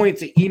a point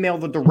to email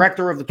the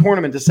director of the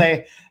tournament to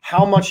say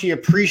how much he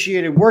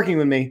appreciated working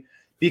with me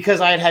because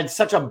I had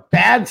such a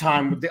bad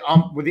time with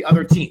the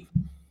other team.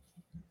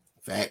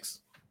 Facts.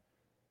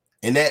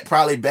 And that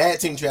probably bad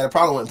team you had a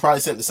problem with probably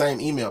sent the same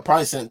email,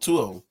 probably sent two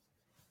of them.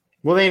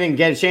 Well, they didn't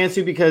get a chance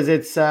to because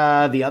it's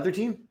the other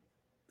team.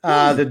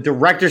 The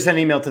director sent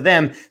an email to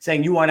them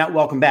saying, you are not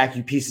welcome back,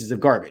 you pieces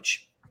of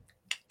garbage.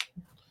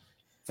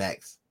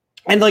 Facts.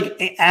 And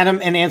like Adam,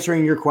 and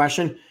answering your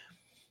question,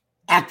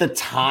 at the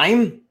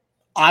time,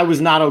 I was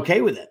not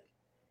okay with it.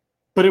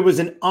 But it was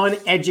an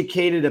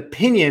uneducated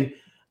opinion.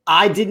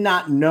 I did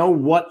not know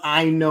what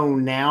I know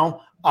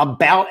now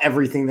about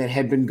everything that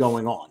had been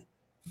going on.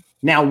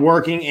 Now,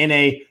 working in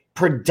a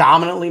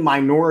predominantly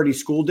minority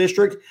school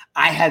district,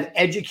 I had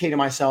educated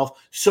myself,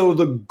 so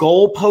the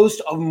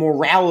goalpost of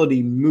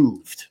morality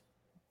moved.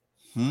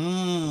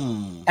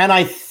 And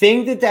I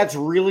think that that's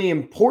really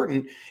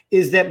important,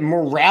 is that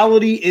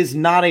morality is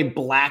not a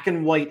black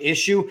and white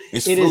issue.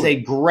 It is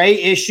a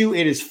gray issue.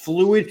 It is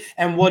fluid.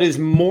 And what is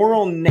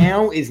moral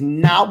now is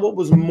not what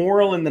was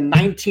moral in the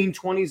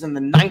 1920s and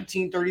the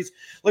 1930s.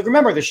 Like,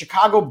 remember, the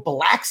Chicago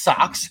Black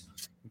Sox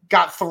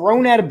got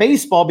thrown out of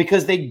baseball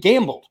because they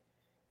gambled.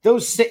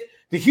 The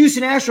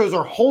Houston Astros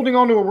are holding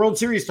on to a World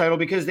Series title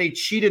because they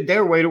cheated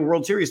their way to a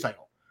World Series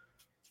title.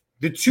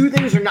 The two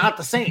things are not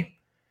the same.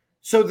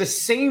 So the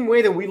same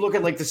way that we look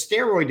at like the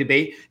steroid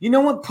debate, you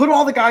know what? Put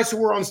all the guys who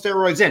were on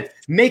steroids in.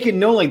 Make it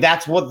known like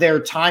that's what their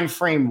time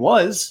frame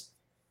was.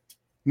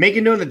 Make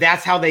it known that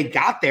that's how they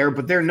got there,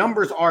 but their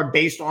numbers are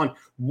based on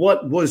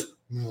what was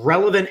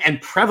relevant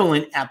and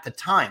prevalent at the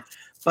time.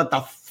 But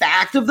the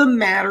fact of the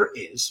matter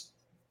is,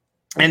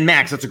 and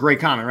Max, that's a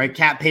great comment, right?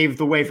 Cat paved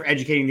the way for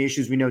educating the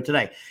issues we know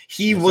today.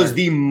 He was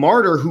the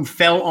martyr who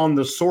fell on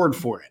the sword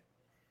for it.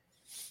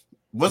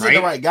 Wasn't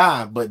the right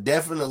guy, but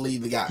definitely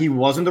the guy. He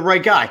wasn't the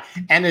right guy.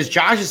 And as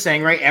Josh is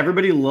saying, right,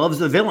 everybody loves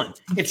the villain.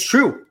 It's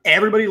true.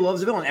 Everybody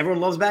loves the villain.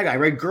 Everyone loves the bad guy,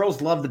 right?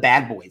 Girls love the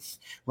bad boys,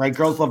 right?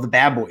 Girls love the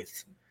bad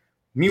boys.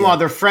 Meanwhile,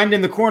 their friend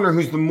in the corner,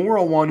 who's the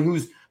moral one,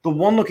 who's the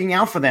one looking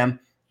out for them,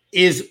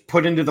 is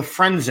put into the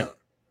friend zone.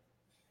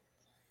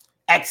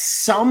 At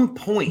some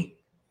point,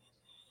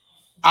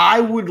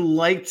 I would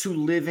like to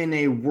live in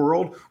a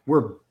world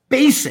where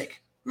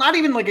basic, not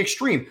even like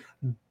extreme,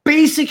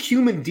 basic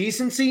human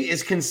decency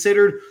is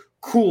considered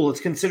cool. It's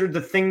considered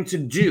the thing to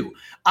do.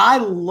 I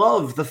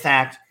love the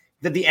fact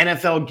that the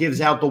NFL gives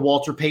out the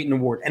Walter Payton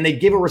Award and they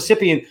give a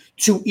recipient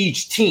to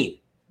each team.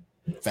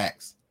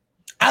 Facts.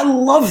 I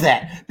love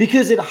that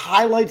because it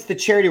highlights the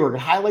charity work. It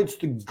highlights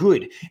the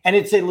good. And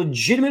it's a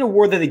legitimate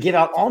award that they give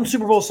out on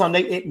Super Bowl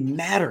Sunday. It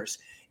matters.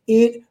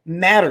 It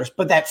matters.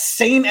 But that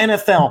same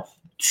NFL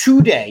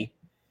today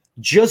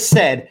just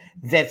said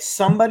that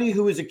somebody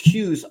who is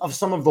accused of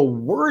some of the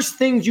worst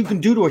things you can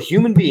do to a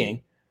human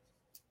being,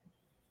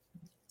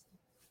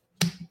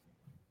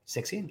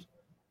 6 games.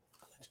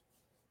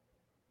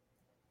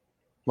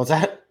 What's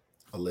that?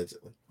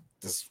 Allegedly.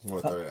 Just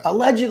want to throw that out.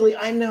 Allegedly,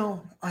 I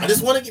know. I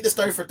just want to get this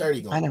 30 for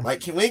 30 going. I know. Like,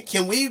 can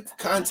we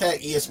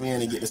contact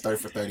ESPN and get this 30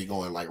 for 30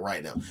 going like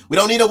right now? We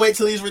don't need to wait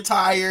till he's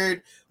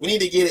retired. We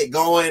need to get it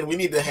going. We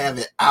need to have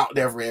it out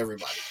there for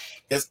everybody.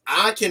 Because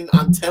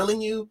I'm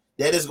telling you,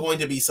 that is going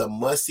to be some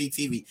must-see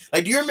TV.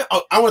 Like, do you remember?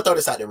 Oh, I want to throw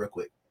this out there real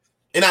quick.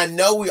 And I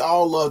know we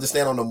all love to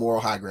stand on the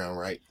moral high ground,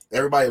 right?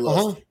 Everybody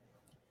loves it.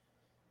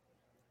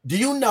 Do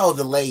you know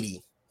the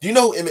lady? Do you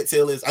know who Emmett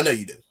Till is? I know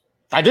you do.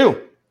 I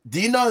do. Do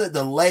you know that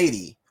the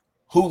lady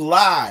who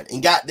lied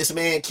and got this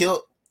man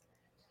killed,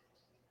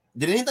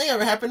 did anything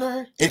ever happen to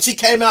her? And she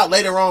came out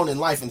later on in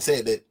life and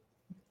said that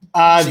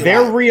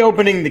they're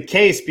reopening the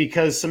case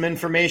because some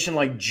information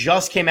like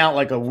just came out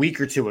like a week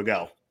or two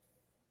ago.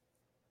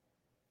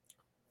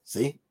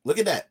 See, look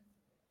at that.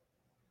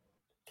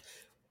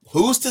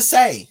 Who's to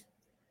say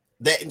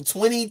that in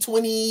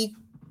 2020,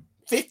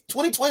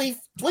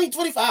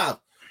 2025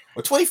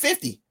 or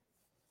 2050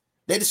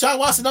 that Deshaun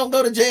Watson don't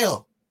go to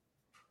jail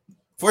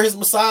for his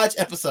massage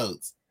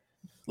episodes?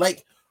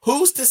 Like,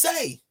 who's to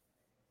say?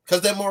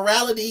 Because that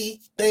morality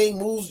thing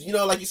moves,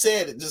 like you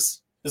said, it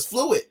just is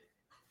fluid.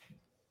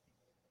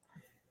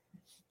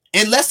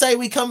 And let's say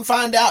we come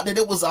find out that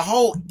it was a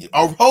whole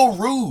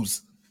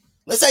ruse.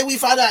 Let's say we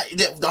find out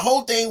that the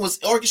whole thing was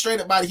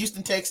orchestrated by the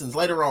Houston Texans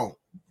later on.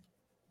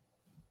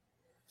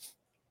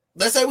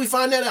 Let's say we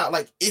find that out.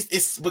 Like,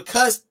 it's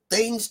because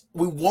things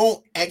we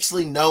won't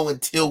actually know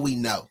until we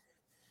know.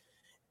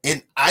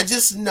 And I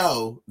just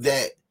know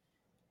that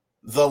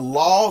the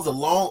law, the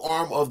long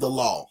arm of the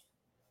law,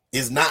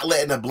 is not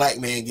letting a black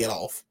man get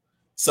off.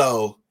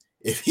 So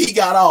if he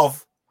got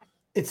off,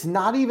 it's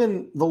not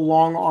even the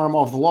long arm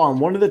of the law.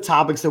 And one of the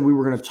topics that we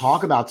were going to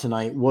talk about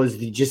tonight was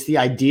just the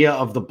idea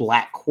of the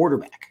black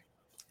quarterback.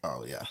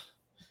 Oh yeah,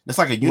 that's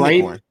like a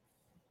unicorn. Right?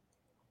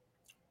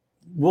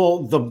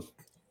 Well,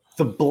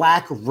 the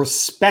black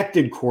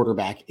respected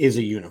quarterback is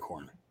a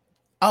unicorn.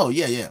 Oh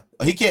yeah.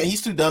 He can't.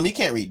 He's too dumb. He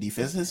can't read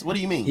defenses. What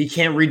do you mean? He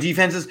can't read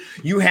defenses.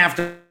 You have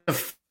to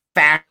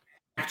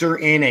factor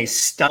in a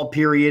stall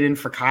period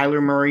for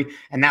Kyler Murray,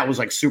 and that was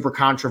like super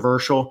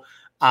controversial.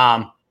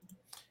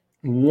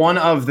 One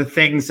of the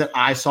things that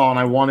I saw, and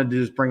I wanted to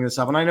just bring this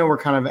up, and I know we're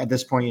kind of at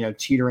this point,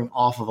 teetering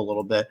off of a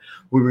little bit,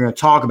 we were going to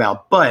talk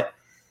about, but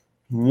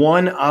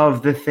one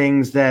of the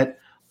things that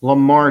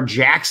Lamar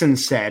Jackson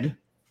said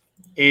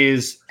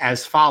is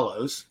as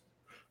follows.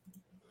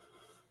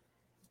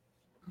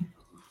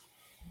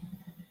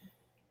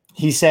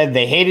 He said,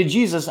 they hated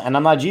Jesus, and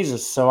I'm not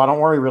Jesus, so I don't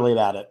worry really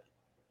about it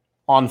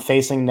on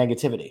facing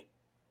negativity.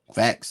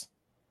 Facts.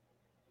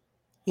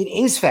 It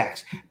is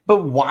facts.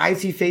 But why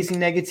is he facing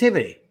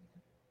negativity?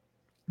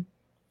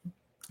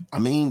 I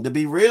mean, to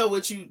be real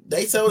with you,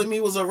 they told him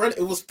it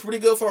was pretty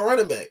good for a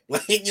running back.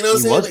 Like, what I'm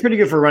saying? He was pretty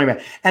good for a running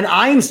back. And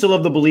I am still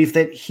of the belief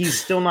that he's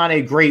still not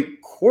a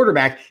great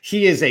quarterback.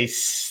 He is a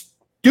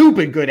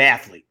stupid good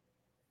athlete.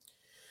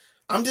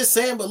 I'm just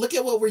saying, but look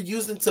at what we're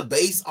using to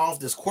base off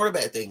this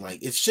quarterback thing.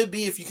 Like, it should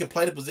be if you can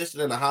play the position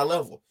at a high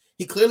level.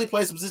 He clearly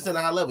plays the position at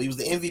a high level. He was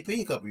the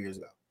MVP a couple years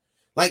ago.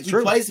 Like, he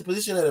plays the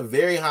position at a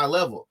very high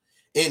level.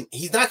 And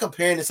he's not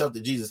comparing himself to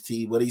Jesus,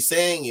 T. What he's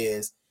saying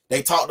is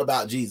they talked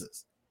about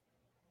Jesus.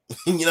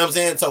 You know what I'm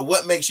saying? So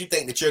what makes you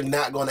think that you're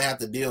not going to have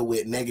to deal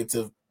with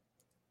negative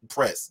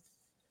press?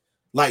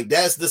 Like,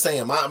 that's the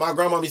saying. My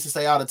grandma used to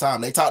say all the time,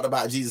 they talked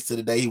about Jesus to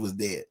the day he was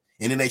dead.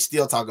 And then they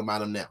still talk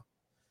about him now.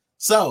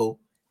 So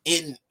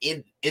in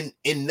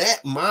that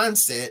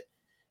mindset,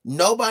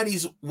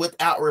 nobody's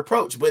without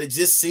reproach. But it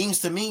just seems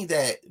to me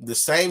that the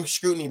same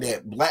scrutiny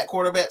that black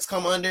quarterbacks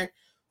come under,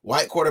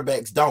 white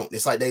quarterbacks don't.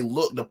 It's like they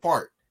look the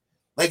part.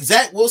 Like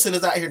Zach Wilson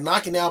is out here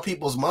knocking down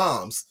people's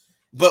moms,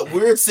 but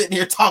we're sitting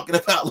here talking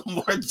about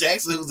Lamar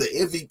Jackson, who's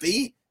an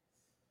MVP,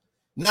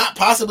 not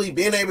possibly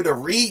being able to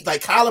read.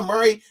 Like Kyler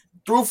Murray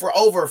threw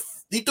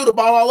the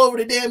ball all over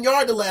the damn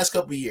yard the last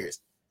couple of years.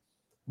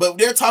 But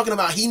they're talking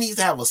about he needs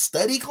to have a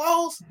study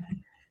clause.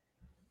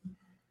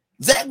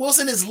 Zach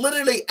Wilson is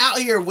literally out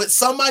here with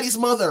somebody's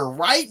mother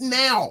right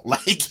now.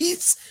 Like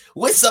he's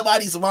with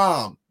somebody's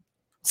mom,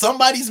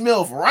 somebody's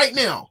MILF right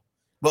now.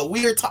 But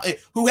we are talking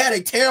who had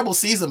a terrible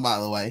season, by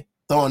the way,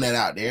 throwing that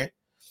out there.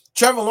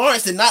 Trevor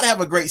Lawrence did not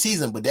have a great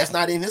season, but that's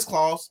not in his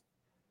clause.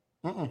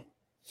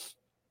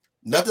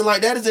 Nothing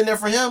like that is in there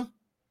for him.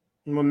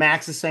 And what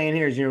Max is saying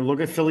here is,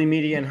 look at Philly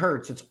media and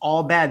Hurts. It's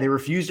all bad. They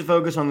refuse to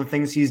focus on the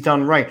things he's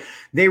done right.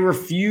 They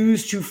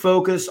refuse to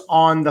focus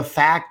on the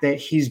fact that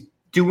he's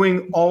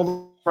doing all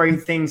the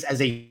right things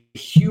as a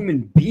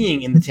human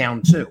being in the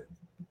town too.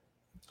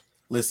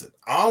 Listen,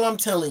 all I'm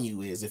telling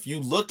you is if you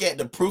look at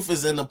the proof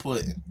is in the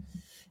pudding,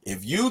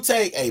 if you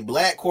take a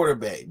black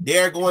quarterback,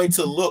 they're going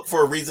to look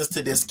for reasons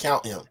to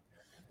discount him.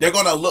 They're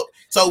going to look.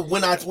 So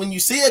when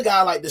you see a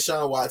guy like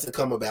Deshaun Watson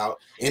come about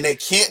and they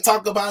can't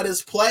talk about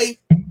his play,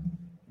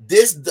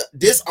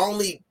 this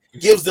only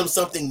gives them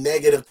something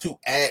negative to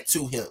add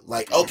to him.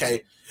 Like,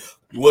 okay,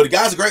 well, the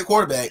guy's a great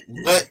quarterback,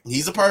 but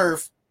he's a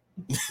perv.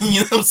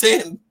 You know what I'm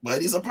saying?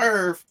 But he's a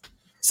perv.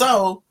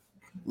 So,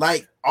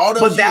 like, all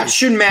those. But that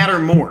should matter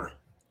more.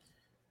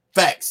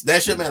 Facts.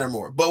 That should matter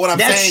more. But what I'm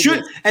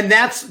saying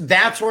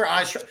that's where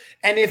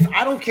and if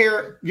I don't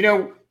care,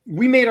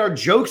 we made our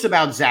jokes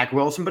about Zach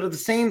Wilson, but at the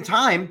same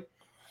time,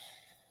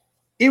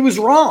 it was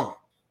wrong.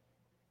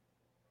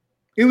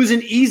 It was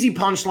an easy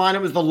punchline.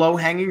 It was the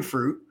low-hanging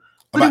fruit,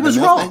 but it was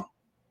wrong.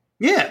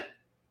 Yeah.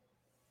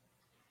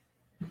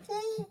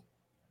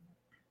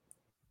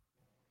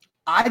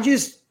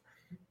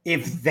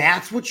 If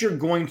that's what you're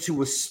going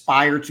to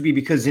aspire to be,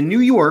 because in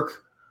New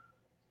York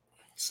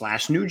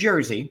 / New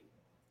Jersey,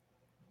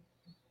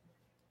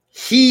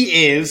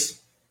 he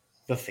is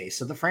the face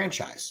of the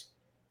franchise.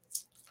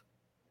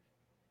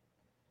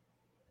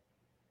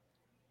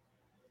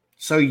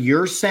 So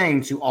you're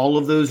saying to all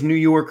of those New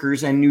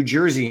Yorkers and New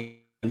Jerseyans,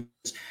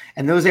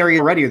 and those areas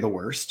already are the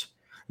worst,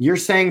 you're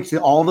saying to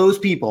all those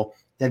people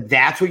that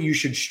that's what you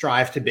should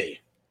strive to be.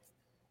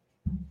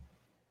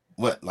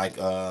 What, like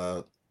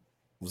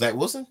Zach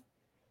Wilson?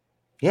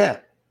 Yeah.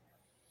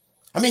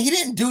 I mean, he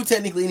didn't do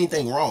technically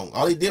anything wrong.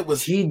 All he did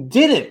was He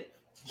didn't.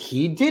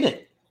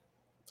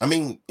 I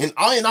mean, in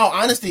all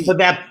honesty, But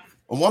that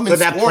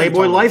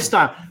Playboy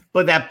lifestyle.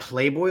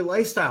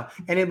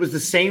 And it was the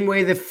same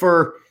way that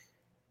for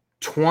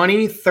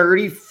 20,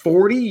 30,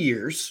 40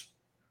 years,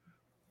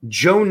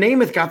 Joe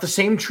Namath got the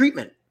same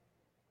treatment.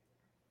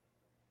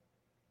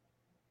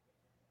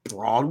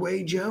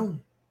 Broadway Joe.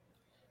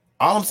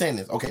 All I'm saying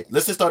is, okay,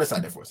 let's just start this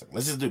out there for a second.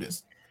 Let's just do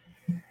this.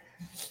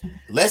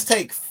 Let's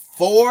take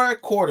 4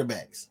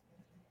 quarterbacks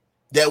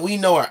that we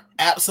know are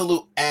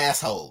absolute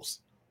assholes.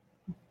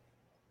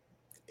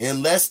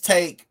 And let's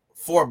take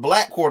 4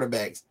 black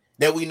quarterbacks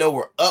that we know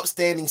were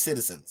upstanding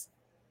citizens.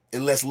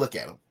 And let's look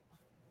at them.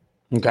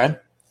 Okay.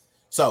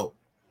 So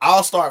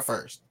I'll start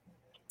first.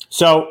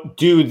 So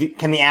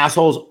can the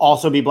assholes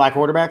also be black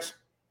quarterbacks?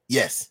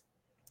 Yes.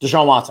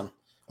 Deshaun Watson.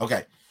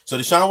 Okay. So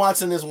Deshaun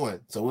Watson is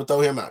one. So we'll throw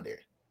him out there.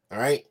 All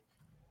right.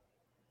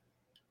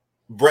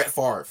 Brett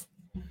Favre.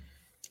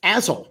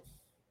 Asshole.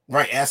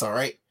 Right. Asshole,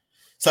 right?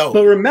 So,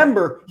 but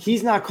remember,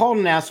 he's not called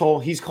an asshole.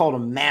 He's called a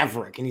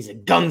maverick, and he's a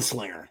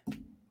gunslinger.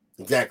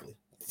 Exactly.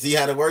 See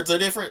how the words are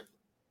different?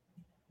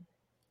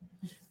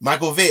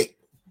 Michael Vick.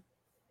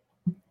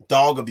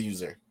 Dog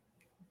abuser.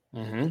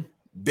 Mm-hmm.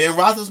 Ben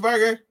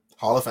Roethlisberger.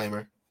 Hall of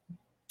Famer.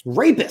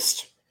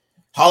 Rapist.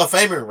 Hall of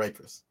Famer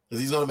rapist.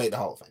 Because he's going to make the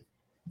Hall of Fame.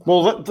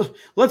 Well,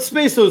 let's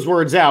space those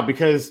words out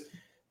because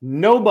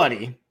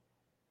nobody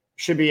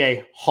should be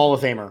a Hall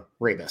of Famer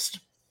rapist.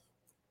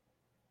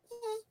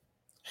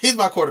 He's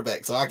my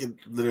quarterback, so I can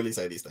literally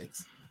say these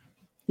things.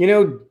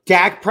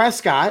 Dak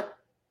Prescott.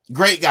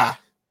 Great guy.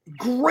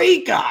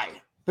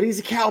 But he's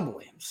a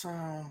Cowboy. So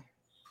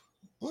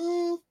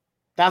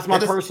that's my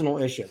personal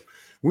issue.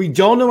 We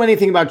don't know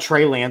anything about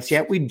Trey Lance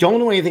yet. We don't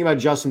know anything about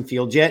Justin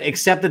Fields yet,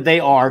 except that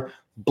they are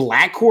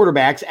black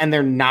quarterbacks and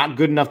they're not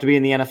good enough to be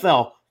in the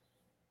NFL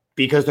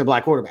because they're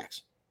black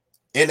quarterbacks.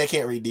 And they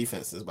can't read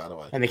defenses, by the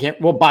way. And they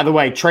can't. Well, by the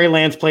way, Trey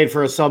Lance played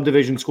for a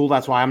subdivision school.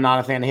 That's why I'm not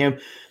a fan of him.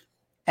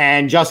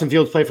 And Justin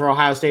Fields played for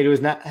Ohio State.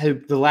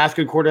 The last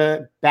good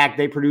quarterback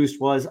they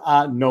produced was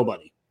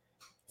nobody.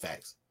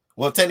 Facts.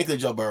 Well, technically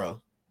Joe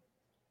Burrow.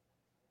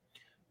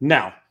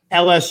 No,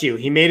 LSU.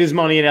 He made his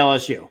money at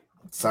LSU.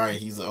 Sorry,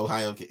 he's an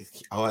Ohio kid.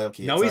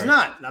 No, sorry. He's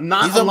not.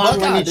 He's a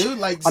Buckeye,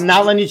 dude. I'm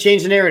not letting you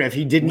change the narrative.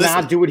 He did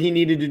not do what he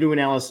needed to do in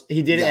LSU.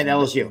 He did it at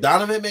LSU.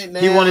 Donovan McNabb.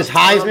 He won his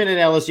Heisman at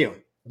LSU.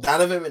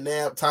 Donovan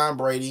McNabb, Tom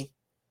Brady.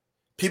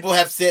 People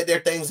have said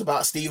their things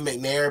about Steve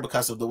McNair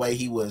because of the way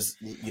he was,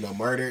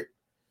 murdered.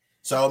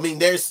 So, I mean,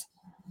 there's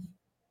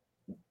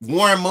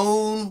Warren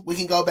Moon. We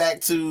can go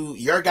back to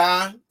your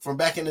guy from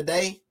back in the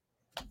day.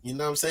 You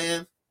know what I'm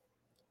saying?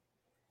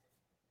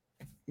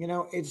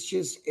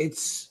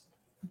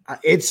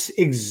 It's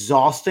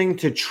exhausting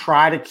to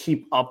try to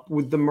keep up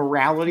with the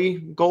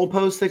morality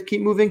goalposts that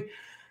keep moving.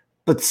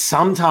 But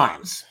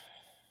sometimes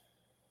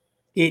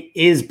it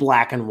is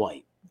black and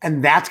white.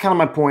 And that's kind of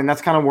my point.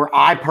 That's kind of where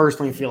I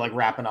personally feel like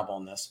wrapping up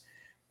on this.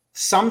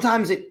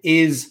 sometimes it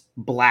is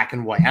black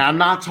and white. And I'm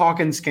not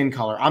talking skin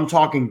color. I'm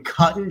talking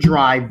cut and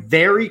dry,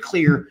 very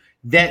clear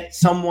that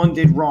someone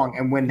did wrong.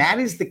 And when that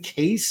is the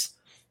case,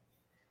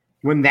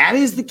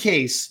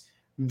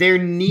 there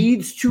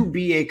needs to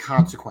be a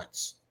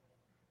consequence.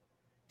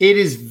 It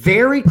is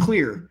very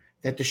clear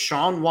that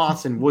Deshaun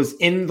Watson was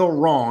in the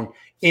wrong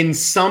in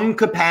some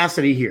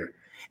capacity here.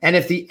 And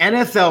if the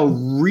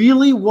NFL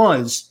really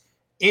was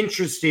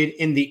interested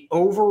in the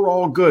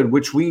overall good,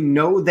 which we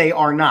know they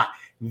are not,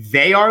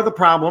 they are the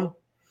problem.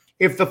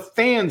 If the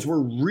fans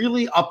were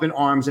really up in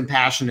arms and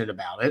passionate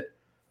about it,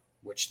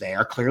 which they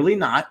are clearly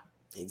not,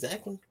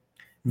 exactly,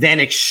 then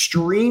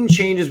extreme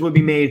changes would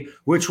be made,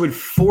 which would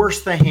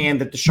force the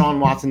hand that Deshaun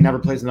Watson never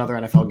plays another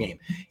NFL game.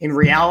 In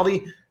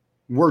reality,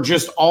 we're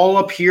just all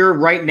up here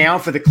right now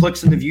for the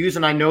clicks and the views,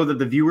 and I know that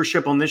the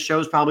viewership on this show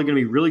is probably going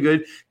to be really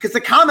good because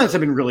the comments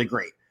have been really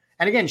great.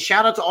 And again,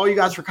 shout out to all you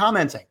guys for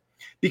commenting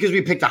because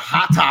we picked a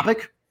hot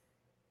topic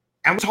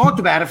and we talked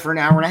about it for an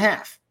hour and a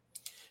half.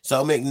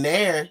 So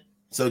McNair,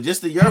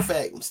 just to your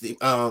fact,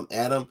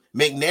 Adam,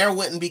 McNair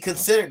wouldn't be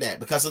considered that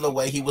because of the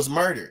way he was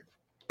murdered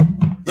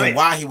and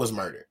why he was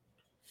murdered.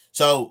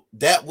 So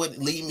that would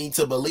lead me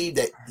to believe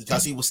that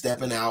because he was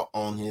stepping out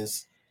on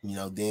his,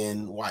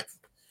 then wife.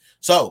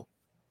 So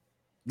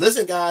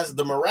listen, guys,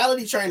 the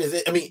morality train is,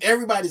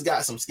 everybody's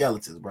got some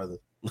skeletons, brother.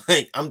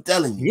 Like, I'm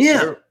telling you.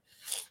 Yeah.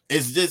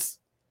 It's just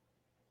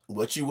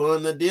what you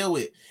willing to deal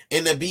with.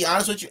 And to be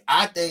honest with you,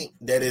 I think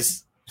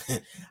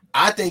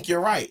I think you're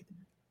right.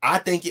 I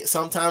think it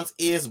sometimes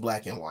is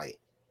black and white.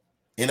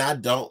 And I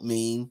don't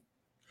mean,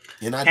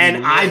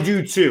 I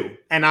do too.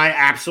 And I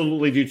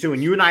absolutely do too.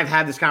 And you and I have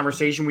had this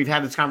conversation. We've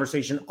had this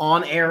conversation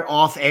on air,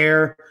 off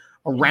air,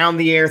 around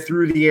the air,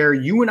 through the air.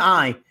 You and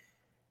I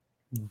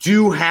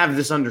do have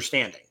this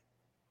understanding.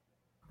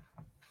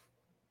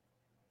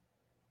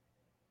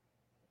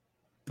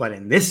 But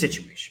in this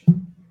situation,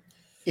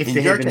 if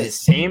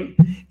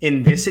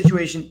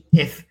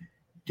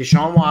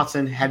Deshaun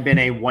Watson had been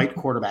a white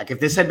quarterback, if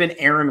this had been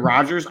Aaron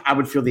Rodgers, I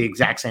would feel the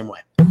exact same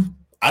way.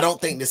 I don't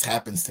think this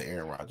happens to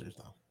Aaron Rodgers,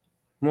 though.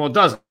 Well, it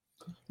doesn't.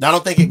 I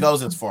don't think it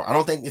goes as far. I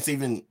don't think this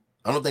even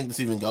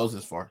goes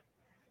as far.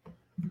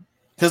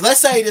 Because let's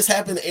say this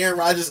happened to Aaron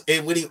Rodgers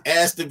and when he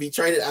asked to be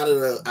traded out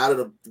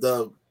of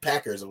the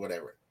Packers or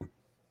whatever.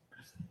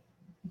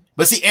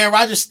 But see, Aaron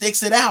Rodgers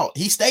sticks it out.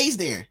 He stays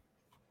there.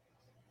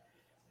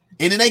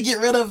 And then they get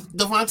rid of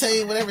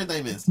Devontae, whatever his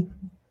name is.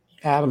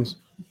 Adams.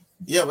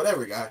 Yeah,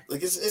 whatever, guy.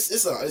 Like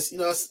it's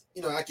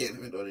I can't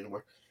even do it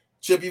anymore.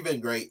 Chip, you've been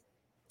great.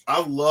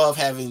 I love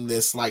having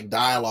this like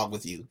dialogue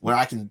with you where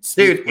I can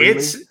speak.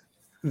 Dude,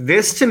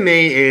 this to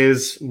me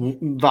is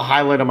the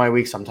highlight of my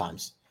week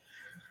sometimes.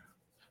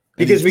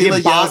 Because we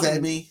get boxed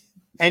at me.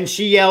 And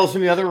she yells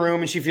from the other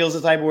room and she feels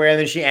the type of way, and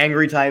then she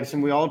angry types,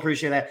 and we all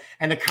appreciate that.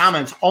 And the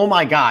comments, oh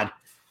my God.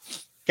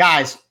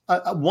 Guys,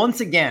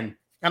 once again,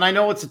 and I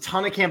know it's a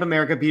ton of Camp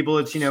America people.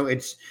 It's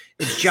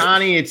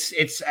Johnny.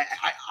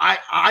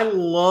 I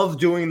love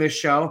doing this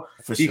show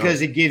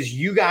because it gives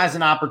you guys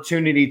an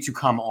opportunity to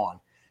come on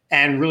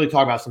and really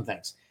talk about some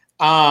things.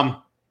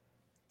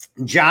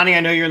 Johnny, I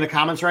know you're in the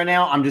comments right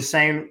now. I'm just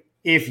saying,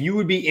 if you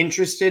would be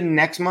interested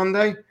next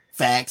Monday,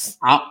 facts.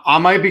 I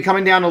might be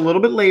coming down a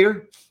little bit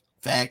later.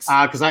 Facts.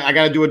 Because I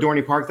got to do a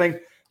Dorney Park thing.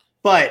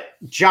 But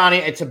Johnny,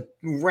 it's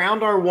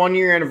around our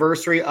 1-year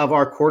anniversary of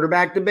our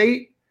quarterback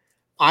debate.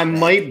 I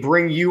might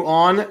bring you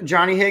on,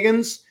 Johnny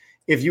Higgins,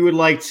 if you would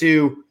like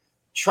to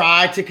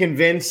try to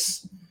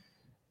convince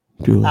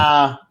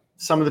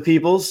some of the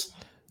peoples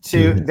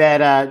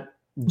that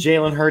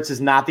Jalen Hurts is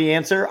not the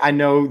answer. I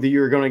know that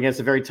you're going against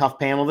a very tough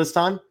panel this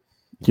time.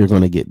 You're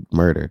going to get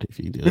murdered if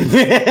you do.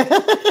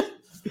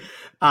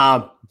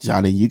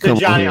 Johnny, you come.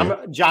 Johnny, I'm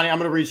going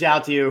to reach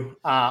out to you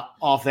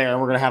off there,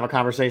 and we're going to have a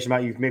conversation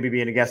about you maybe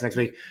being a guest next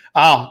week.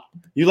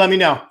 You let me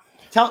know.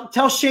 Tell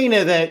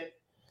Shayna that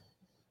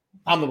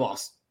I'm the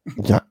boss.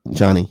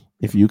 Johnny,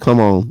 if you come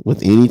on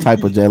with any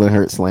type of Jalen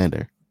Hurts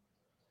slander,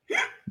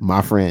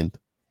 my friend,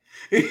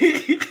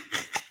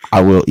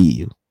 I will eat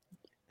you.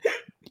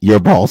 Your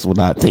boss will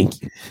not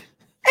thank you.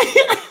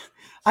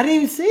 I didn't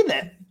even say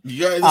that.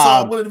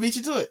 I wanted to beat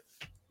you to it.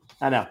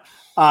 I know.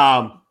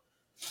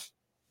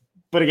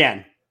 But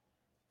again,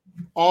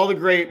 all the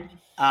great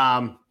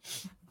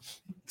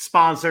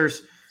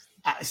sponsors.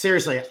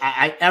 Seriously,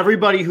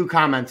 everybody who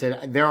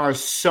commented, there are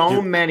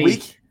so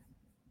many.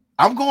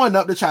 I'm going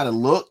up to try to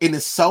look, and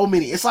there's so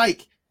many. It's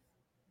like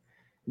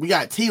we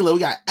got Tila, we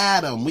got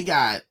Adam, we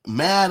got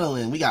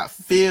Madeline, we got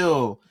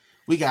Phil,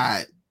 we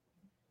got.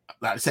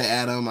 I said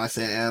Adam.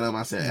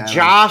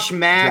 Josh,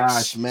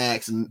 Max,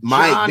 Mike,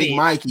 Johnny. Big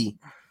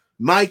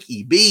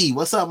Mikey B.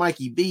 What's up,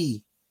 Mikey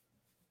B?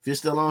 If you're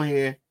still on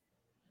here,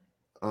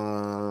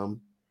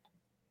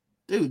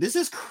 dude, this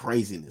is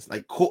craziness.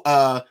 Like,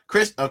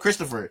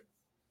 Christopher.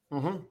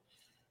 Mm-hmm.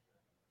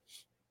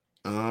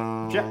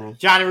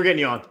 Johnny, we're getting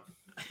you on.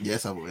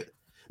 Yes, I would.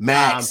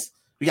 Max.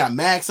 We got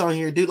Max on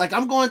here, dude. Like,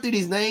 I'm going through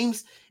these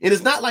names, and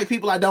it's not like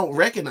people I don't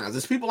recognize.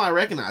 It's people I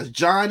recognize.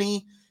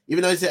 Johnny,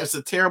 even though he has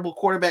some terrible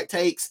quarterback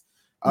takes.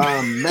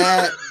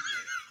 Matt.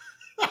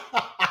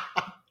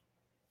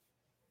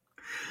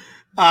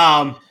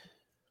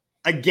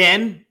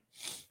 Again,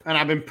 and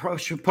I've been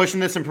pushing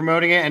this and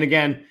promoting it, and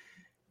again,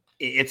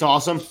 it's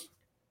awesome.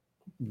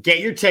 Get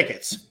your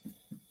tickets.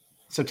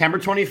 September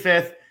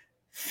 25th,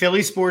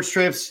 Philly Sports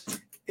Trips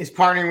is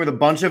partnering with a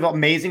bunch of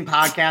amazing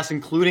podcasts,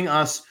 including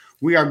us.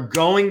 We are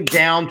going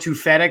down to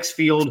FedEx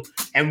Field,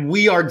 and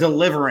we are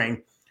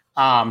delivering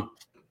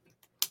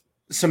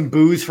some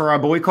booze for our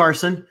boy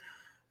Carson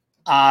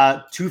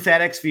to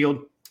FedEx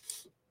Field.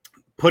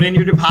 Put in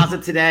your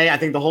deposit today. I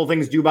think the whole thing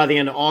is due by the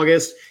end of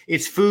August.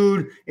 It's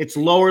food. It's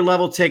lower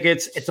level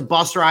tickets. It's a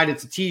bus ride.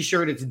 It's a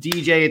T-shirt. It's a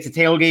DJ. It's a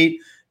tailgate.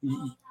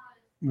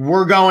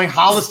 We're going.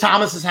 Hollis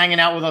Thomas is hanging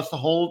out with us the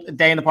whole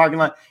day in the parking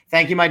lot.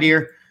 Thank you, my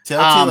dear.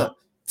 Tell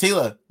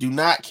Tila, do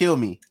not kill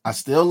me. I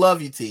still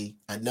love you, T.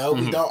 I know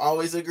we don't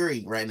always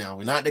agree right now.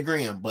 We're not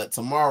agreeing, but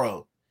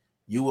tomorrow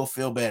you will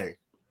feel better.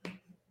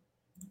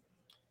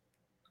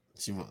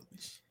 She's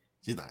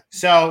not.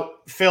 So,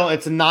 Phil,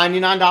 it's a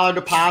 $99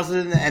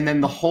 deposit, and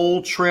then the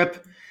whole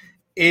trip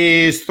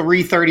is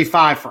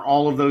 $335 for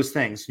all of those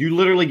things. You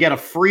literally get a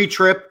free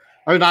trip,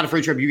 or not a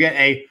free trip. You get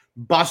a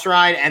bus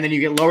ride, and then you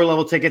get lower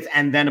level tickets,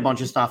 and then a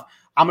bunch of stuff.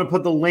 I'm going to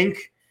put the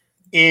link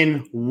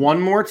in one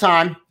more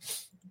time.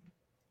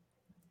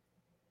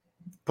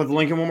 Put the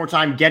link in one more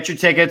time. Get your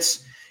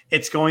tickets.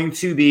 It's going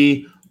to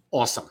be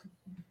awesome.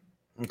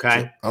 Okay.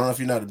 So, I don't know if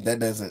you know that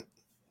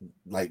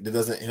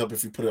doesn't help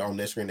if you put it on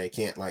their screen. They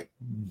can't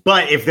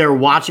But if they're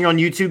watching on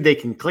YouTube, they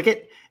can click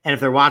it, and if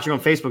they're watching on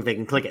Facebook, they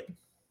can click it.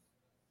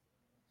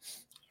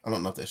 I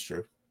don't know if that's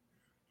true.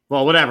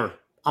 Well, whatever.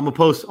 I'll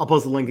post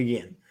the link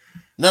again.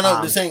 No,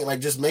 I'm just saying,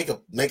 just make a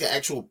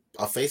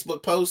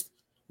Facebook post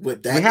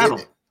with that. We have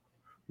them.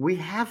 We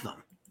have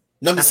them.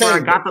 No, that's where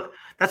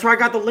I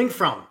got the link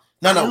from.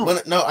 No,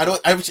 I don't.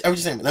 I was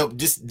just saying, no,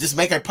 just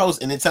make a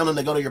post and then tell them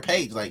to go to your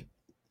page.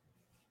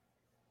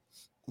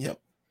 Yep.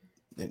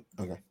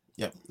 Okay.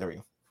 Yep. There we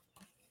go.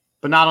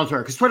 But not on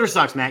Twitter, because Twitter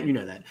sucks, Matt. You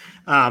know that.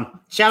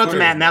 Shout out to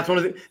Matt. Matt's one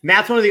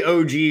of the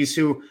OGs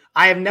who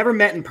I have never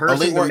met in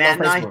person. But Matt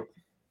and I.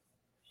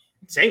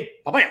 See,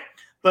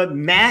 but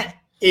Matt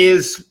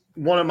is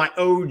one of my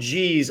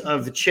OGs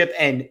of the Chip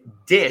and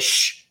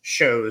Dish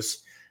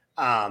shows.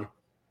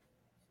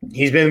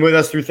 He's been with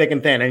us through thick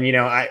and thin, and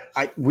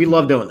we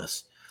love doing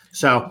this.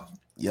 So,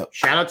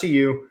 shout out to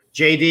you,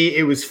 JD.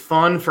 It was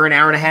fun for an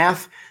hour and a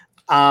half.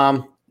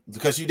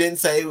 Because you didn't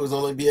say it was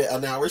only be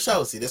an hour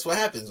show. See, that's what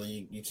happens when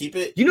you keep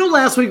it.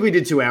 Last week we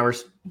did 2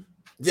 hours.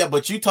 Yeah,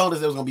 but you told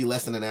us it was going to be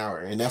less than an hour,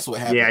 and that's what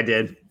happened. Yeah,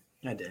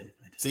 I did.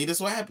 See, that's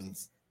what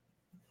happens.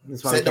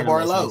 Set the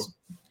bar low.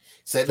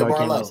 Set the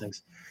bar low.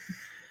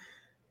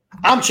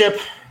 I'm Chip,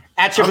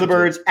 at Chip of the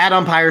Birds, at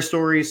Umpire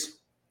Stories.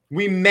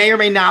 We may or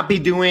may not be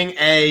doing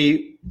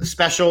a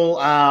special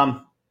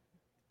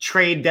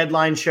trade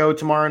deadline show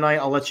tomorrow night.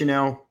 I'll let you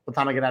know what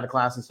time I get out of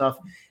class and stuff.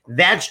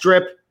 That's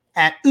Drip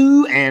at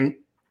and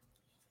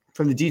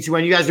from the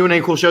D2N. You guys doing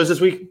any cool shows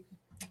this week?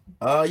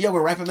 Yeah,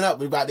 we're wrapping it up.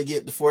 We're about to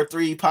get the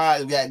 4-3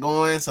 pod we got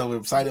going, so we're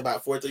excited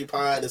about 4-3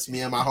 pod. It's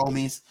me and my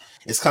homies.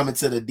 It's coming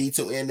to the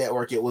D2N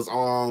network. It was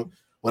on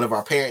one of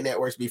our parent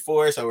networks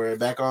before, so we're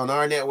back on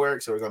our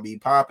network, so we're going to be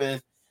popping.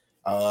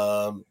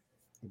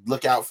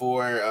 Look out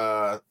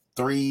for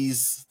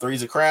Three's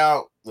a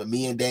Crowd with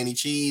me and Danny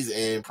Cheese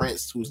and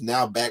Prince, who's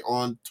now back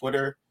on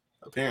Twitter,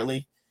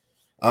 apparently.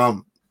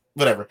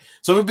 Whatever.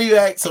 So we'll be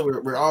back. So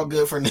we're all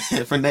good for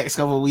next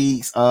couple of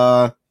weeks.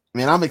 Man,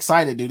 I'm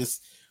excited, dude.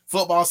 This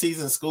football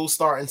season, school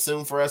starting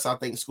soon for us. I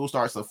think school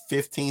starts the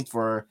 15th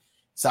for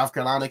South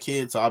Carolina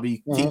kids. So I'll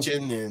be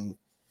teaching, and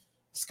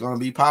it's gonna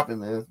be popping,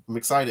 man. I'm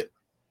excited.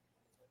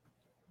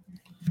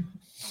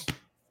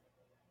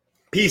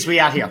 Peace. We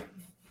out here.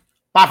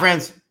 Bye,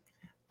 friends.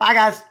 Bye,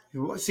 guys.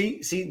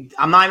 See,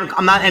 I'm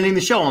not ending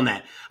the show on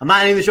that.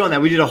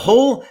 We did a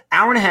whole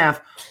hour and a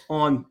half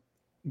on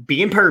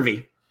being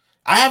pervy.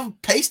 I have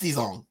pasties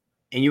on.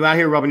 And you out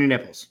here rubbing your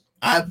nipples.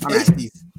 I have pasties.